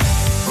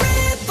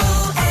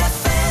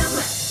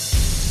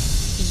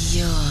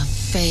 Your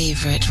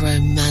favourite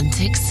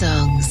romantic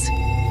songs.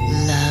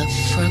 Love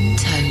from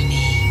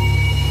Tony.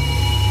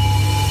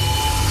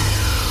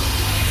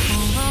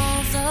 For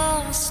all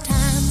those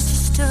times you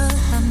stood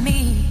by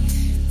me,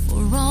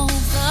 for all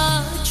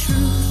the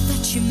truth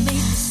that you made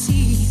me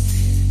see,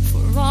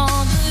 for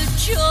all the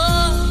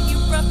joy you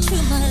brought to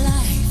my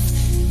life,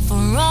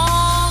 for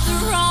all the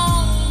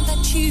wrong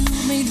that you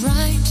made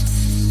right,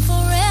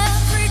 for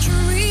every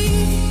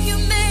dream you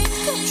made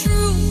come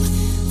true,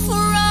 for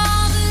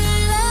all the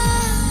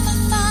love I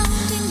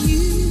found in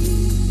you,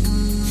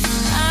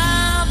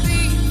 I'll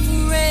be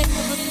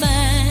forever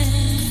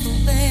thankful,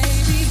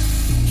 baby.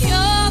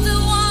 You're the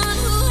one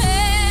who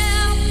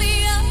held me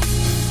up,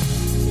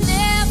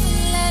 never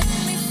let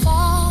me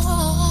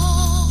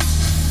fall.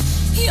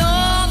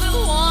 You're the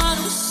one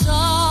who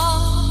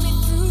saw me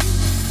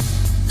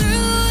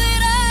through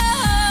it all.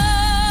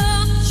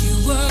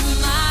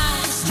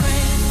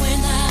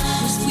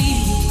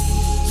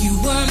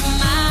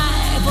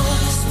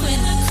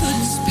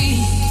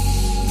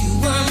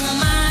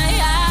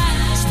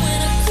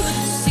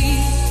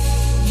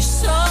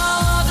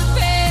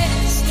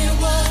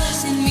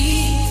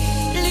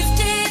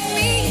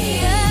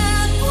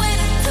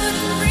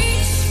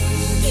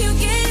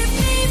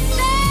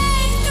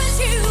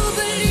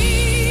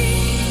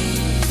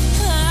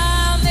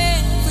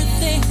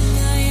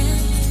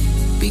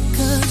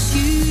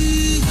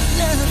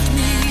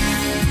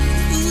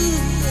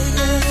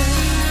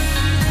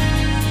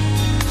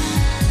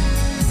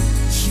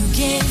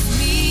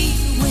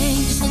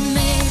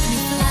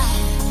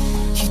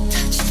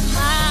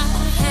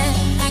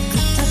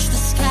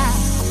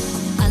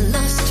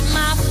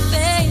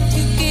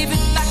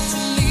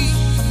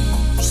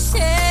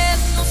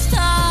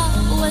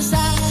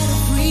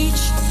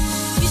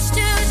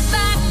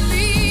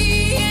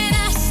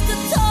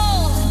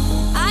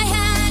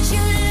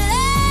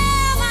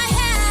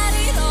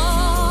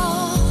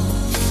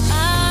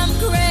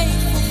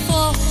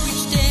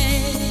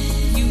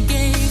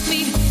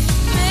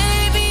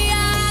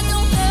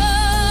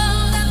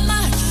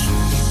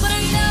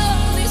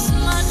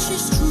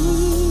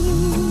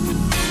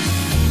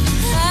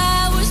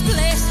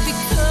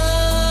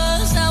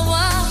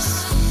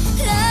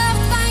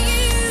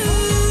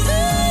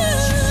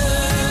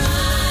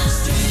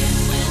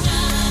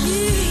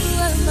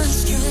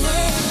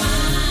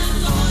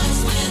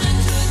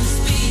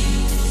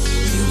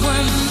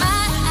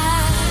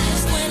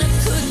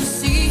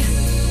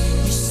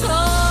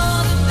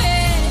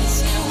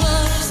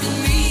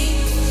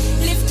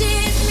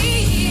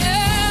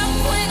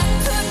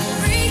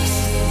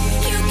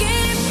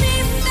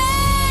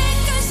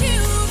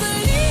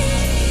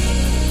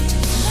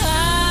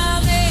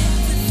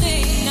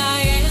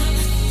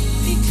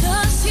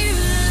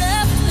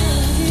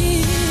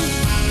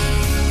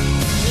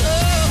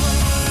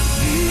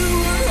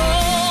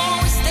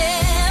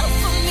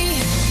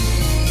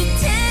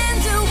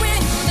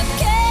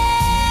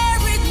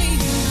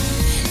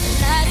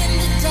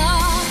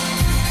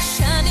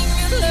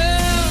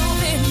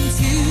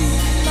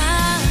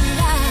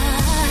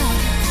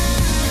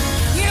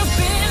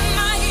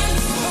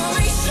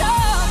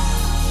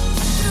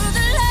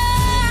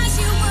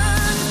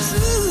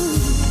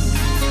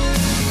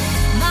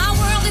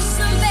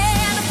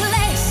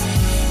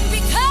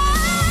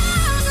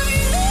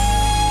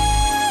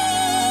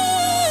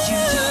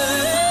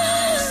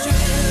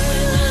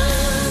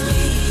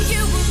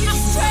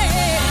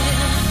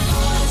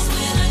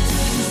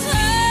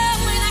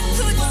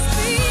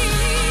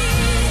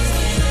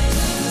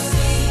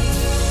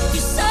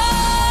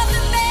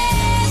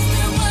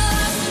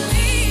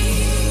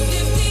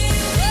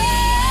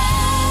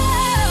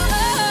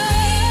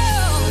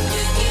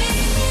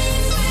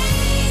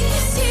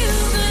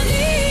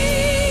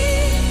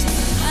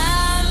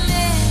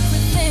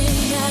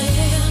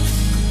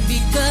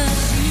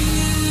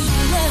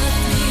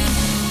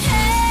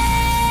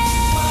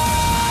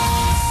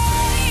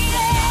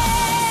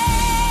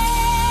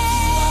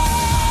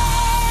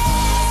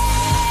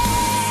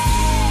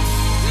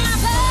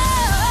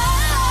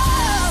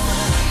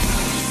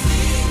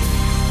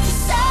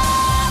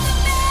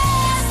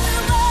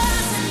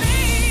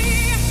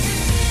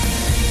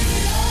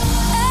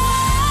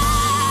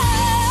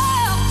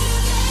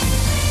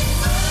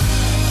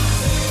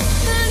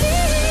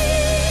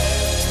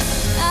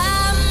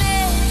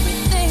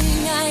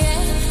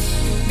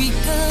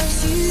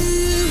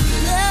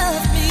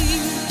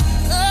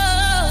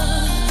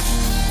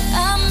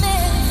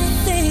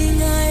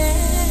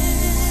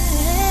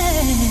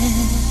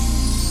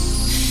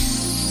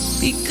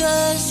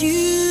 because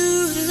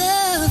you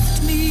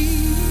loved me.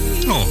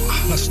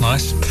 Oh, that's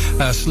nice.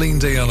 Celine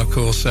Dion, of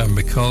course,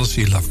 Because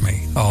You Love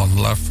Me on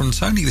Love from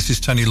Tony. This is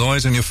Tony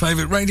Lloyd on your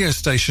favourite radio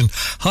station.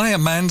 Hi,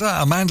 Amanda.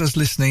 Amanda's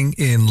listening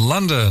in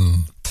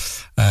London.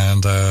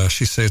 And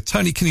she said,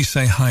 Tony, can you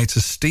say hi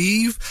to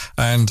Steve?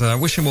 And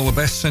wish him all the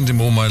best, send him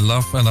all my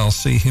love, and I'll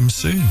see him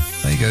soon.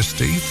 There you go,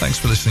 Steve. Thanks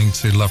for listening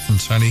to Love from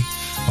Tony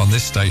on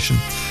this station.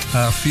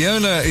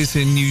 Fiona is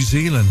in New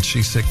Zealand.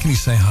 She said, can you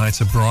say hi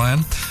to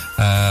Brian?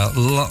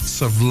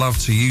 Lots of love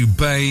to you,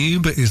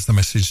 babe, is the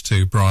message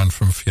to Brian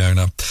from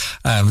Fiona.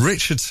 And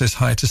Richard says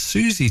hi to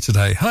Susie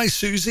today. Hi,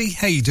 Susie.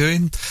 How you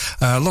doing?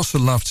 Lots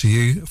of love to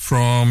you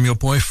from your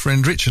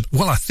boyfriend, Richard.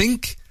 Well, I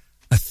think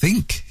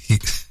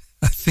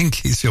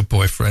he's your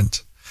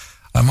boyfriend.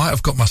 I might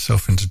have got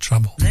myself into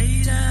trouble.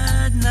 Late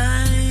at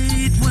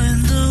night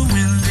when the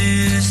wind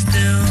is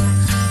still,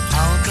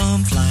 I'll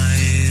come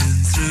flying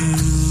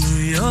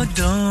through your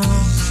door.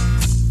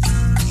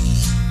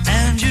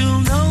 And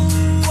you'll know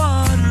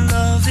what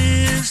love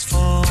is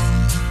for.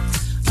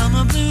 I'm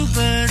a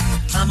bluebird,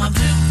 I'm a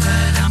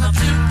bluebird, I'm a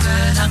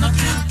bluebird, I'm a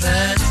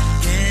bluebird.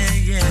 Yeah,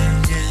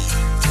 yeah, yeah.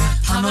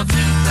 I'm a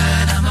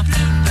bluebird, I'm a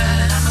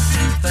bluebird, I'm a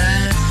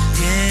bluebird.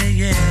 Yeah,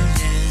 yeah,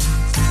 yeah.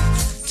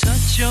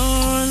 Touch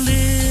your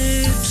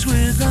lips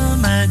with a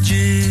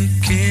magic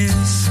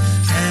kiss,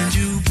 and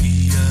you'll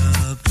be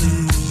a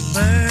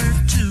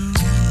bluebird too.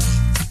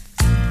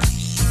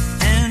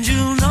 And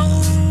you'll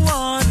know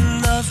what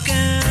love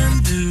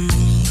can do.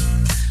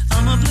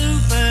 I'm a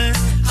bluebird,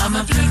 I'm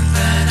a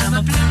bluebird, I'm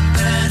a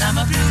bluebird, I'm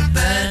a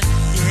bluebird.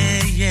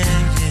 Yeah, yeah,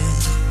 yeah.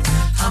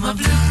 I'm a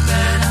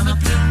bluebird, I'm a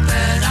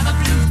bluebird, I'm a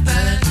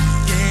bluebird.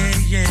 Yeah,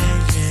 yeah,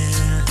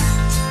 yeah.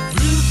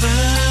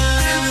 Bluebird.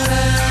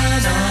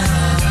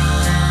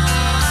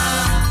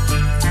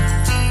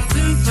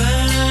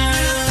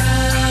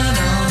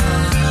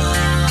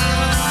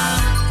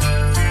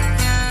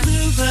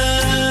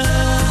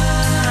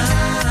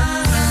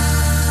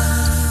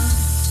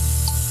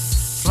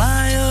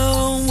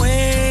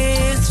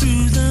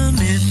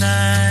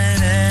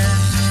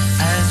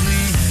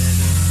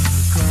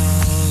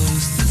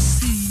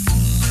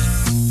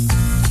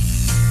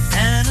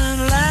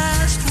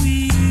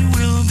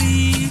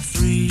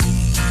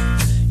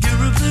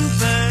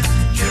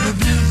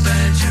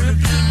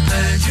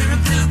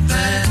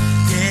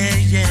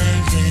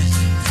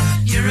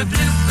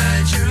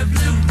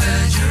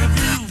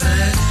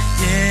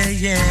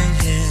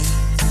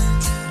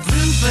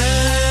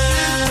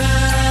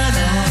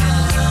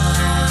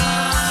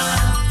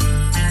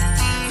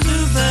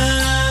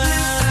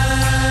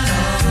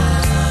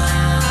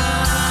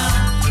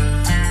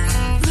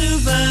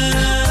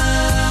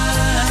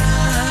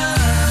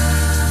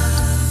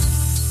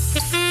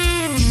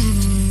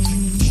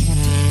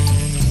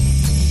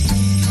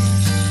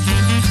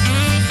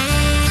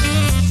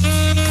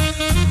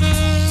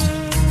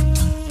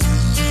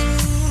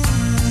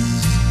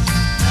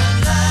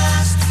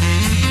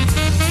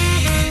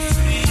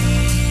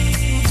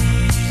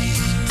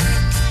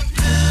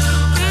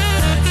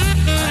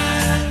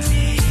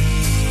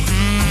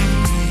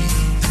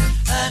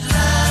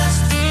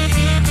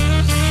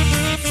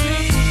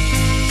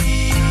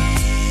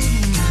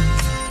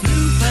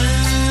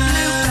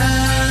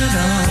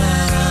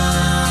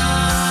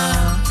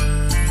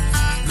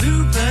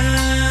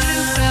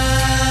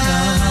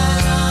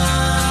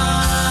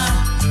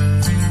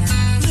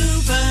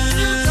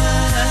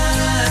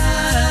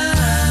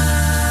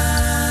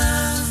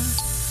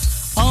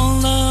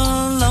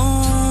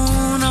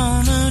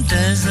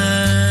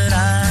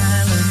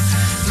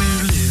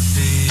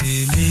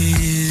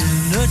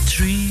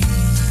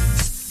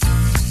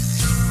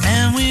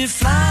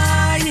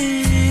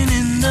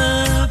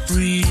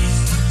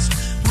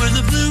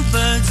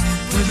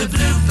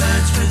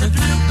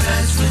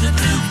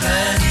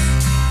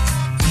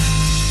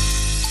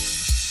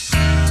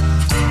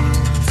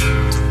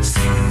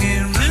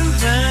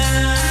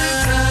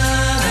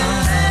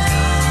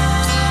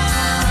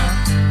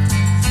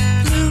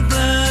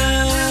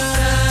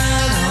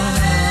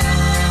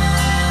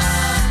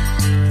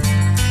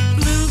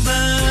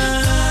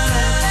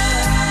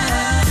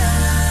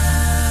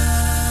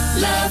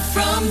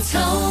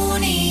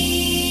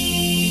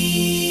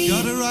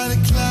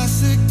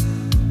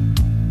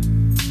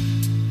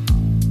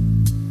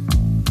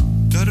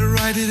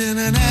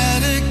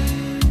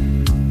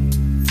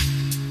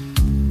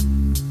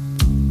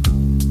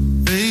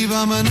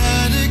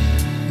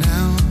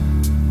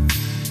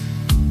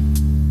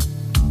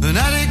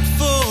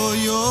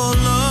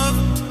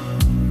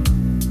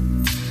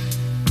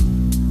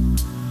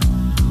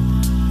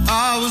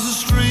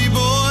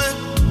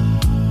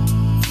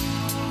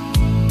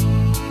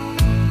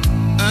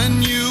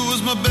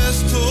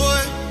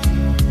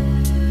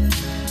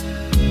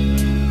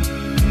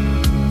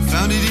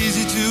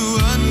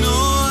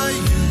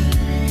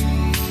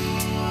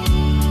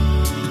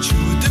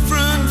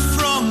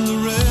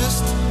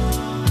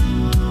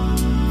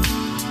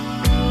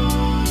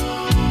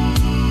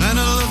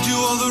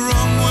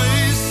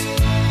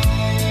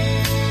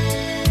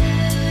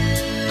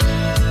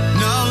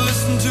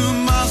 To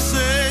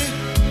myself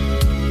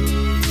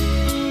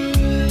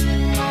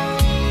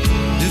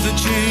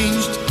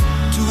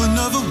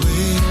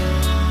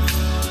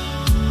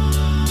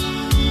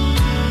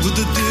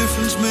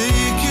just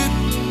make it?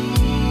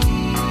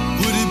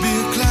 Would it be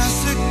a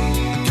classic? I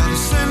gotta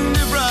send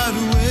it right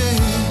away.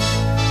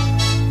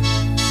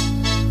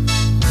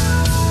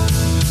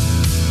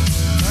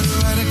 Gotta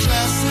write a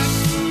classic.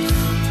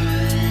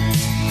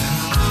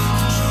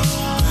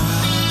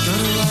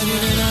 Gotta write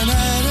it in an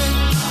attic.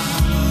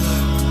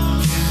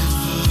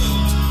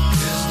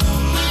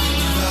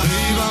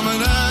 Babe, I'm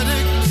an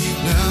addict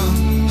now.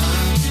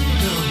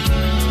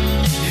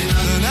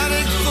 An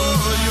addict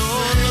for your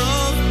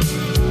love.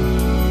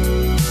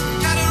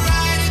 Gotta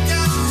write it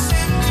down,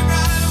 send it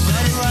right away.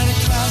 Gotta write a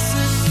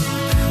classic.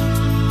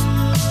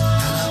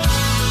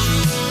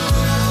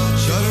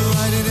 Gotta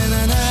write it in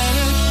an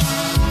attic.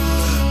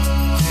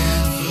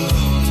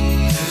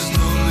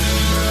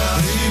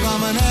 Babe,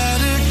 I'm an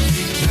addict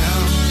now.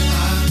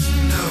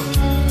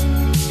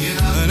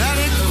 An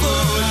addict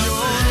for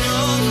your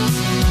love.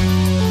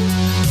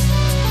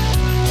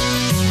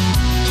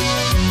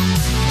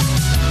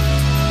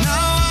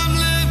 Now I'm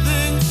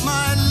living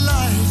my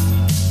life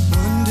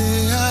one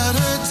day at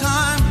a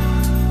time.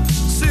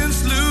 Since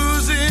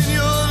losing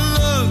your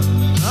love,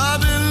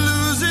 I've been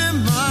losing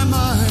my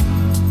mind.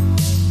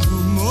 No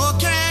more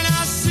can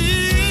I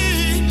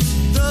see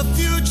the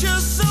future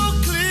so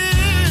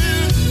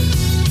clear.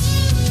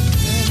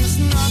 And it's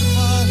not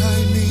what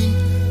I mean.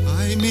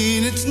 I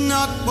mean it's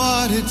not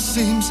what it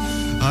seems.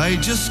 I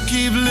just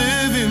keep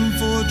living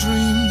for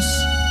dreams.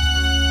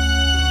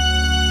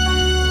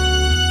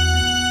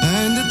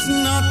 And it's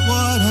not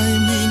what I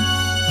mean.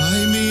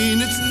 I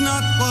mean it's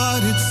not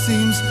what it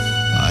seems.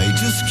 I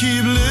just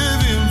keep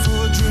living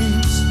for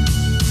dreams.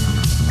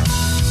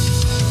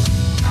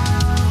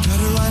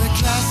 Gotta write a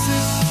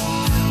classic.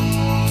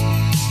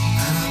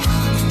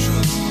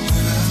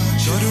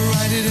 Gotta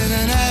write it in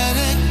an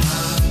attic.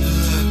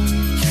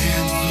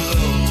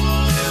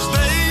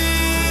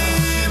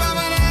 Babe, I'm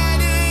an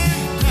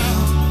addict now.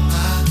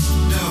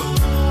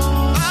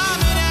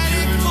 I'm an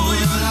addict for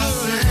your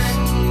love.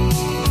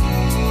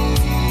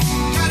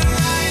 Gotta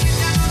write it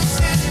down,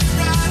 send it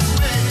right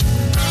away.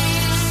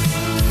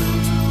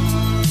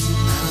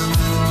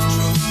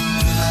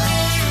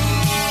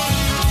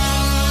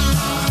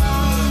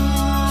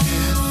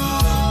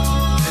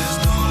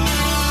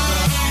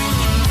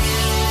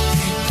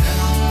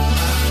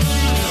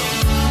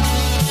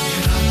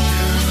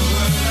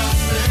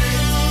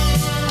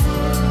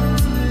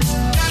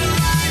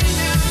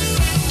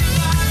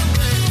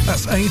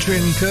 That's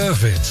Adrian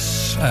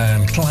Gervitz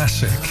and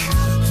Classic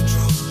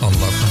on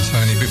Love from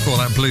Tony. Before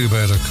that,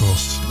 Bluebird, of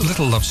course. A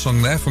little love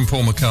song there from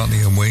Paul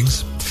McCartney and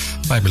Wings.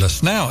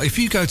 Fabulous. Now, if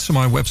you go to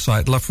my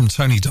website,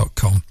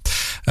 lovefromtony.com,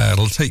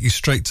 it'll take you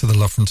straight to the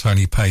Love from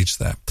Tony page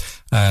there.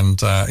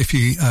 And if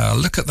you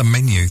look at the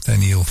menu,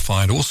 then you'll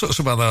find all sorts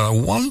of other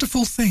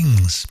wonderful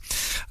things.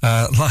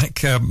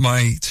 Like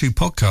my 2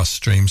 podcast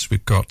streams,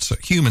 we've got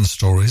Human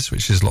Stories,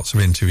 which is lots of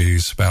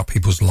interviews about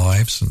people's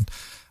lives and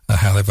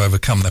how they've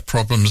overcome their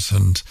problems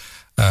and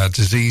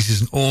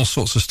diseases and all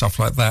sorts of stuff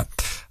like that.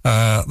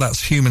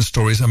 That's Human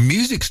Stories. And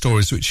Music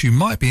Stories, which you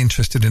might be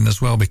interested in as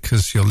well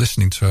because you're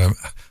listening to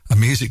a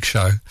music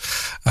show.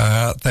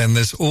 Then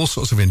there's all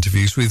sorts of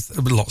interviews with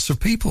lots of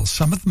people.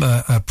 Some of them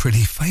are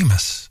pretty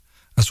famous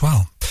as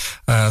well.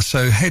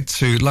 So head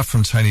to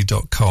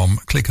lovefromtony.com,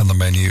 click on the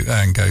menu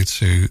and go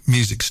to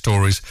Music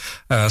Stories.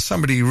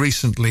 Somebody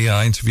recently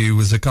I interviewed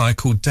was a guy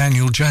called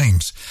Daniel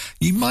James.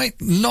 You might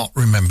not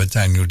remember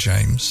Daniel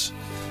James,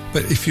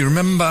 but if you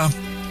remember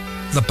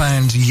the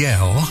band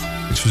Yell,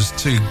 which was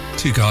two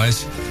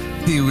guys,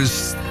 he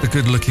was the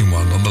good-looking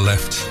one on the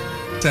left.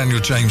 Daniel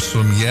James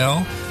from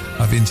Yell.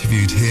 I've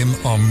interviewed him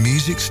on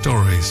Music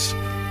Stories.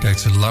 Go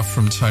to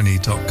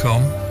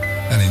lovefromtony.com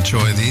and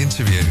enjoy the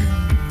interview.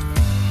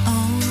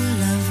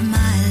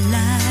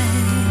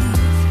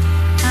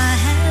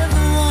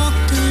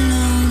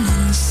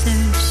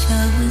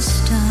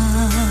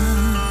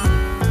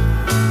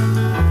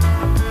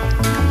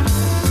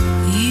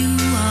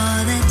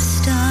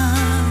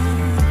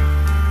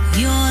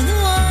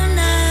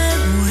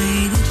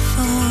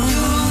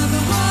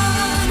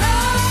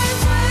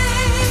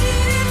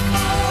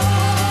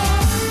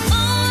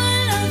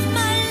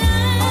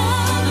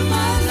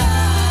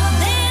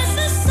 There's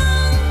a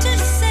song to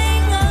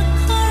sing, a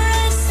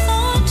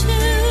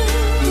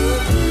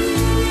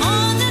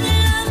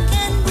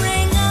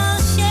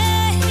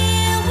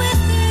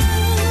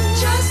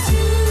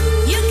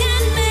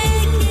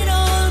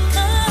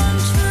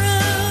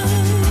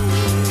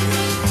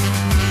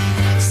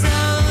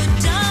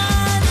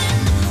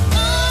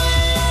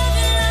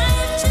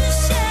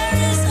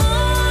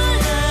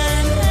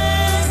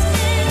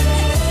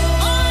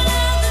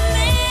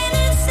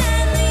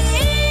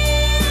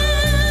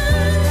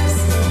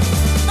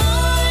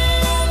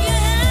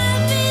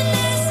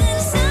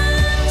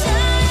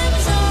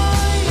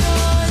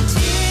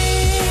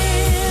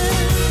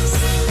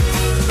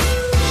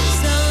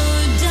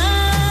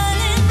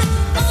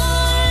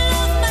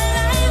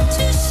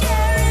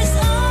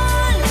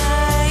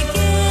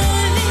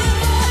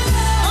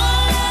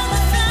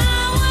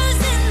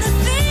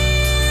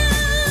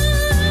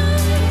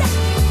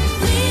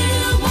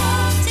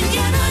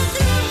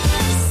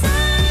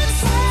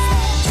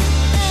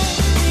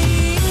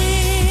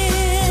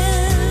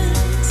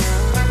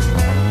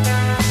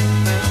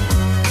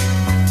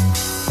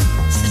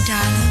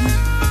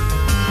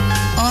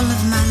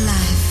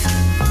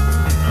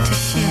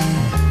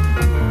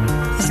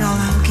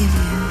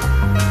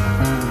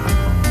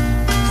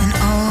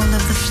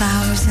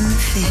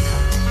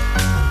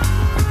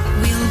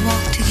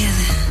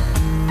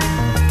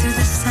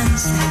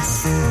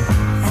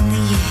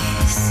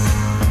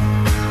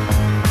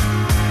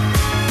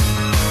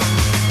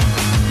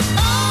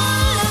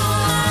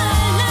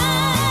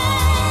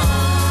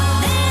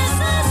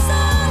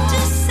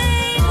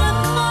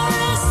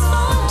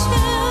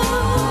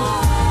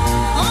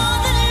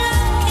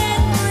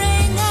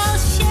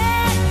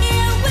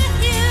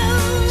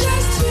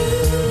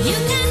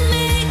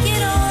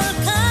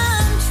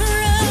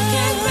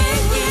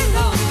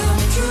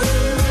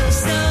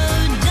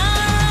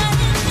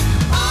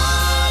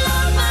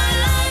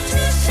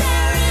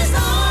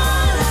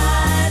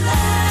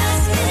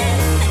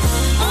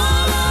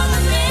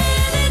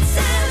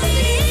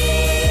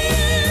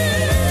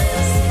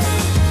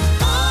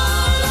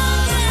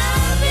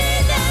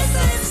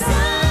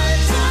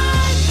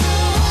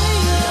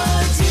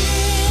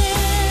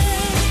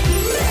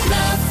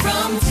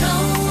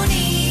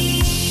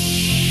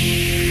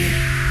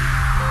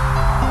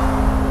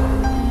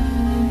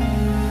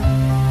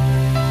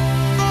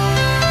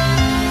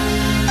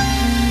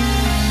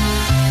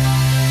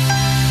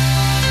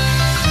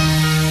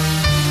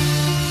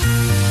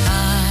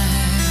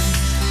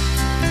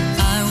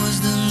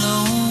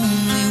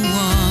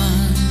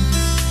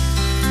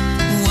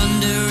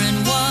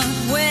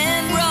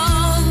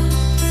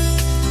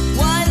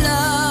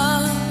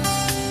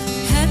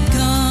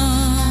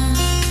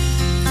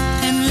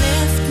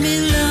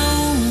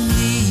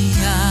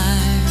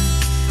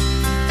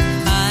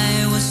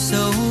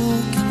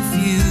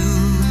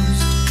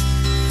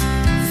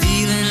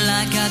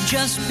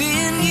just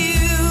been you.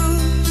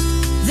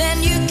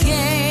 Then you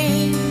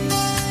came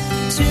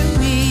to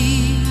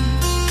me,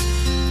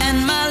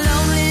 and my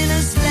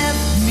loneliness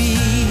left me.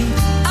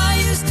 I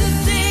used to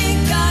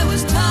think I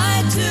was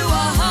tied to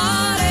a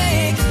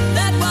heartache.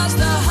 That was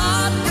the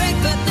heartbreak,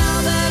 but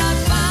now that I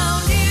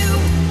found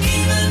you,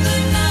 even the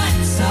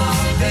nights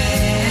are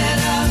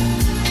better.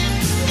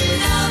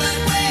 Now that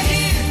we're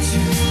here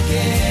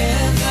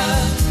together,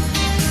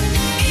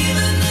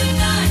 even the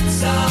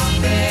nights are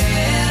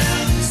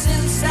better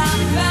since I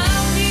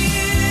found you.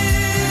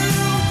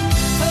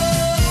 Oh,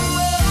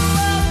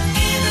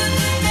 even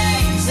the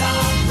days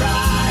are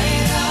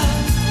brighter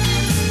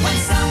when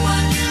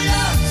someone you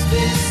love's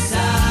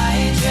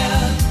beside you.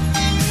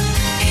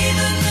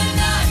 Even the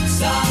nights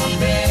are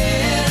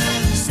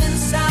better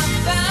since I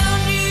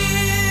found you.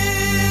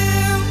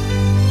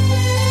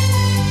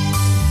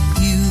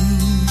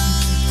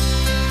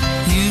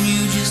 You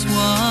knew just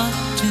what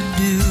to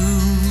do,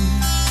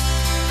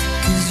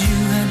 'cause you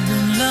had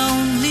been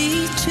lonely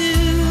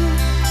too,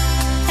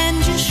 and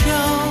you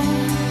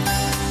showed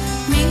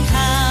me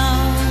how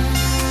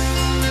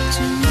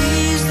to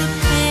ease the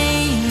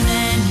pain,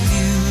 and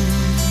you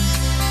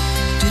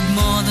did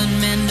more than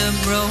mend a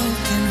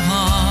broken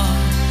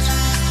heart,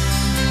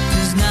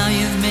 'cause now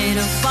you've made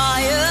a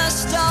fire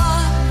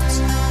start,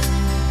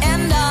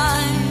 and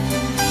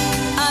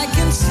I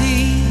can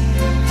see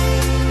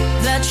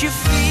that you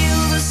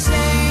feel the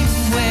same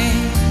way.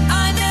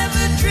 I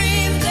never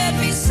dreamed there'd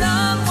be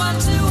someone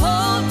to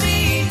hold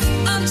me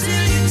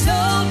until you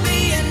told me,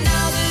 and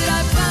now that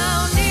I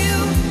found you,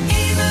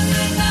 even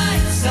the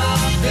nights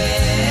are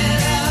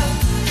better.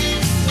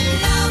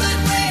 Now that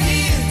we're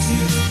here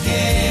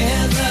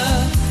together,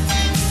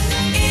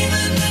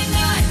 even the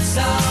nights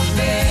are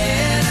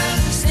better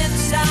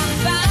since I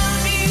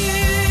found you.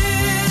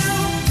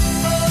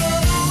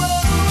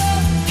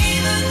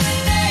 Even the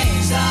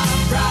days are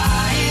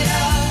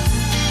brighter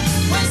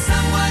when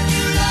someone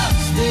you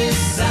love's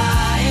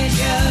beside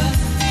you.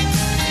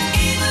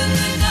 Even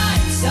the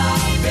nights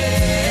are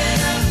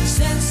better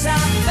since I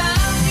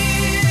found you.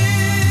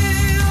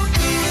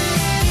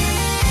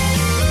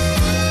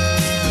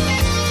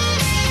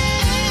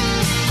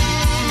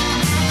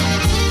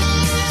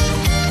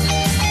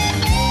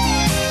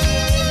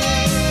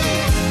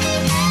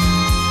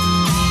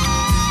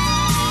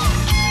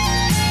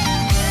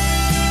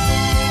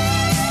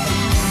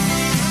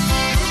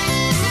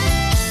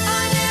 I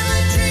never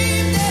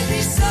dreamed there'd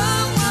be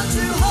someone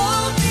to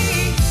hold me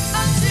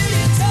until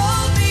you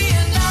told me,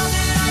 and now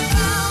that I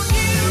found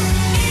you,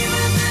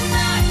 even the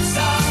nights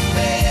are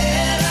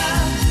better.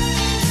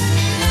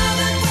 Now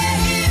that we're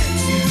here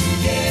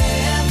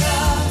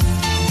together,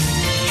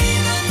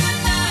 even the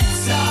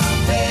nights are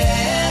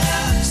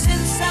better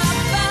since I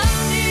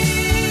found you.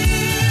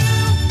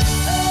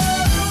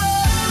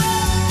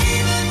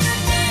 Even the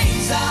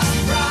days are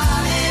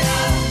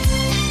brighter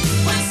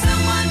when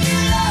someone you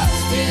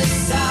love's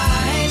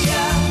beside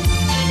you.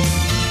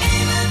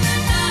 Even the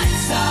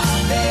nights are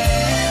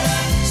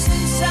better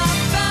since I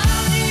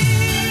found you.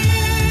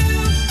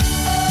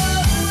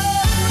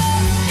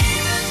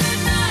 Even the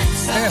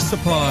nights are Air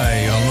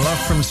Supply on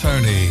Love from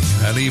Tony,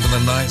 and even the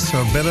nights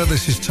are better.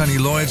 This is Tony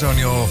Lloyd on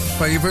your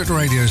favourite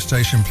radio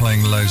station,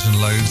 playing loads and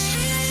loads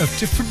of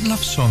different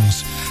love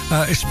songs,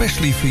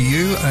 especially for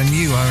you and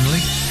you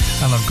only.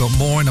 And I've got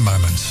more in a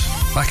moment.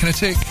 Back in a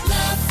tick.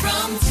 Love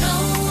from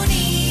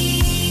Tony.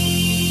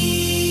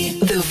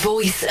 The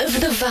voice of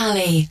the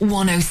valley,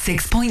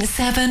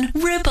 106.7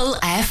 Ribble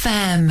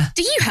FM.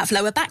 Do you have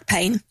lower back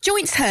pain,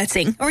 joints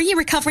hurting, or are you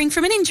recovering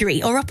from an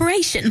injury or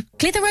operation?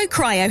 Clitheroe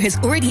Cryo has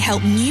already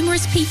helped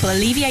numerous people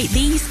alleviate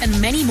these and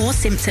many more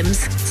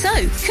symptoms. So,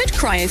 could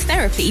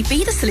cryotherapy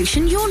be the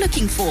solution you're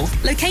looking for?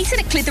 Located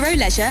at Clitheroe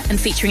Leisure and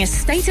featuring a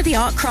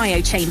state-of-the-art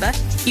cryo chamber,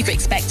 you can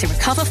expect to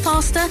recover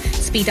faster,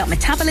 speed up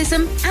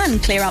metabolism,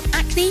 and clear up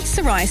acne,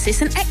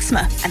 psoriasis, and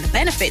eczema. And the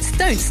benefits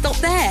don't stop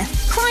there.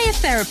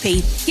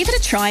 Cryotherapy. Give it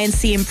a try and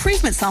see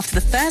improvements after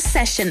the first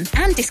session,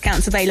 and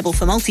discounts available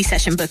for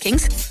multi-session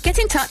bookings. Get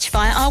in touch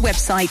via our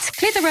website,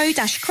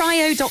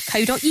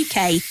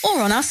 clitheroe-cryo.co.uk,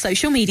 or on our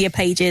social media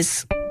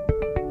pages.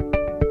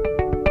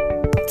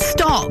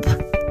 Stop!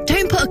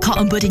 Don't put a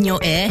cotton bud in your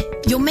ear.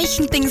 You're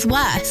making things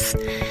worse.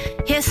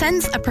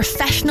 HearSense are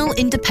professional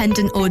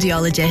independent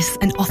audiologists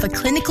and offer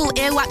clinical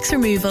earwax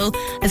removal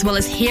as well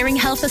as hearing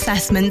health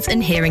assessments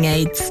and hearing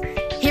aids.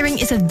 Hearing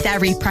is a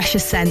very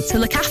precious sense, so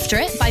look after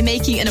it by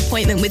making an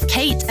appointment with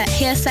Kate at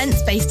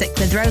HearSense based at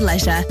Clitheroe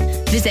Leisure.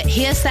 Visit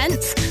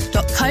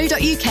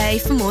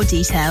hearsense.co.uk for more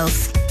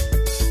details.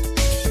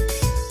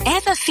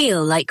 Ever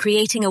feel like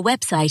creating a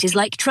website is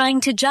like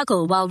trying to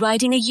juggle while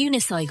riding a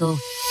unicycle?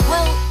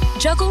 Well,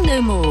 juggle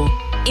no more.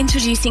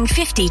 Introducing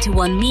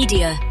 50-to-1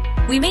 Media.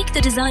 We make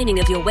the designing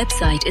of your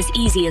website as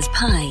easy as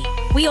pie.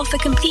 We offer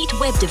complete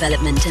web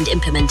development and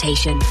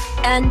implementation.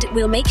 And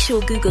we'll make sure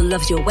Google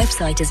loves your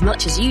website as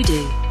much as you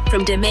do.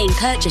 From domain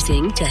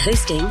purchasing to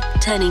hosting,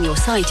 turning your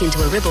site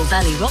into a Ribble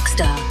Valley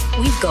rockstar,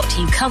 we've got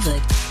you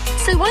covered.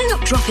 So why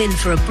not drop in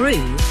for a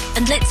brew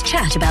and let's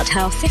chat about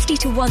how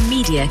 50-to-1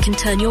 Media can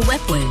turn your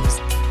web woes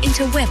into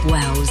to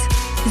webwows.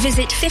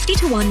 Visit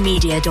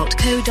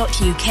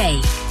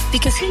 50to1media.co.uk,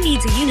 because who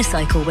needs a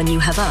unicycle when you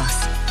have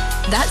us?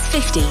 That's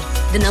 50,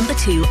 the number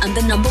 2 and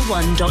the number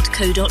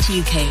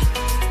 1.co.uk.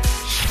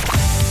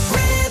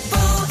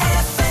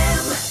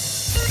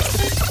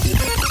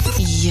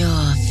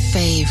 Your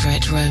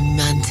favourite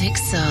romantic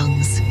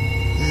songs.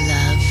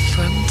 Love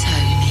from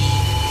Tony.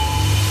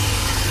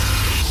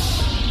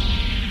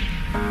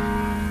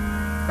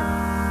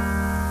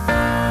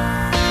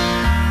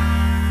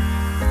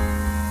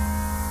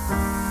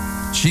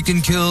 She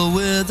can kill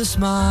with a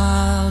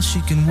smile,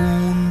 she can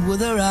wound with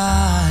her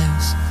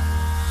eyes,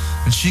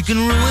 and she can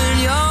ruin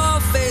your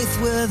faith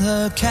with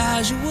her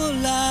casual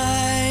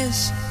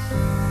lies.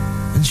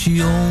 And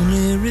she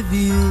only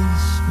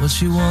reveals what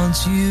she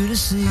wants you to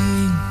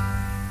see.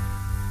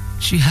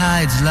 She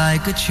hides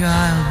like a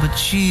child, but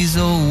she's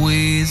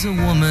always a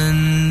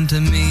woman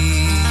to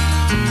me.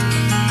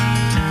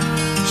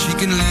 She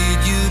can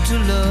lead you to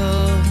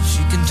love,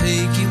 she can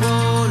take you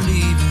or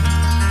leave you.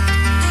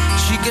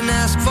 She can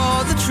ask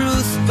for the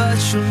truth, but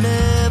she'll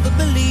never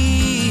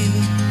believe.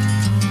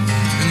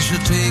 And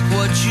she'll take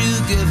what you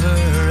give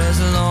her as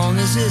long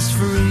as it's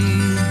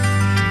free.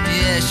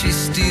 Yeah, she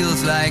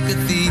steals like a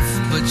thief,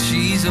 but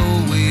she's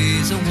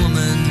always a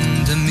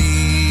woman to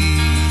me.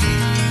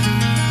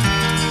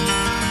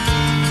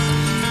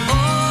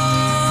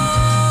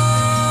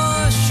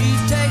 Oh, she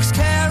takes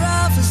care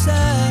of herself.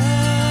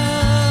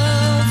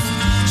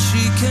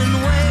 She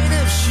can wait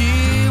if she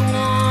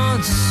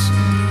wants.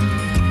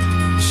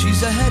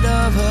 She's ahead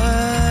of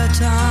her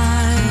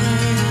time.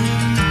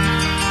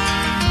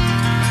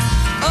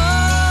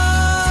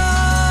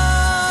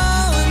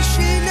 Oh, and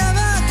she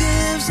never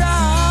gives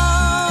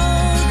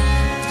out.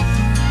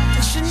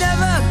 And she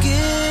never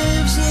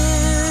gives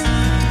in.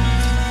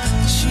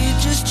 She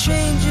just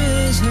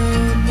changes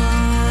her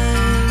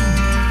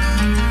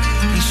mind.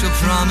 And she'll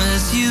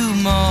promise you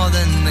more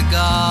than the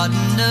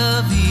Garden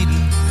of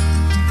Eden.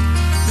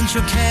 And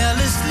she'll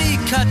carelessly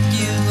cut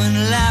you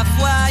and laugh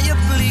while you're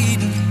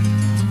bleeding.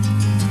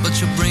 But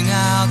you'll bring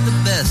out the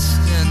best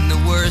and the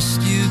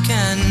worst you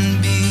can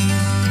be.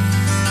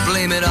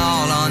 Blame it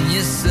all on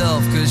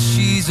yourself, 'cause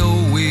she's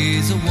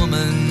always a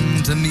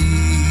woman to me.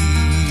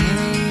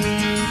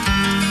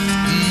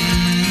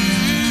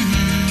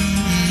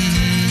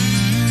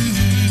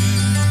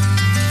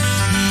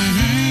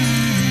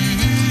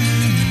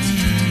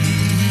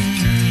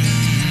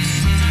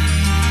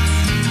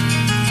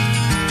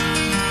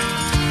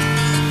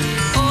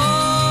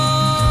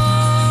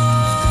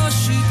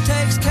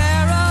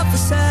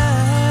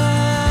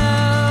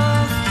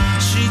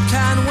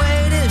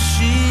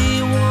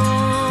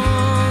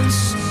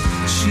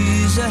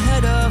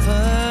 Ahead of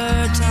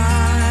her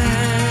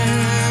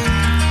time.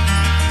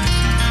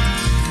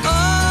 Oh,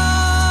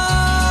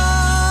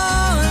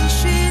 and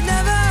she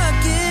never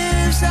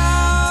gives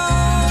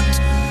out,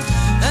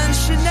 and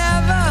she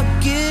never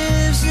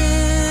gives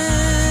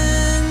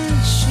in.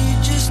 She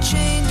just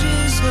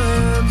changes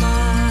her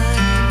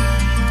mind.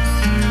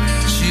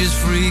 She is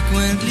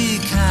frequently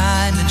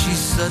kind and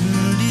she's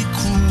suddenly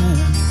cruel,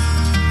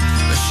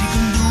 but she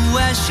can do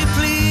as she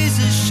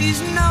pleases. She's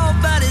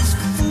nobody's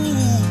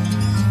fool.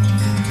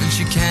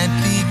 She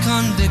can't be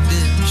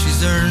convicted,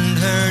 she's earned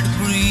her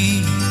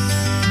degree.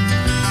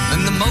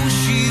 And the most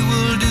she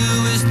will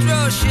do is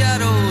throw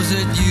shadows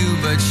at you,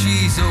 but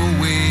she's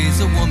always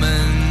a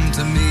woman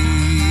to me.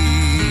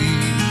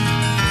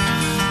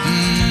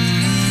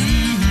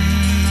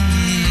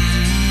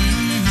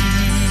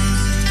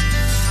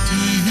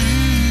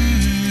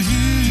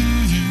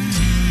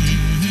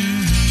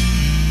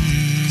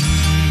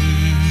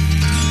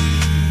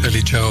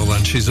 Billy Joel,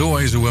 and she's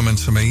always a woman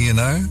to me, you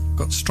know.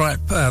 Got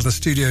Stripe, the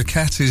studio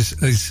cat, is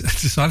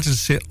decided to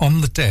sit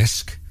on the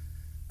desk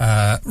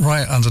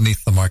right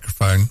underneath the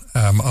microphone.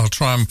 I'll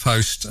try and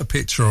post a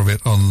picture of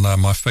it on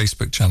my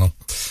Facebook channel.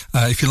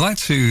 If you'd like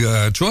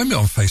to join me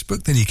on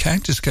Facebook, then you can.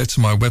 Just go to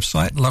my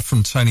website,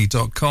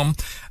 lovefromtony.com,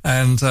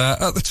 and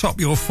at the top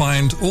you'll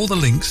find all the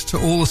links to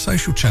all the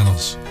social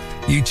channels,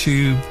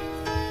 YouTube,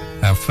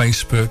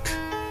 Facebook,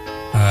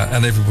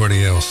 and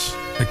everybody else.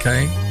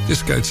 Okay,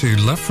 just go to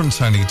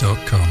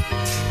lovefromtony.com.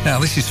 Now,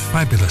 this is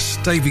fabulous.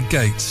 David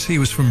Gates, he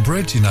was from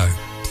Bread, you know,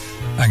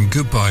 and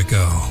Goodbye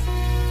Girl.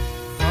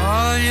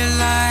 All your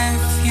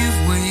life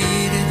you've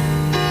waited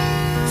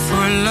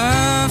for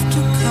love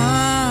to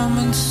come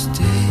and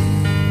stay.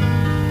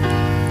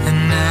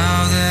 And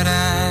now that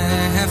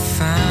I have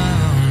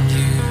found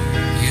you,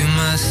 you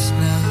must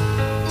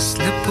now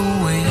slip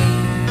away.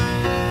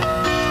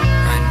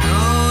 I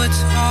know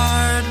it's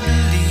hard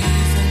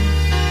believing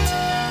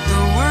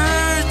the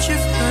words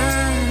you've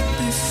heard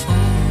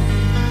before,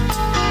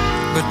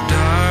 but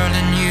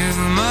darling, you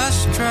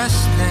must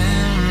trust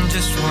them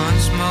just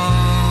once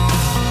more.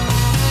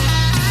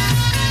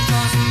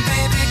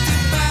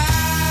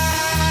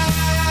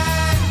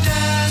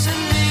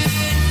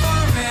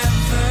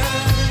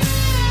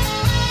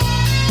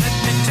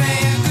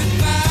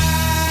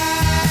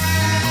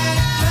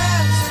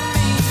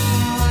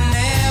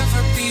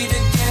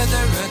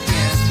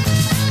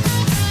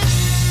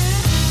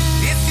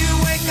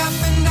 Up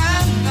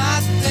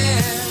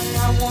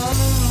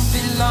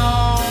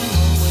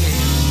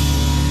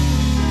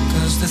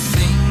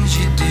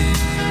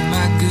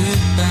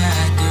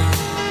bad girl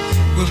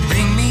will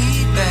bring me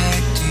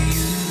back to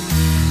you.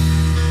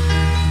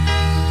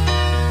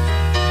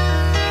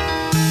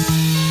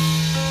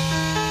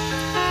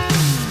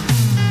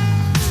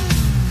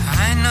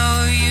 I know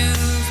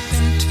you've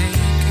been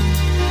taken,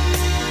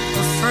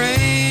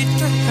 afraid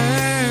to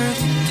hurt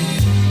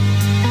again.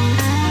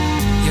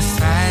 You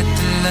fight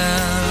the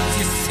love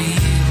you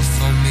feel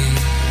for me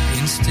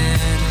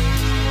instead of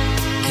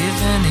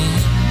giving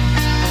in.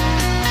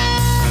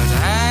 But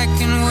I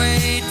can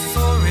wait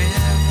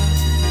forever,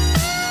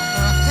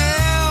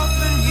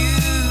 helping you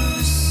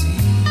to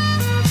see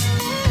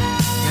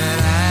that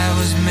I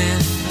was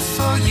meant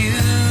for you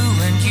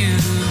and you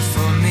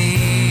for me.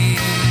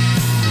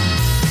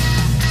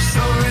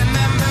 So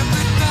remember,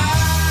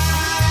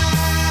 goodbye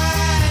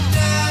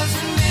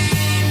doesn't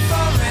mean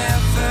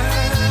forever.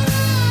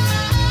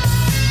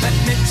 Let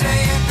me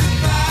tell you,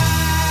 goodbye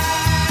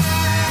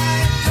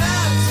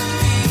doesn't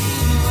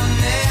mean we'll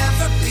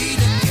never be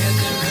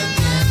together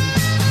again.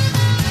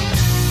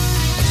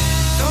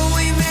 Though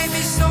we may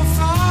be so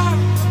far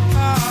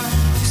apart,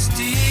 you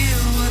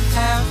still will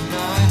have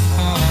my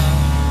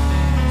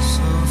heart.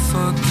 So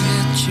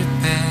forget your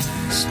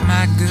past,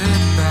 my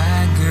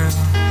goodbye girl,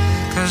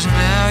 'cause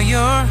now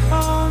you're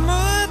home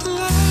at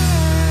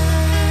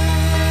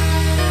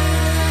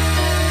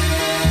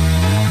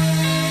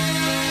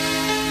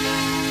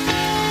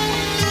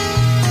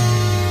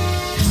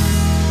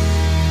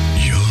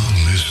You're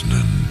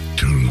listening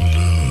to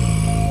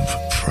Love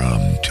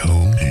from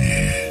Tony.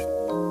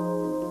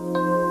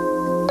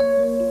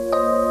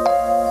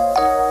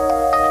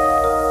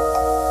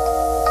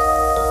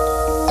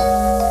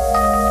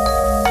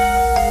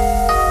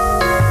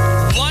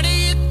 What are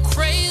you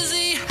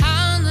crazy?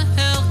 How in the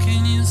hell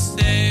can you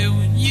say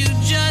what you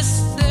just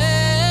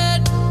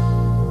said?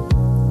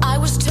 I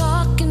was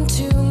talking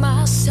to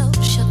myself,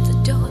 shut the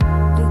door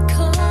and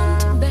come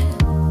to bed.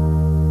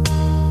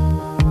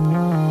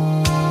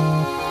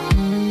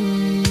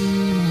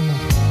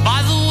 By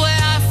the way,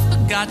 I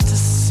forgot to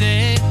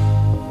say,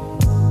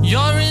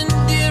 your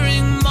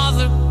endearing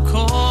mother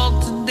called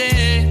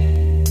today.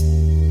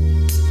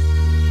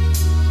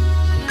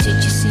 Did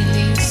you see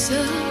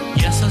Lisa?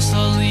 Yes, I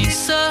saw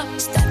Lisa.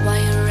 Is that why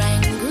you're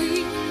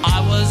angry? I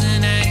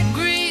wasn't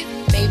angry,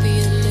 Maybe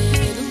a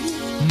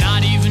little.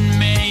 not even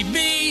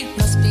maybe.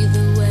 Must be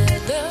the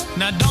weather.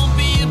 Now don't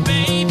be a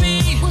baby.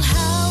 Well,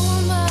 how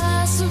am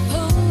I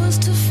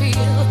supposed to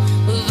feel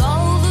with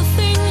all the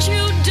things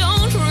you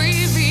don't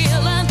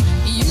reveal? And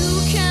you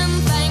can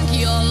thank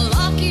your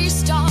lucky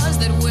stars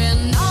that we're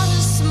not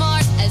as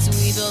smart as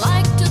we'd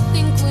like to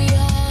think we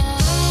are.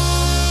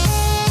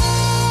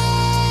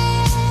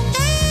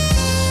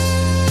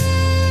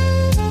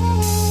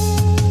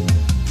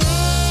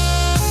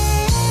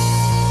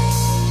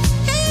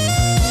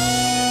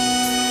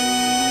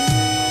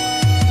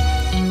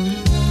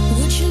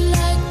 Would you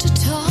like to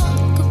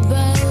talk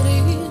about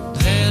it?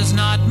 There's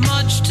not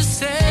much to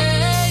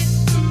say.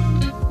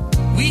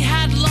 We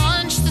had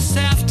lunch this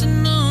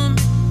afternoon.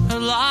 Her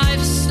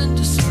life's in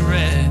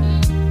disarray.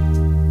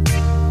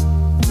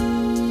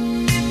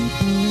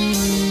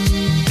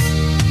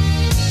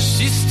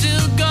 She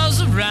still goes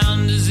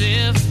around as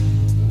if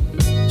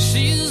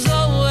she's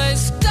always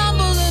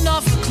stumbling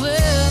off a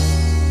cliff.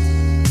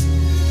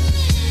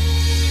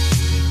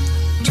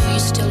 Do you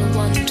still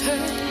want her?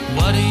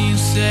 What are you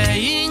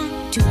saying?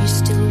 Do you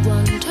still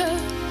want her?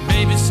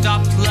 Baby,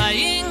 stop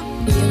playing.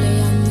 Really,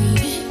 I mean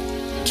it.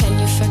 Can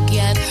you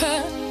forget her?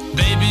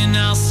 Baby,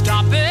 now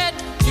stop it.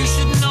 You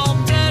should know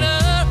better.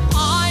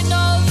 I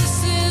know this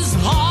is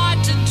hard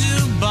to do,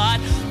 but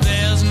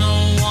there's no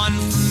one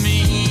for me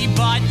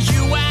but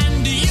you.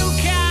 And you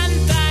can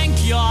thank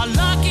your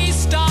lucky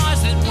stars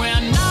that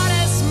we're not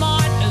as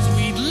smart as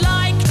we'd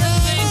like to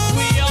think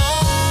we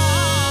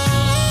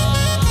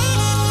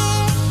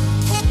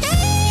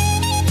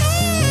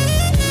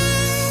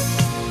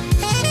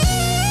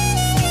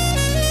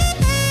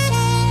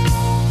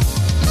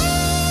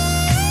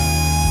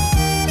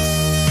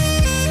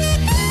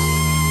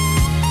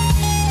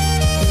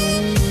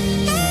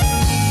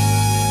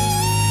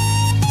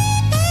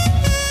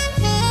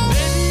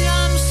Baby,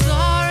 I'm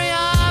sorry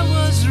I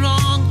was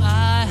wrong.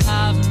 I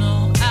have no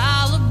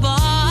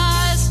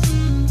alibis.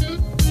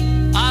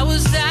 I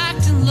was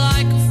acting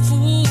like a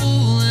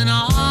fool and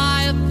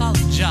I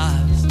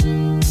apologize.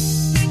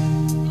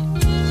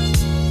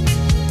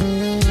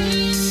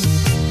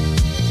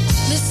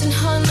 Listen,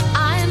 hon,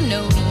 I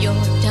know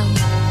you're dumb,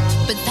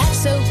 but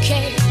that's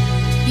okay.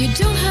 You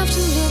don't have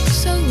to look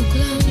so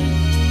glum.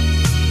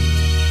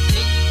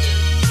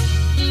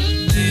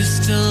 Do you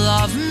still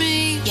love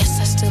me? Yes,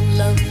 I still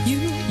love you.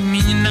 You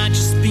mean you're not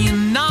just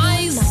being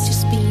nice? Not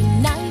just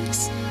being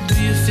nice. Do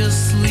you feel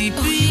sleepy?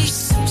 Oh, you're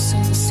so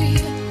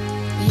sincere.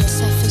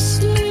 Yes, I feel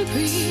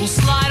sleepy. We'll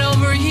slide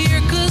over here,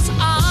 'cause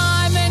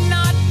I may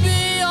not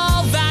be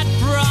all that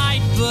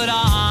bright, but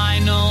I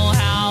know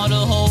how to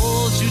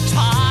hold you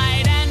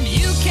tight. And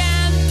you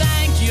can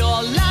thank your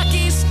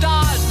lucky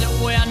stars that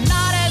we're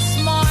not as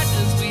smart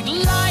as we'd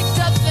like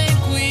to think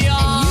we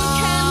are. And you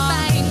can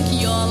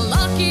thank your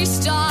lucky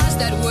stars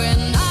that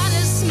we're not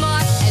as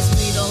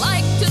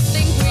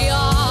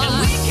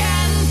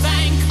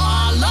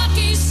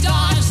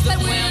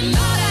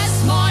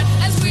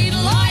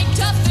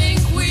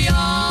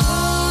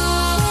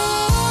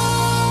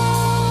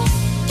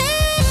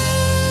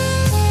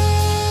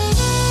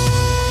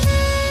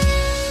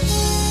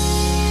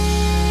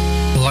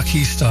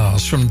Lucky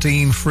Stars from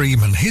Dean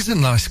Freeman. He's a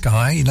nice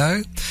guy, you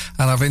know,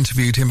 and I've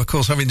interviewed him. Of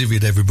course, I've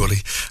interviewed everybody.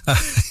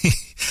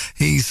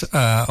 He's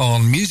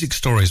on Music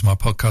Stories, my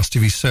podcast.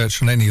 If you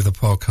search on any of the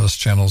podcast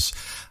channels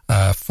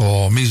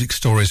for Music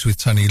Stories with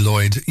Tony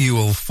Lloyd, you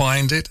will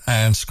find it,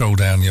 and scroll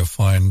down, you'll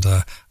find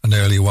an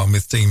earlier one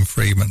with Dean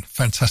Freeman.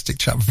 Fantastic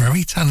chap,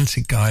 very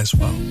talented guy as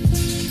well.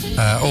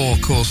 Or,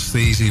 of course, the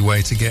easy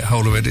way to get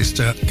hold of it is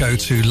to go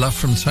to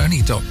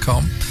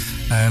lovefromtony.com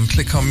and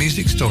click on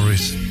Music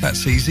Stories.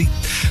 That's easy.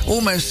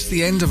 Almost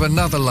the end of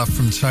another Love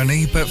from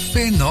Tony, but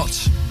fear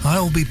not,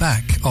 I'll be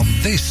back on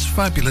this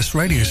fabulous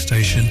radio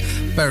station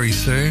very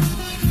soon.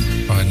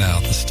 Right now,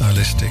 the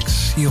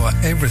Stylistics. You are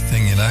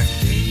everything, you know.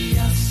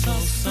 I saw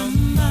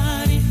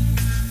somebody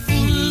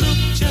who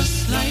looked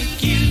just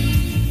like you.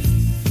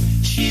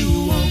 She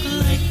walked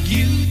like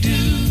you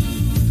do.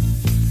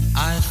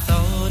 I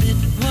thought it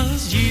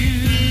was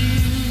you.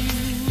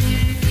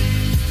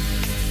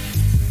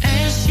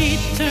 As she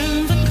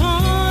turned the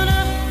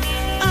corner,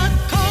 I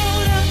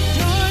called out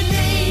your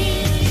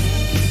name.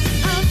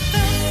 I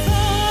felt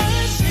so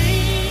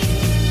ashamed.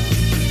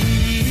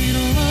 It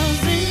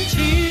wasn't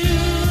you.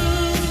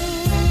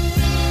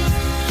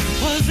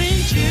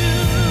 Wasn't you?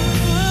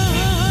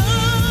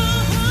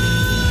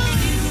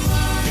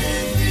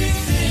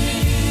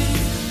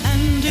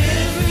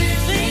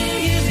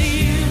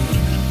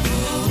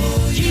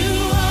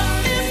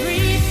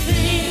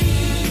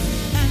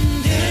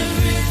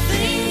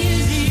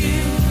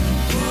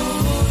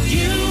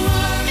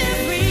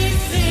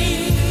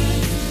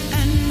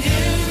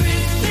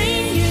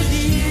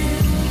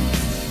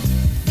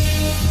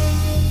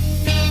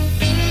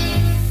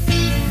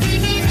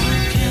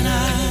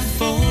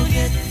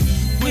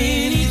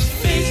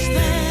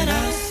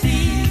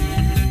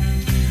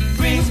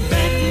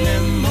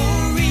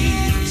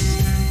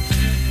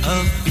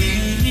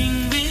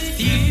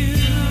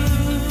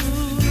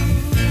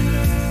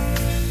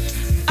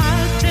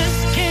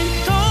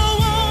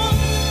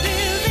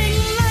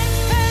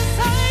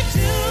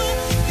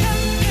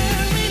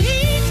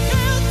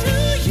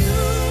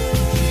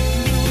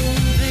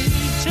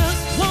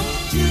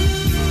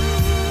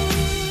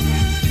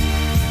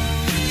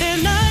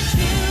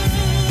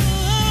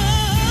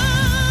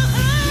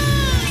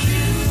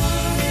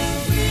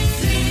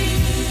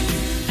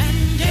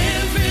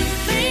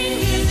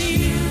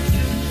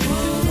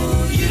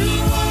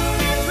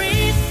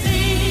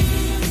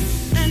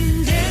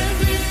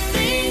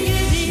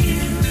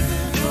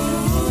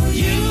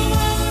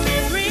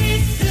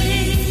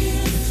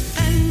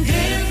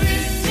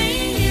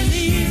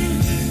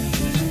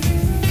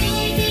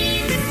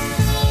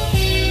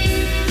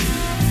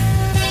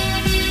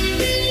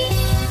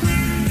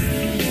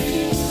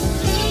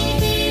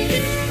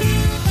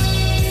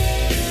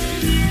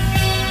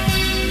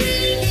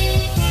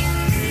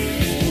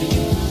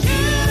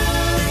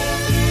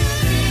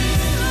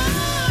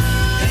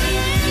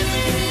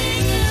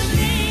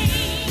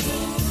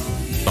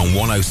 On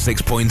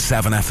 106.7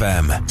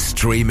 FM,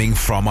 streaming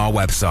from our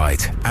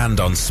website and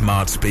on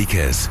smart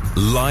speakers,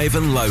 live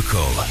and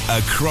local,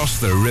 across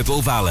the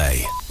Ribble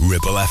Valley.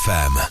 Ribble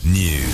FM News.